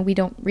where, you know, we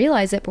don't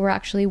realize it, but we're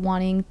actually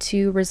wanting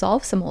to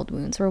resolve some old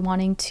wounds. We're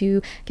wanting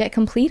to get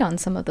complete on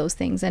some of those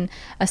things. And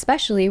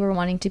especially we're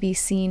wanting to be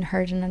seen,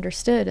 heard, and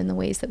understood in the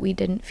ways that we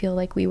didn't feel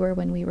like we were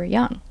when we were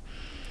young.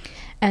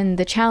 And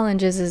the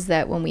challenge is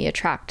that when we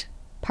attract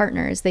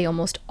partners, they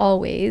almost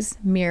always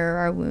mirror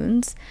our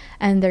wounds,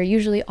 and they're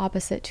usually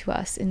opposite to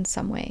us in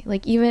some way.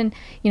 Like, even,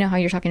 you know, how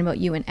you're talking about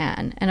you and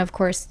Anne, and of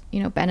course,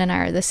 you know, Ben and I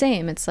are the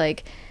same. It's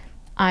like,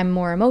 I'm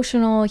more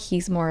emotional,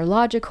 he's more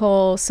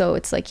logical, so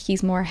it's like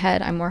he's more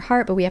head, I'm more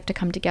heart, but we have to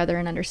come together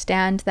and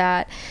understand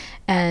that.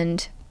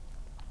 And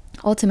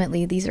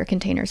ultimately, these are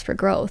containers for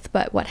growth.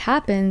 But what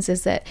happens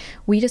is that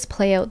we just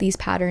play out these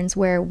patterns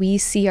where we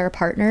see our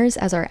partners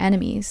as our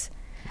enemies.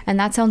 And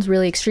that sounds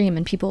really extreme,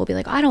 and people will be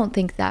like, I don't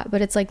think that.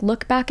 But it's like,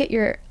 look back at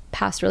your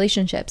past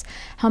relationships.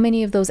 How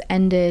many of those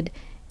ended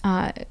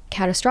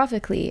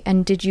catastrophically?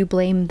 And did you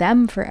blame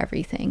them for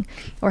everything?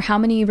 Or how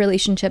many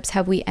relationships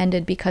have we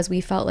ended because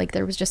we felt like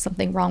there was just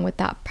something wrong with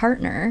that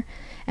partner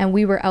and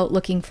we were out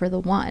looking for the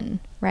one,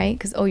 right?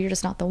 Because, oh, you're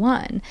just not the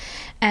one.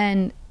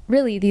 And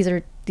really, these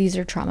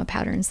are trauma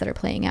patterns that are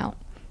playing out.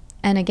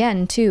 And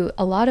again, too,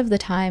 a lot of the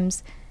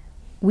times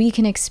we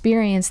can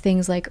experience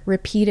things like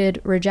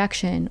repeated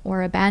rejection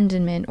or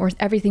abandonment, or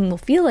everything will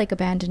feel like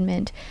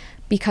abandonment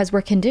because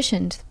we're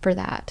conditioned for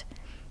that.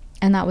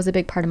 And that was a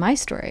big part of my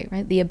story,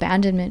 right? The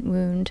abandonment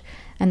wound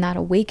and that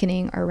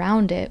awakening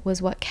around it was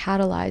what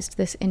catalyzed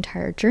this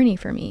entire journey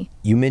for me.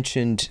 You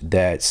mentioned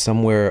that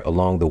somewhere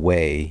along the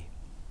way,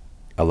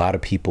 a lot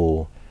of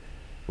people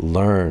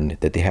learn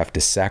that they have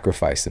to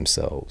sacrifice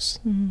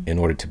themselves in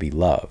order to be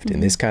loved.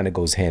 And this kind of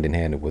goes hand in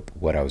hand with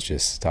what I was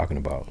just talking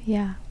about.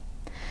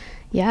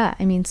 Yeah,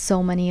 I mean,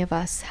 so many of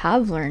us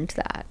have learned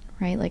that,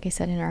 right? Like I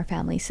said, in our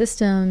family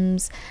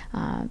systems,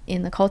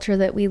 in the culture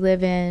that we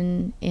live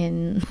in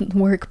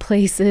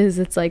workplaces,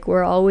 it's like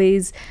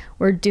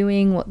we're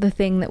doing the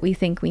thing that we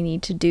think we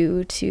need to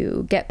do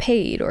to get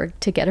paid or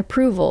to get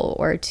approval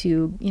or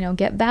to, you know,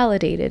 get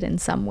validated in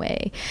some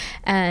way.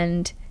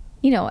 And,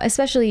 you know,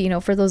 especially, you know,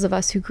 for those of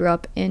us who grew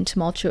up in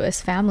tumultuous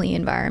family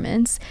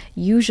environments,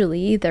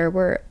 usually there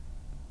were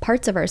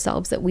parts of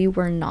ourselves that we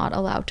were not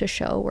allowed to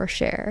show or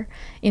share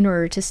in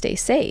order to stay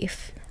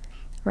safe,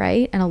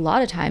 right? And a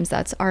lot of times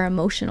that's our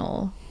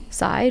emotional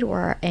side, or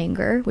our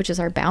anger, which is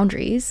our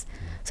boundaries.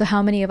 So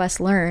how many of us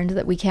learned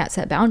that we can't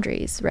set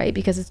boundaries, right?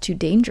 Because it's too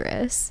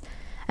dangerous.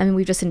 I mean,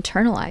 we've just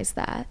internalized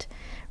that,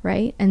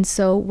 right? And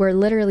so we're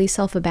literally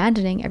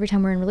self-abandoning every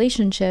time we're in a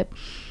relationship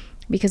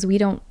because we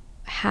don't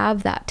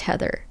have that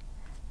tether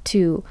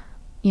to,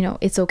 you know,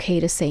 it's okay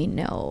to say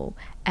no,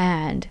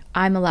 and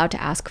I'm allowed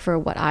to ask for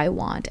what I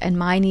want, and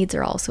my needs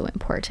are also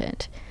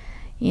important,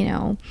 you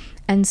know?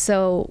 And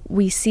so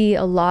we see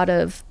a lot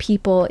of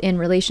people in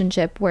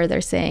relationship where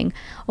they're saying,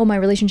 oh, my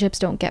relationships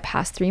don't get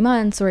past 3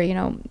 months, or, you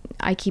know,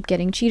 I keep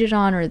getting cheated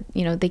on, or,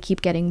 you know, they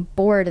keep getting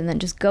bored and then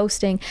just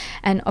ghosting.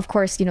 And of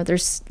course, you know,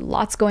 there's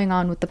lots going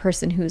on with the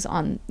person who's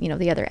on, you know,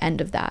 the other end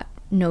of that,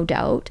 no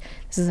doubt.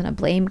 This isn't a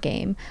blame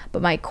game.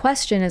 But my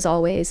question is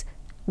always,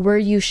 were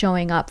you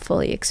showing up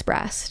fully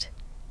expressed?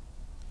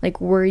 Like,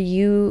 were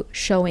you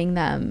showing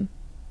them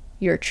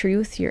your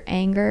truth, your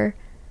anger?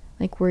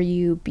 Like, were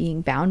you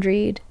being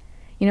boundaried?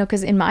 You know,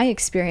 because in my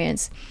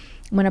experience,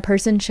 when a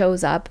person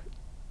shows up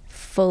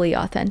fully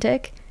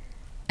authentic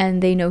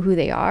and they know who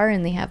they are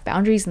and they have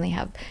boundaries and they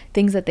have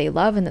things that they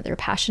love and that they're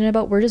passionate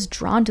about, we're just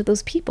drawn to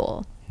those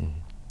people,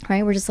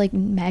 right? We're just like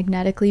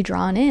magnetically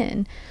drawn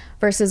in,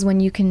 versus when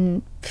you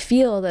can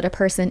feel that a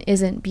person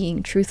isn't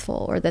being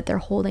truthful, or that they're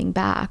holding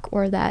back,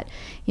 or that,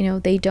 you know,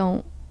 they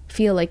don't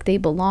feel like they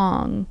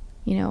belong,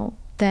 you know,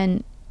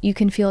 then you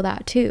can feel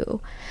that too.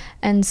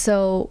 And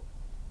so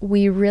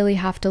we really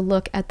have to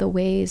look at the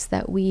ways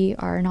that we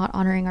are not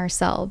honoring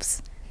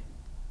ourselves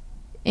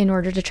in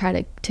order to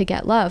try to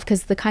get love,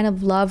 because the kind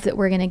of love that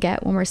we're going to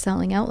get when we're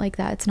selling out like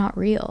that, it's not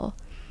real.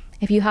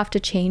 If you have to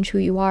change who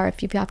you are,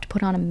 if you have to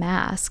put on a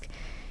mask,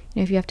 you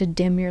know, if you have to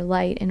dim your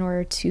light in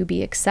order to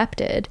be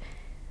accepted,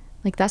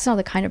 like, that's not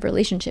the kind of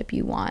relationship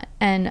you want.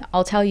 And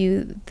I'll tell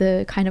you,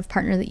 the kind of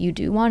partner that you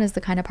do want is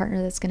the kind of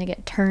partner that's going to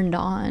get turned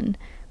on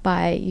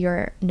by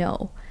your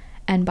no,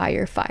 and by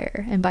your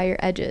fire, and by your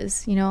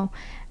edges, you know.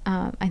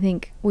 I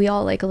think we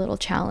all like a little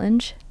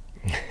challenge,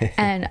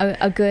 and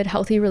a good,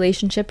 healthy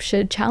relationship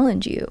should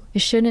challenge you.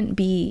 It shouldn't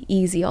be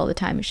easy all the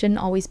time. It shouldn't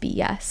always be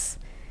yes,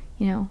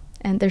 you know,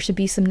 and there should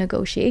be some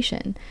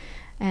negotiation.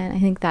 And I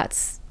think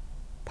that's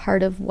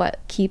part of what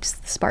keeps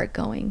the spark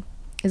going,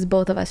 is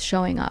both of us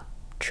showing up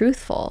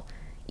truthful,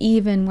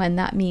 even when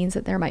that means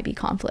that there might be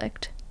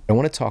conflict. I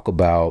want to talk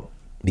about,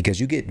 because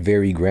you get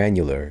very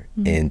granular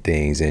in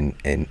things, and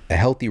a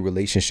healthy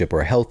relationship,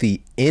 or a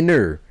healthy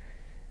inner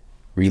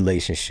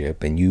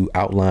relationship, and you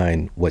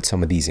outline what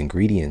some of these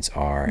ingredients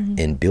are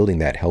in building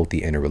that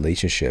healthy inner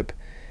relationship.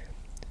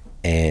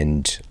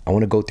 And I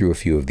want to go through a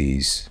few of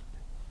these.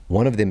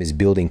 One of them is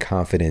building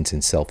confidence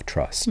and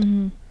self-trust.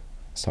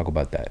 Let's talk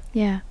about that.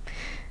 Yeah.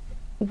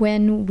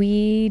 When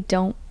we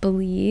don't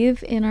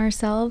believe in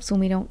ourselves, when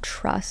we don't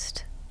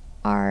trust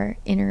our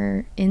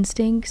inner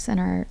instincts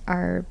and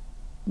our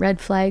red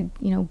flag,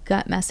 you know,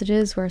 gut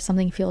messages where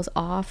something feels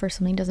off or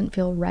something doesn't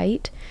feel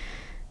right,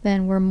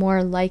 then we're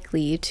more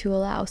likely to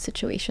allow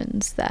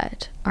situations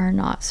that are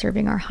not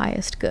serving our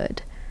highest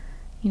good.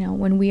 You know,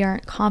 when we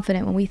aren't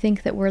confident, when we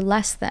think that we're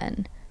less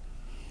than,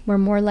 we're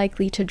more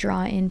likely to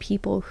draw in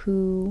people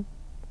who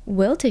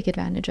will take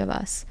advantage of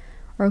us,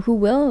 or who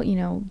will, you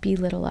know,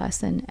 belittle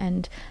us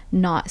and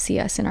not see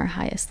us in our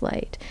highest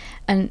light.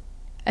 And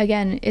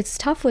again, it's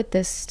tough with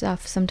this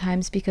stuff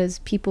sometimes, because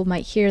people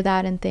might hear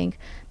that and think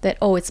that,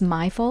 oh, it's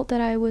my fault that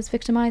I was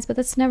victimized, but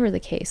that's never the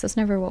case. That's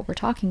never what we're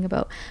talking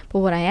about. But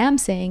what I am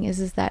saying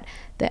is that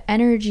the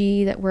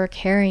energy that we're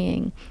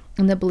carrying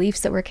and the beliefs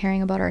that we're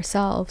carrying about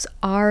ourselves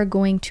are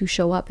going to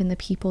show up in the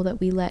people that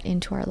we let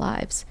into our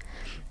lives.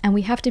 And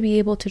we have to be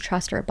able to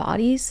trust our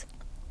bodies,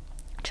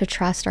 to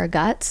trust our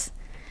guts,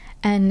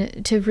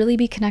 and to really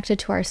be connected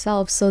to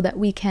ourselves so that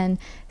we can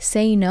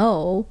say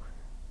no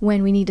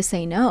when we need to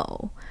say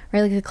no,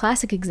 right? Like, a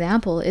classic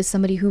example is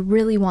somebody who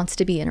really wants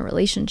to be in a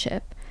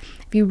relationship.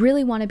 If you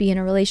really want to be in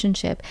a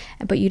relationship,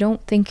 but you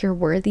don't think you're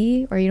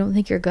worthy, or you don't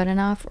think you're good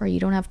enough, or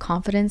you don't have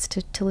confidence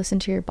to listen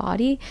to your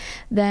body,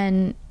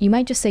 then you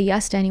might just say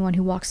yes to anyone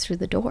who walks through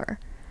the door,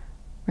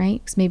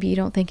 right? Because maybe you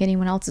don't think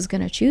anyone else is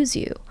going to choose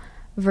you,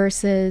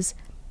 versus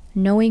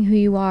knowing who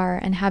you are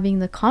and having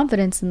the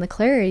confidence and the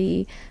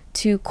clarity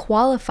to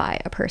qualify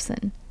a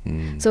person.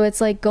 So it's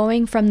like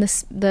going from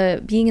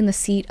the being in the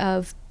seat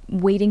of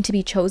waiting to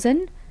be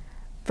chosen,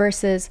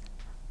 versus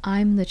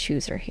I'm the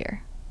chooser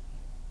here,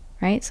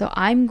 right? So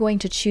I'm going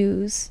to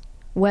choose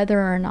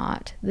whether or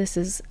not this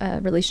is a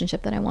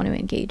relationship that I want to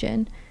engage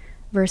in,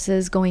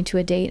 versus going to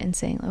a date and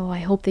saying, oh, I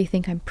hope they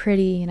think I'm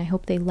pretty, and I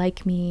hope they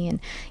like me, and,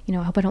 you know,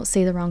 I hope I don't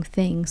say the wrong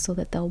thing so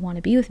that they'll want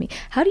to be with me.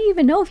 How do you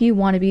even know if you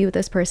want to be with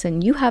this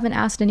person? You haven't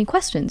asked any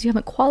questions. You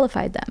haven't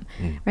qualified them,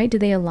 right? Do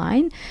they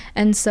align?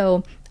 And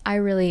so I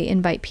really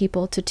invite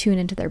people to tune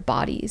into their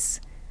bodies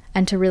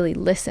and to really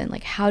listen.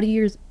 Like, how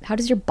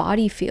does your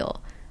body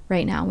feel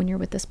right now when you're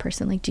with this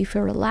person? Like, do you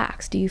feel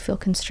relaxed? Do you feel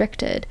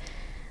constricted?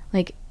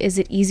 Like, is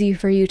it easy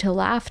for you to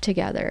laugh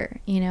together?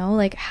 You know,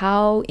 like,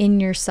 how in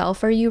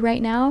yourself are you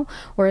right now?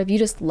 Or have you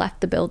just left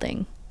the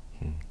building?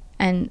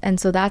 And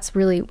so that's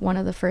really one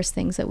of the first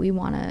things that we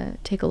want to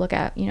take a look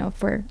at, you know,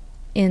 if we're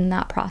in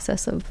that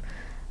process of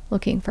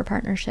looking for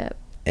partnership.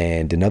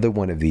 And another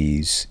one of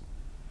these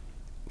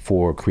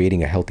for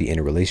creating a healthy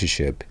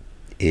interrelationship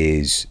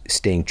is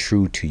staying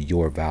true to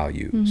your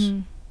values.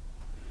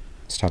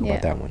 Let's talk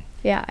about that one.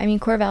 Yeah, I mean,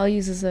 core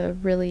values is a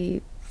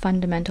really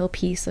fundamental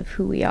piece of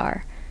who we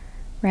are,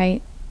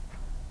 right?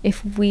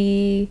 If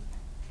we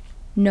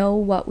know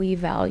what we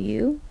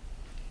value,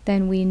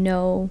 then we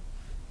know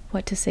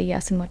what to say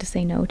yes and what to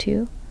say no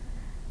to.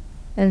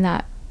 And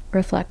that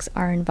reflects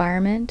our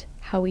environment,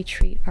 how we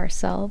treat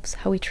ourselves,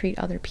 how we treat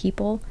other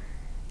people,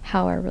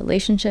 how our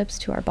relationships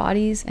to our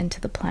bodies and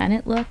to the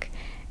planet look.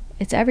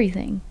 It's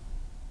everything.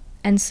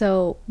 And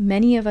so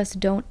many of us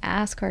don't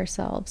ask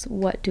ourselves,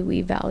 what do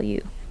we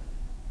value?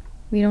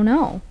 We don't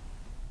know.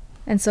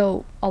 And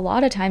so a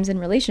lot of times in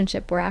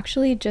relationship, we're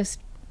actually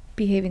just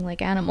behaving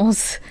like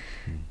animals,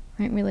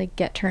 right? We like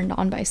get turned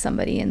on by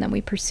somebody and then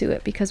we pursue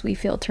it because we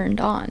feel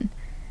turned on,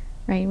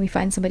 right? We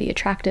find somebody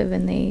attractive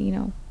and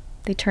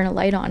they turn a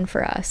light on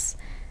for us.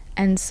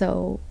 And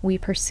so we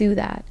pursue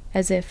that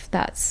as if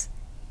that's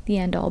the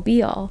end all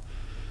be all.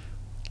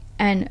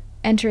 And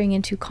entering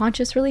into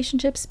conscious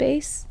relationship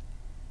space,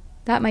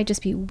 that might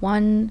just be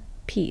one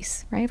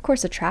piece, right? Of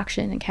course,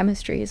 attraction and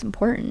chemistry is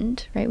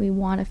important, right? We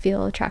want to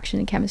feel attraction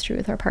and chemistry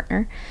with our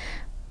partner,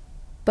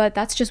 but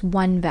that's just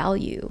one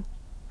value,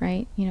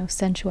 right?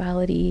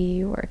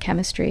 Sensuality or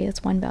chemistry,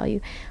 that's one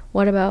value.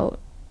 What about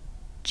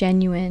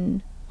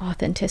genuine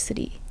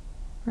authenticity,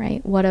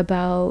 right? What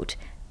about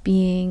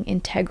being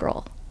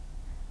integral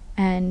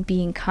and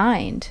being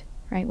kind,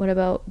 right? What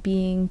about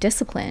being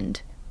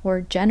disciplined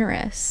or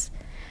generous,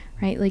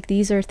 right? Like,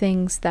 these are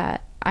things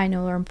that I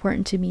know are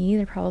important to me.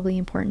 They're probably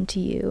important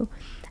to you.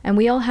 And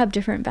we all have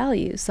different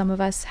values. Some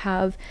of us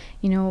have,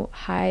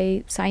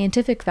 high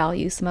scientific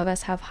values. Some of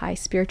us have high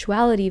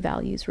spirituality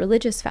values,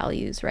 religious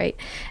values, right?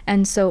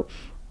 And so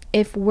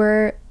if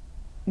we're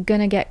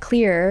going to get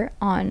clear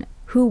on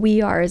who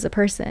we are as a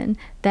person,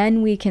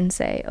 then we can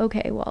say,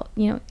 okay, well,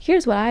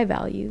 here's what I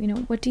value.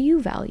 What do you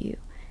value?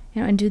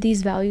 And do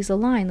these values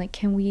align? Like,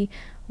 can we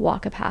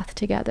walk a path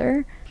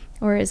together,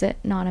 or is it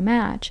not a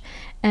match?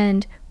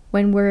 And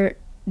when we're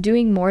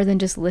doing more than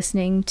just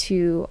listening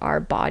to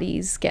our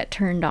bodies get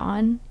turned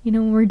on,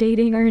 when we're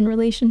dating or in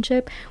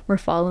relationship, we're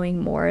following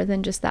more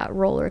than just that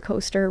roller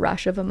coaster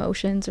rush of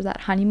emotions or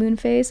that honeymoon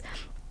phase.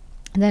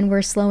 And then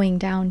we're slowing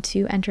down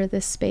to enter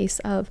this space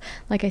of,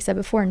 like I said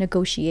before,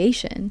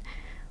 negotiation,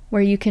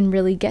 where you can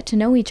really get to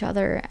know each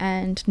other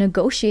and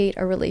negotiate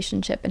a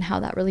relationship and how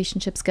that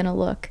relationship's going to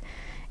look,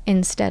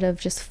 instead of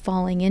just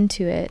falling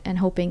into it and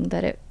hoping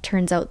that it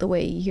turns out the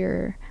way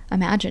you're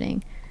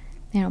imagining.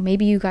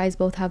 Maybe you guys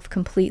both have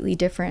completely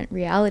different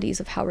realities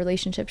of how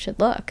relationships should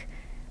look,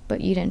 but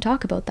you didn't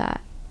talk about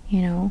that,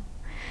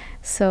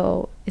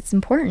 So it's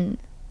important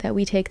that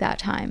we take that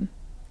time.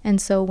 And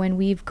so when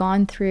we've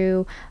gone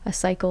through a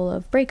cycle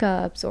of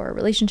breakups or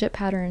relationship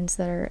patterns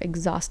that are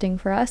exhausting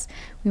for us,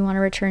 we want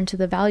to return to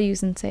the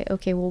values and say,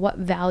 okay, well, what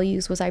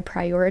values was I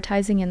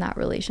prioritizing in that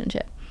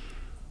relationship?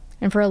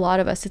 And for a lot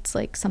of us, it's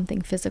like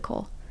something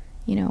physical,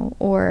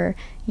 or,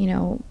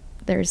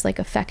 there's like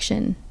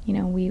affection,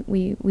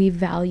 we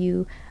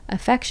value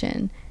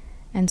affection.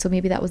 And so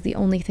maybe that was the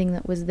only thing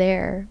that was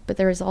there, but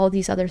there was all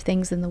these other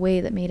things in the way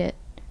that made it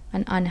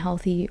an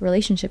unhealthy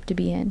relationship to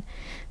be in.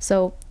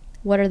 So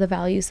what are the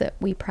values that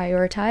we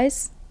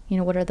prioritize?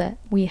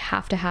 We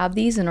have to have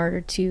these in order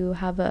to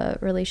have a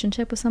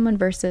relationship with someone,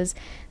 versus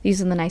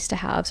these are the nice to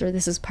haves, or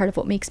this is part of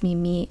what makes me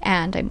me,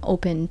 and I'm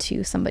open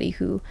to somebody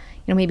who,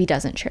 maybe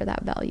doesn't share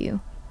that value.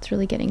 It's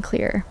really getting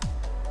clear.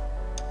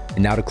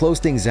 And now, to close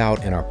things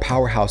out in our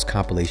powerhouse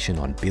compilation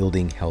on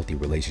building healthy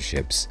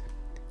relationships,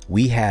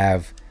 we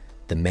have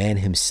the man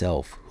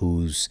himself,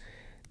 who's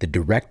the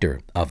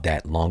director of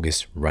that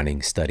longest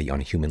running study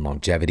on human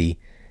longevity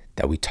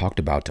that we talked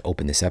about to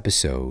open this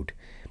episode,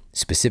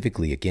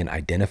 specifically, again,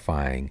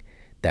 identifying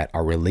that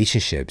our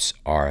relationships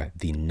are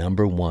the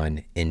number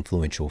one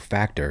influential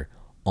factor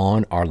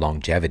on our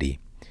longevity.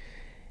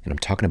 And I'm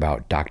talking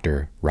about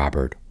Dr.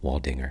 Robert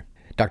Waldinger.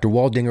 Dr.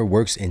 Waldinger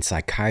works in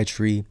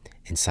psychiatry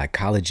and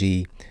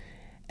psychology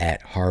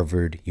at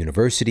Harvard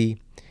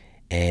University,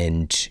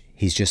 and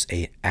he's just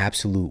an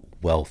absolute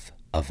wealth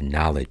of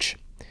knowledge.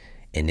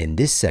 And in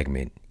this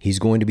segment, he's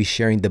going to be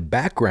sharing the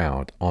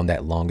background on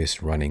that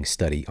longest running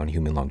study on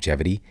human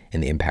longevity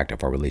and the impact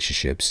of our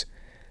relationships,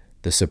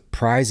 the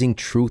surprising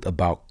truth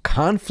about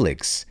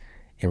conflicts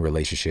in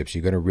relationships.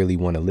 You're going to really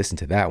want to listen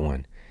to that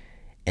one.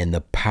 And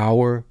the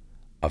power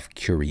of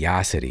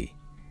curiosity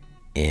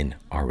in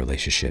our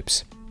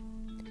relationships.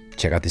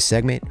 Check out this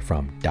segment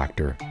from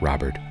Dr.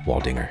 Robert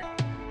Waldinger.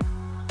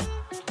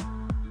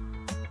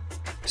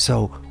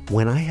 So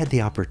when I had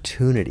the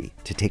opportunity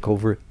to take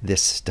over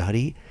this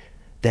study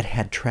that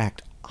had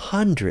tracked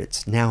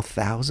hundreds, now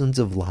thousands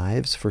of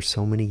lives for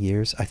so many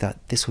years, I thought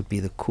this would be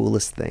the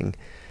coolest thing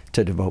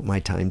to devote my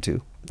time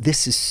to.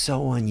 This is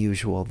so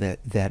unusual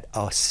that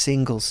a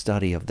single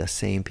study of the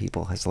same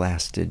people has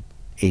lasted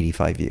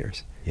 85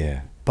 years.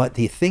 Yeah. But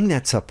the thing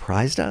that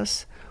surprised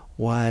us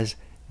was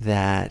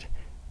that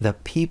the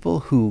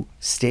people who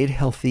stayed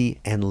healthy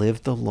and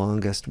lived the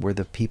longest were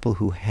the people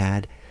who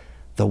had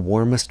the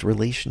warmest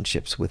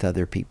relationships with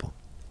other people.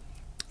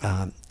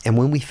 And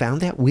when we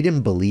found that, we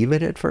didn't believe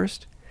it at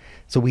first.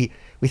 So we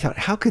thought,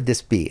 how could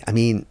this be? I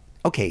mean,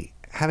 okay,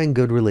 having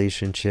good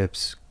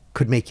relationships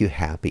could make you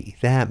happy.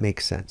 That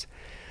makes sense.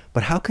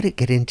 But how could it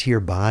get into your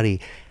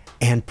body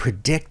and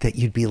predict that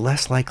you'd be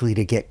less likely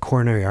to get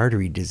coronary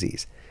artery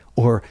disease,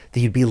 or that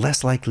you'd be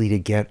less likely to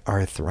get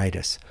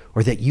arthritis,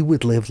 or that you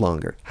would live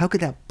longer? How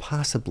could that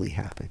possibly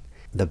happen?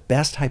 The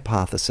best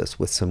hypothesis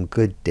with some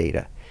good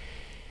data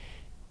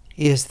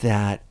is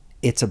that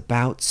it's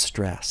about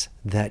stress,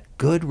 that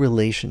good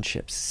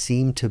relationships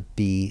seem to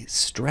be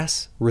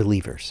stress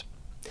relievers.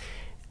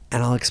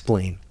 And I'll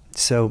explain.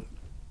 So,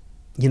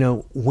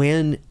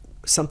 when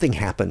something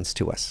happens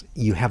to us,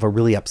 you have a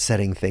really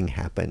upsetting thing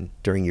happen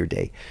during your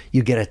day,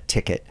 you get a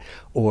ticket,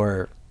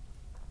 or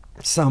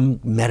some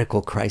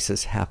medical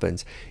crisis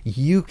happens,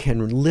 you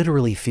can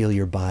literally feel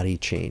your body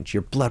change.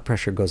 Your blood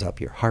pressure goes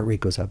up, your heart rate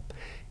goes up.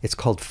 It's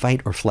called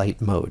fight or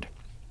flight mode.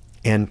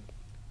 And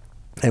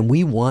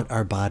we want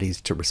our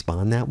bodies to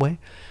respond that way.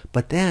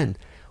 But then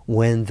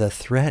when the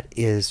threat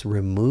is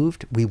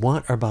removed, we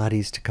want our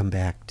bodies to come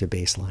back to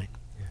baseline.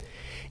 Yeah.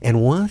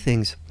 And one of the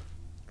things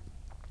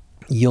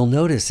you'll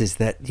notice is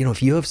that,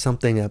 if you have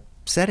something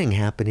upsetting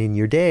happen in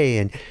your day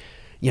and,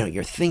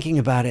 you're thinking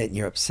about it and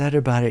you're upset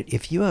about it,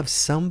 if you have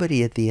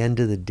somebody at the end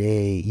of the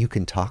day you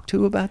can talk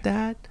to about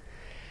that,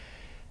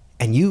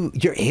 and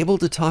you're able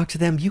to talk to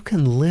them, you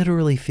can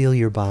literally feel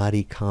your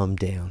body calm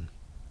down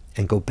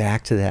and go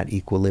back to that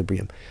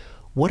equilibrium.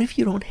 What if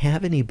you don't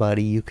have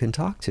anybody you can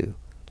talk to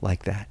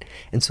like that?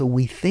 And so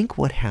we think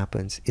what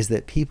happens is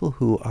that people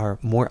who are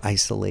more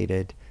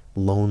isolated,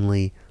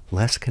 lonely,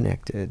 less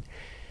connected,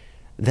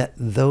 that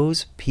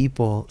those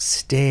people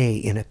stay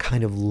in a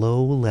kind of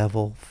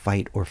low-level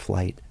fight or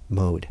flight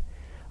mode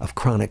of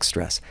chronic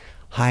stress,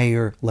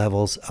 higher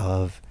levels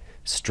of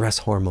stress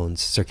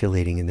hormones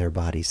circulating in their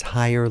bodies,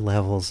 higher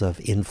levels of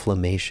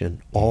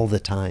inflammation all the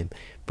time,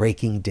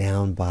 breaking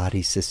down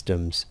body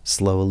systems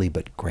slowly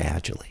but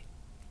gradually.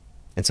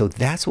 And so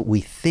that's what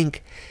we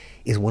think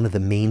is one of the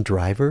main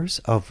drivers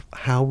of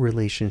how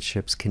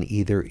relationships can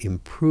either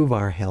improve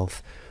our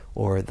health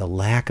or the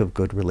lack of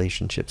good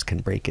relationships can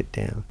break it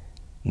down.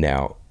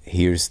 Now,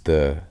 here's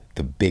the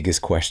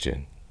biggest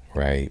question,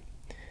 right?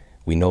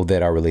 We know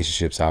that our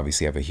relationships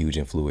obviously have a huge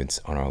influence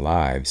on our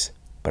lives,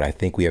 but I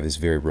think we have this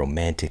very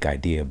romantic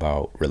idea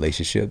about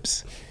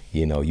relationships.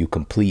 You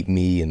complete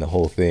me and the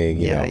whole thing,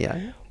 you know.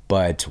 Yeah.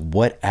 But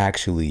what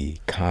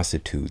actually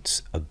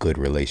constitutes a good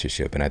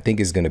relationship? And I think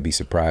it's going to be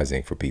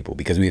surprising for people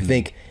because we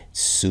think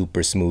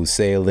super smooth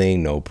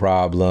sailing, no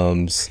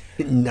problems.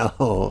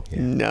 No.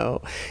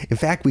 In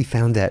fact, we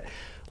found that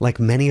like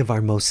many of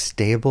our most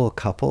stable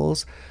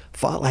couples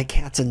fought like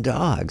cats and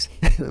dogs.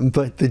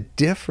 But the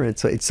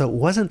difference, so it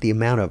wasn't the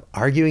amount of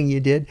arguing you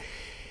did.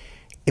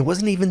 It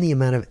wasn't even the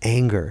amount of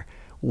anger.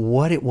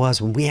 What it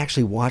was, when we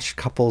actually watched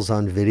couples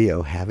on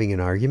video having an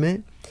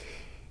argument,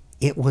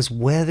 it was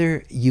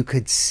whether you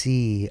could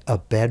see a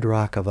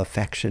bedrock of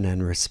affection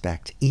and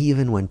respect,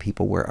 even when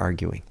people were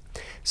arguing.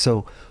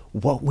 So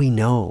what we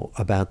know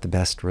about the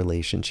best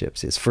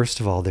relationships is, first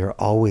of all, there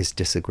are always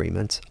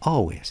disagreements,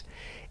 always.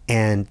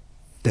 And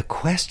the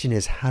question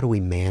is, how do we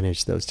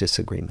manage those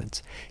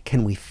disagreements?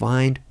 Can we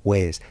find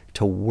ways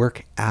to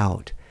work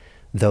out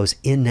those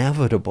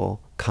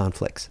inevitable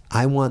conflicts?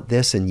 I want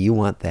this and you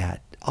want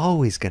that.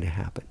 Always going to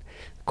happen.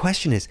 The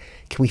question is,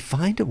 can we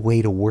find a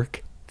way to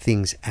work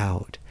things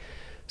out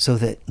so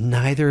that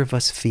neither of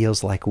us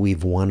feels like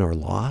we've won or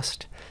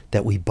lost,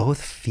 that we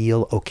both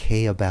feel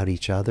okay about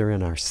each other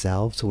and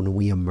ourselves when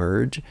we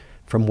emerge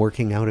from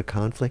working out a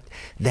conflict?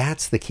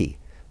 That's the key.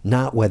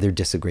 Not whether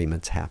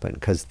disagreements happen,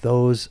 because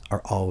those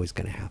are always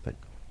going to happen.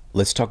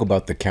 Let's talk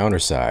about the counter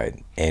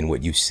side and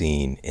what you've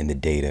seen in the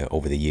data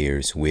over the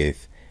years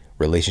with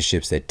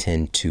relationships that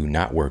tend to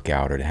not work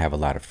out or to have a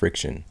lot of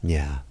friction.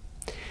 Yeah.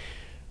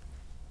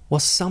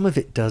 Well, some of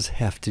it does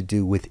have to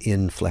do with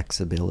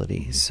inflexibility.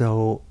 Mm-hmm.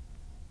 So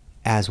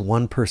as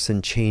one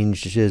person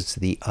changes,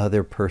 the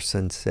other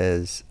person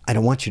says, I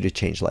don't want you to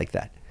change like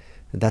that.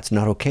 That's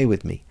not okay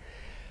with me.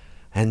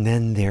 And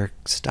then they're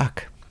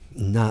stuck,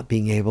 not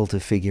being able to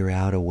figure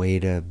out a way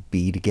to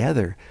be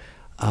together.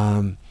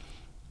 And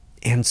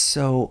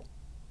so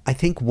I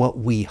think what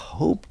we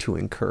hope to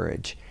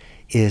encourage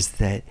is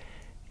that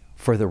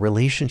for the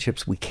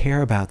relationships we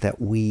care about,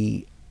 that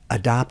we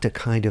adopt a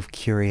kind of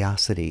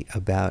curiosity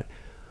about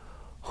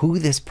who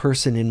this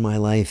person in my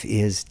life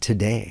is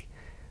today.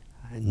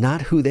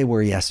 Not who they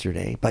were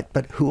yesterday, but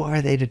who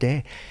are they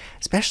today?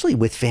 Especially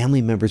with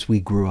family members we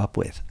grew up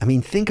with. I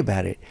mean, think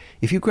about it.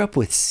 If you grew up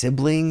with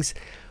siblings,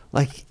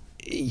 like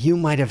you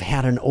might have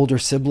had an older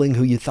sibling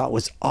who you thought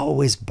was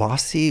always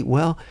bossy.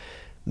 Well,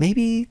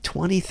 maybe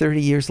 20,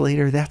 30 years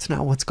later, that's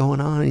not what's going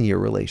on in your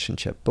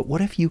relationship. But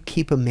what if you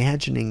keep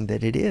imagining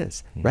that it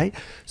is, right?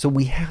 So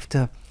we have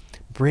to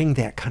bring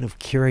that kind of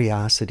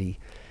curiosity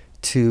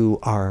to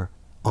our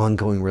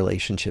ongoing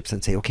relationships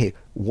and say, okay,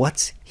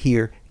 what's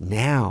here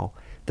now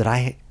that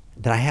I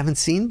that I haven't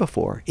seen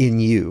before in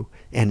you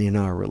and in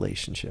our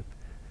relationship.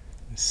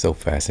 So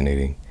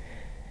fascinating.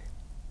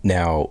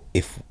 Now,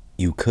 if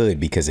you could,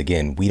 because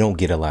again, we don't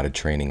get a lot of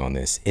training on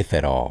this, if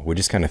at all. We're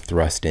just kind of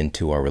thrust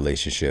into our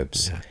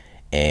relationships,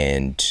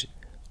 and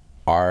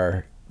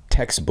our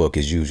textbook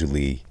is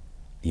usually,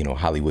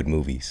 Hollywood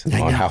movies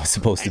on how it's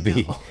supposed to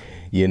be,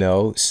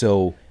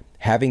 So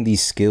having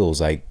these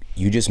skills, like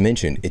you just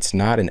mentioned, it's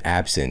not an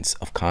absence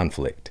of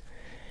conflict.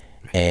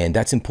 And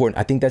that's important.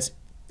 I think that's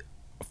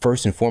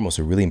first and foremost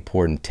a really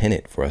important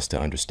tenet for us to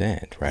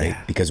understand, right?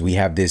 Yeah. Because we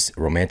have this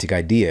romantic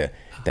idea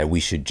that we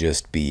should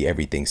just be,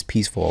 everything's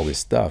peaceful, all this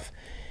stuff.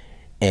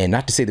 And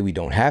not to say that we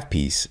don't have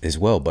peace as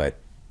well, but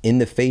in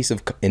the face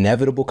of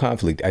inevitable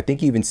conflict, I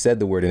think you even said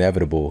the word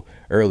inevitable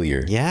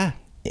earlier. Yeah.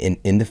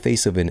 In the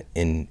face of an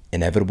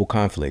inevitable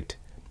conflict,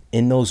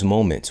 in those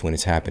moments when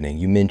it's happening,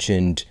 you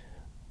mentioned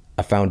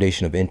a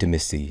foundation of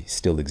intimacy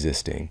still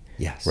existing.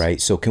 Yes. Right?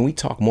 So can we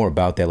talk more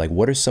about that? Like,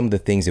 what are some of the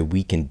things that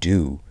we can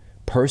do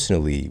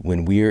personally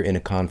when we're in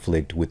a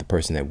conflict with the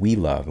person that we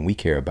love and we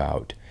care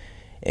about,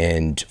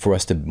 and for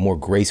us to more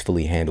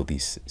gracefully handle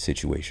these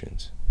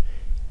situations?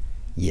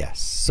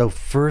 Yes. So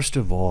first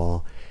of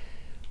all,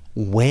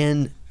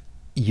 when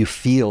you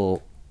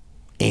feel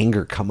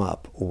anger come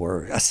up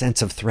or a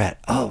sense of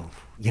threat,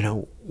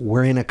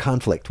 we're in a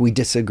conflict, we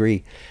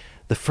disagree.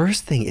 The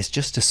first thing is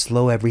just to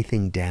slow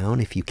everything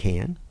down if you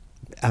can.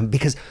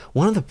 Because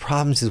one of the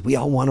problems is we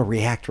all want to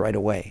react right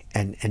away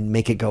and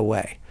make it go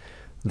away.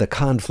 The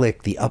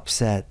conflict, the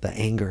upset, the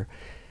anger.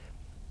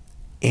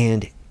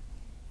 And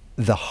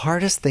the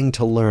hardest thing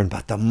to learn,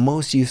 but the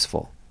most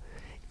useful,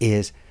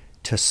 is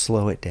to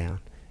slow it down,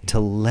 to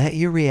let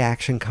your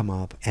reaction come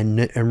up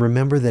and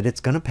remember that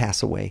it's going to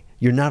pass away.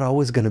 You're not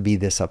always going to be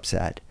this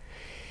upset.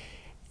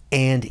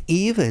 And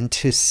even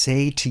to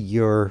say to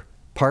your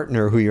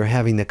partner who you're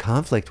having the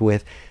conflict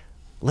with,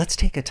 let's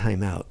take a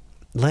time out.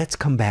 Let's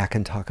come back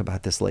and talk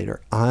about this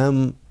later.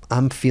 I'm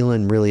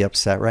feeling really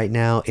upset right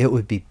now. It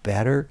would be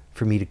better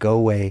for me to go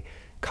away,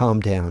 calm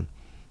down,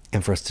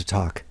 and for us to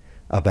talk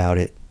about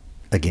it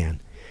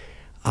again.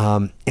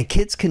 And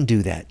kids can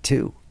do that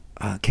too.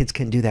 Kids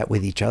can do that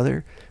with each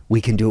other.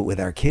 We can do it with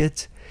our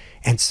kids.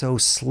 And so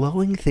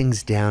slowing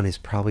things down is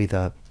probably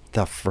the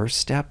first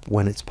step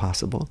when it's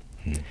possible.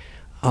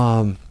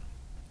 And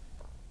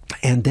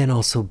then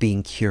also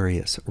being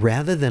curious,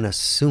 rather than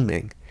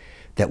assuming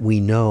that we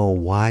know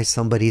why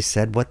somebody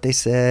said what they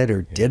said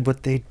or did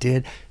what they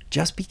did.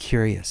 Just be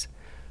curious.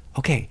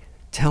 Okay,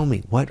 tell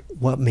me,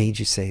 what made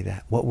you say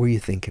that? What were you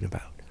thinking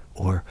about?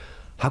 Or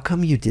how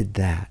come you did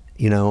that?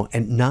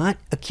 And not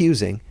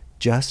accusing,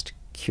 just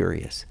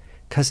curious.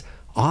 Because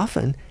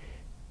often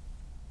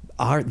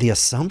the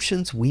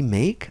assumptions we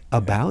make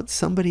about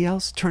somebody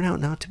else turn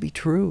out not to be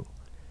true.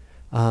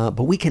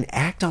 But we can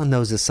act on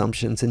those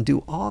assumptions and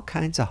do all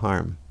kinds of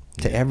harm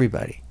to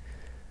everybody.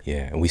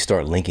 Yeah, and we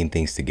start linking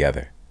things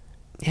together.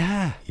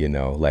 Yeah.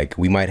 Like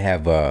we might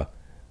have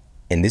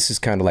and this is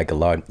kind of like a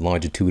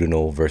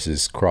longitudinal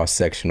versus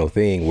cross-sectional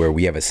thing where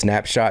we have a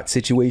snapshot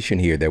situation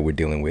here that we're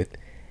dealing with,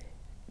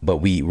 but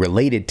we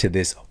related to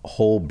this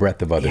whole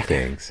breadth of other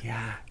things.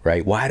 Yeah.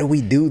 Right? Why do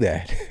we do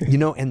that?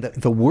 And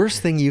the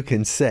worst thing you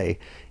can say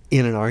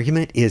in an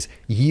argument is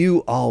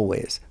you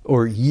always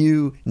or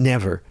you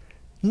never.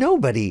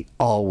 Nobody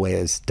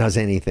always does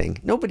anything.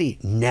 Nobody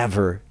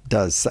never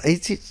does.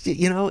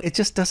 It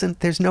just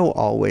doesn't, there's no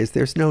always,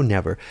 there's no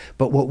never.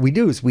 But what we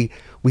do is we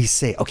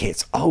say, okay,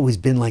 it's always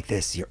been like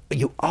this.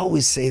 You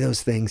always say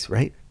those things,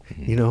 right?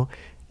 Mm-hmm.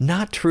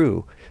 Not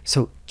true.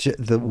 So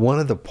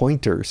one of the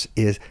pointers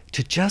is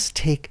to just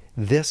take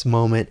this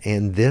moment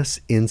and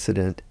this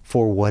incident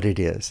for what it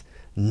is,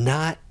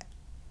 not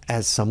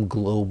as some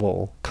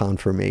global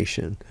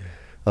confirmation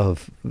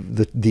of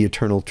the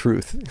eternal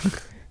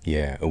truth.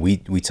 Yeah, we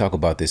talk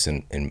about this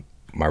in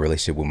my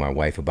relationship with my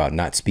wife about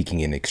not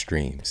speaking in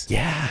extremes.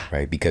 Yeah.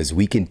 Right? Because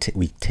we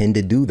tend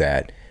to do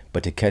that,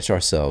 but to catch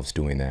ourselves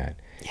doing that.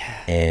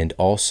 Yeah. And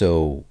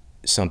also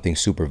something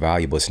super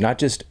valuable. It's not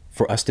just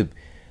for us to,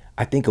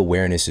 I think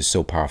awareness is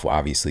so powerful,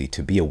 obviously,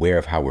 to be aware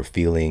of how we're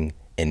feeling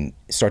and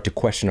start to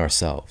question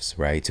ourselves,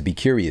 right? To be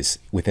curious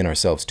within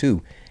ourselves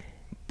too.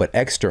 But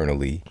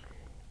externally,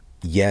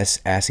 yes,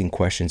 asking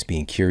questions,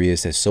 being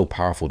curious is so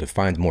powerful to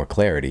find more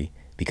clarity,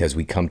 because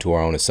we come to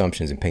our own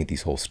assumptions and paint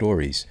these whole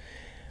stories.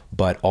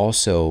 But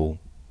also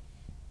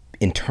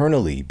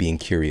internally being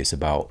curious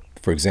about,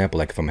 for example,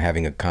 like if I'm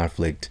having a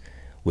conflict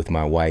with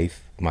my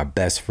wife, my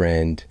best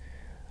friend,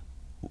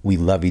 we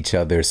love each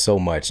other so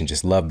much and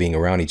just love being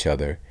around each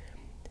other.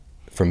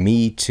 For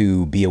me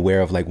to be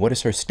aware of like, what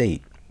is her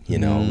state?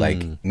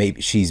 Like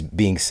maybe she's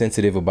being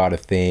sensitive about a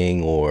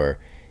thing or,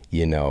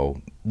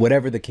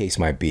 whatever the case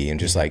might be. And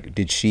just like,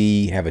 did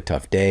she have a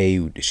tough day?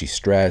 Did she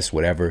stress?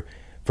 Whatever.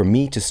 For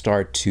me to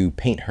start to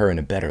paint her in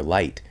a better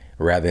light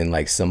rather than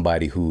like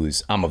somebody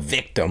I'm a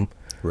victim,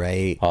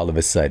 right? All of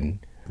a sudden,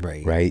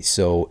 right?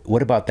 So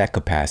what about that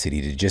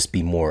capacity to just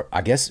be more,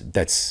 I guess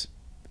that's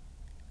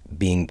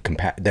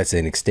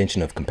an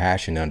extension of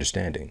compassion and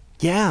understanding.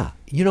 Yeah.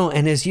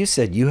 And as you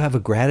said, you have a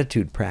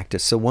gratitude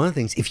practice. So one of the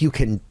things, if you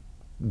can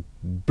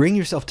bring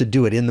yourself to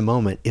do it in the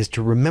moment is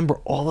to remember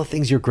all the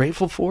things you're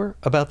grateful for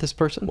about this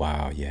person.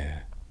 Wow,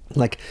 yeah.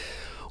 Like,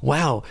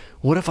 wow,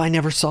 what if I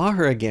never saw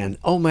her again?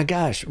 Oh my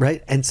gosh,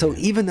 right? And so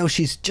even though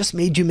she's just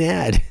made you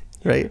mad,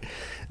 right?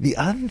 The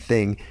other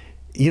thing,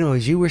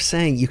 as you were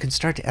saying, you can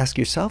start to ask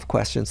yourself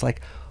questions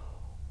like,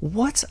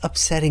 what's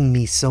upsetting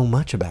me so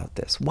much about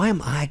this? Why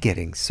am I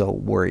getting so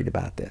worried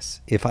about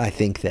this? If I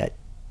think that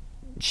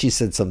she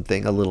said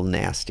something a little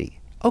nasty,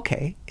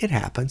 okay, it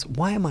happens.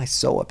 Why am I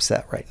so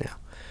upset right now?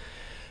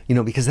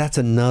 Because that's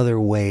another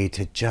way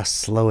to just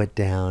slow it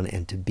down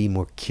and to be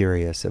more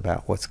curious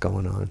about what's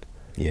going on.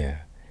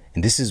 Yeah.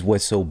 And this is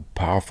what's so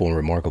powerful and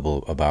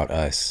remarkable about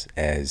us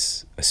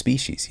as a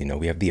species.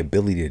 We have the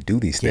ability to do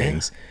these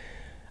things.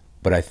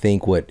 But I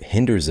think what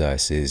hinders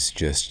us is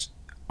just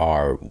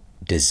our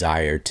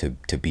desire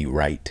to be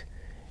right.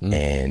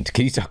 And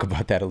can you talk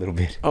about that a little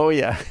bit? Oh,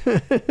 yeah.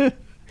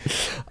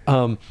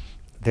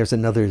 There's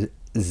another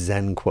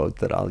Zen quote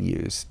that I'll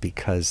use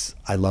because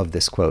I love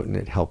this quote and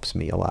it helps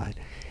me a lot.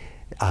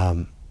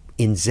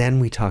 In Zen,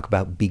 we talk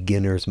about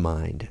beginner's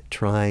mind,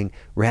 trying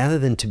rather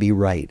than to be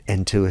right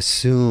and to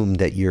assume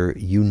that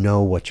you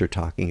know what you're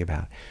talking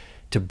about,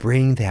 to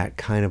bring that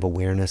kind of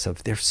awareness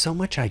of there's so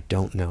much I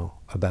don't know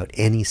about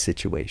any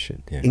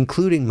situation,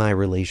 including my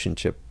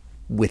relationship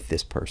with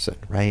this person,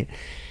 right?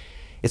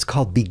 It's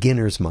called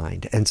beginner's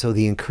mind. And so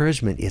the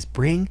encouragement is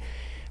bring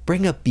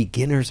a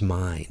beginner's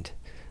mind,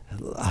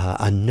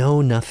 a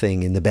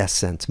know-nothing in the best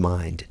sense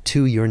mind,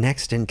 to your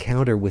next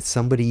encounter with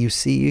somebody you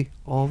see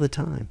all the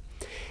time.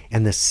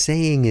 And the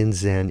saying in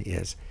Zen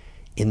is,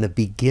 in the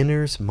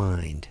beginner's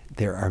mind,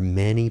 there are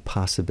many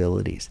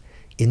possibilities.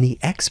 In the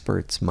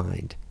expert's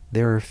mind,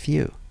 there are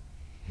few.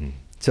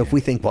 So if we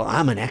think, well,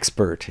 I'm an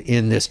expert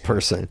in this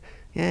person,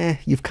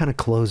 you've kind of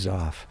closed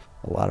off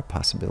a lot of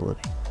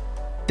possibility.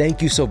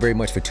 Thank you so very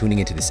much for tuning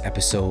into this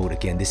episode.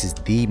 Again, this is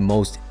the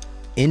most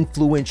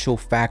influential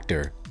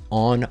factor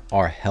on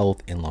our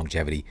health and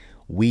longevity.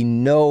 We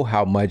know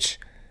how much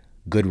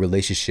good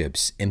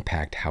relationships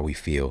impact how we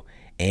feel.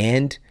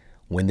 And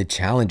when the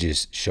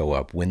challenges show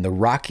up, when the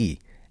rocky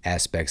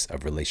aspects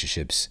of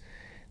relationships,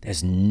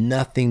 there's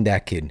nothing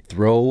that can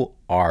throw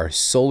our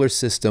solar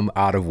system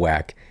out of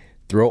whack,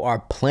 throw our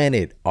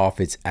planet off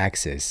its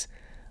axis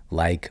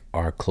like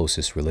our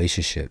closest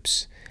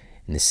relationships.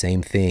 And the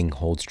same thing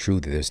holds true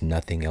that there's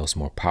nothing else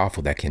more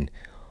powerful that can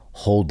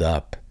hold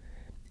up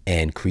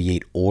and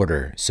create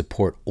order,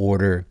 support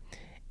order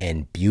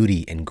and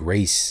beauty and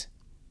grace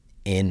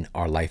in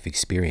our life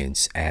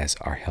experience as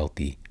our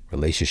healthy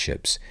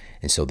relationships.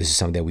 And so this is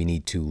something that we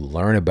need to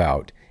learn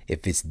about.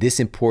 If it's this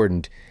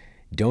important,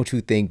 don't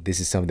you think this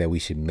is something that we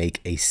should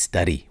make a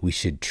study? We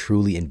should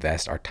truly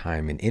invest our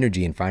time and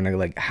energy and find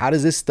out, how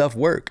does this stuff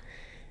work?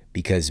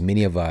 Because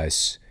many of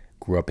us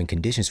grew up in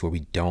conditions where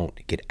we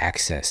don't get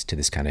access to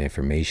this kind of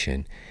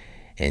information.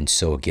 And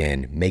so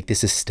again, make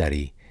this a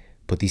study,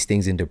 put these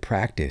things into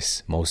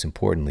practice, most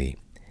importantly,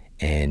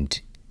 and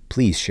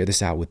please share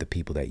this out with the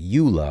people that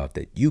you love,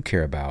 that you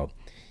care about.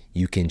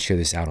 You can share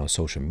this out on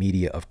social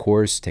media, of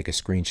course. Take a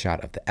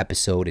screenshot of the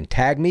episode and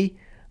tag me.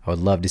 I would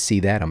love to see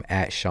that. I'm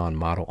at Sean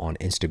Model on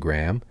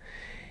Instagram.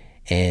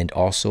 And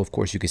also, of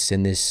course, you can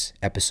send this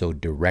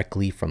episode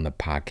directly from the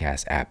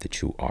podcast app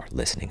that you are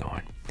listening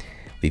on.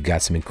 We've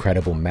got some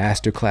incredible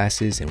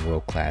masterclasses and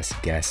world-class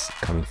guests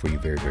coming for you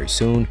very, very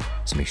soon.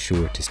 So make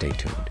sure to stay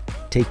tuned.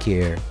 Take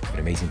care. Have an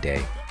amazing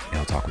day. And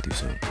I'll talk with you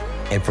soon.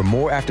 And for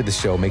more after the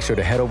show, make sure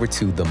to head over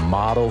to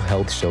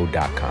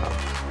themodelhealthshow.com.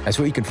 That's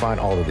where you can find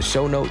all of the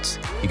show notes.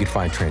 You can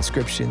find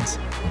transcriptions,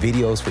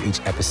 videos for each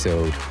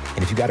episode.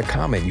 And if you got a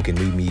comment, you can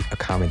leave me a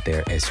comment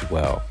there as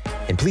well.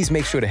 And please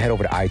make sure to head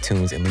over to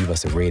iTunes and leave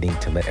us a rating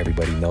to let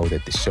everybody know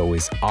that the show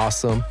is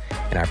awesome.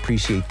 And I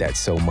appreciate that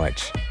so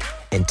much.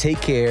 And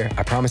take care.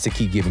 I promise to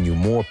keep giving you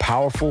more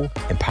powerful,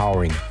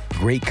 empowering,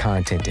 great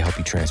content to help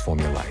you transform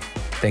your life.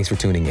 Thanks for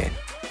tuning in.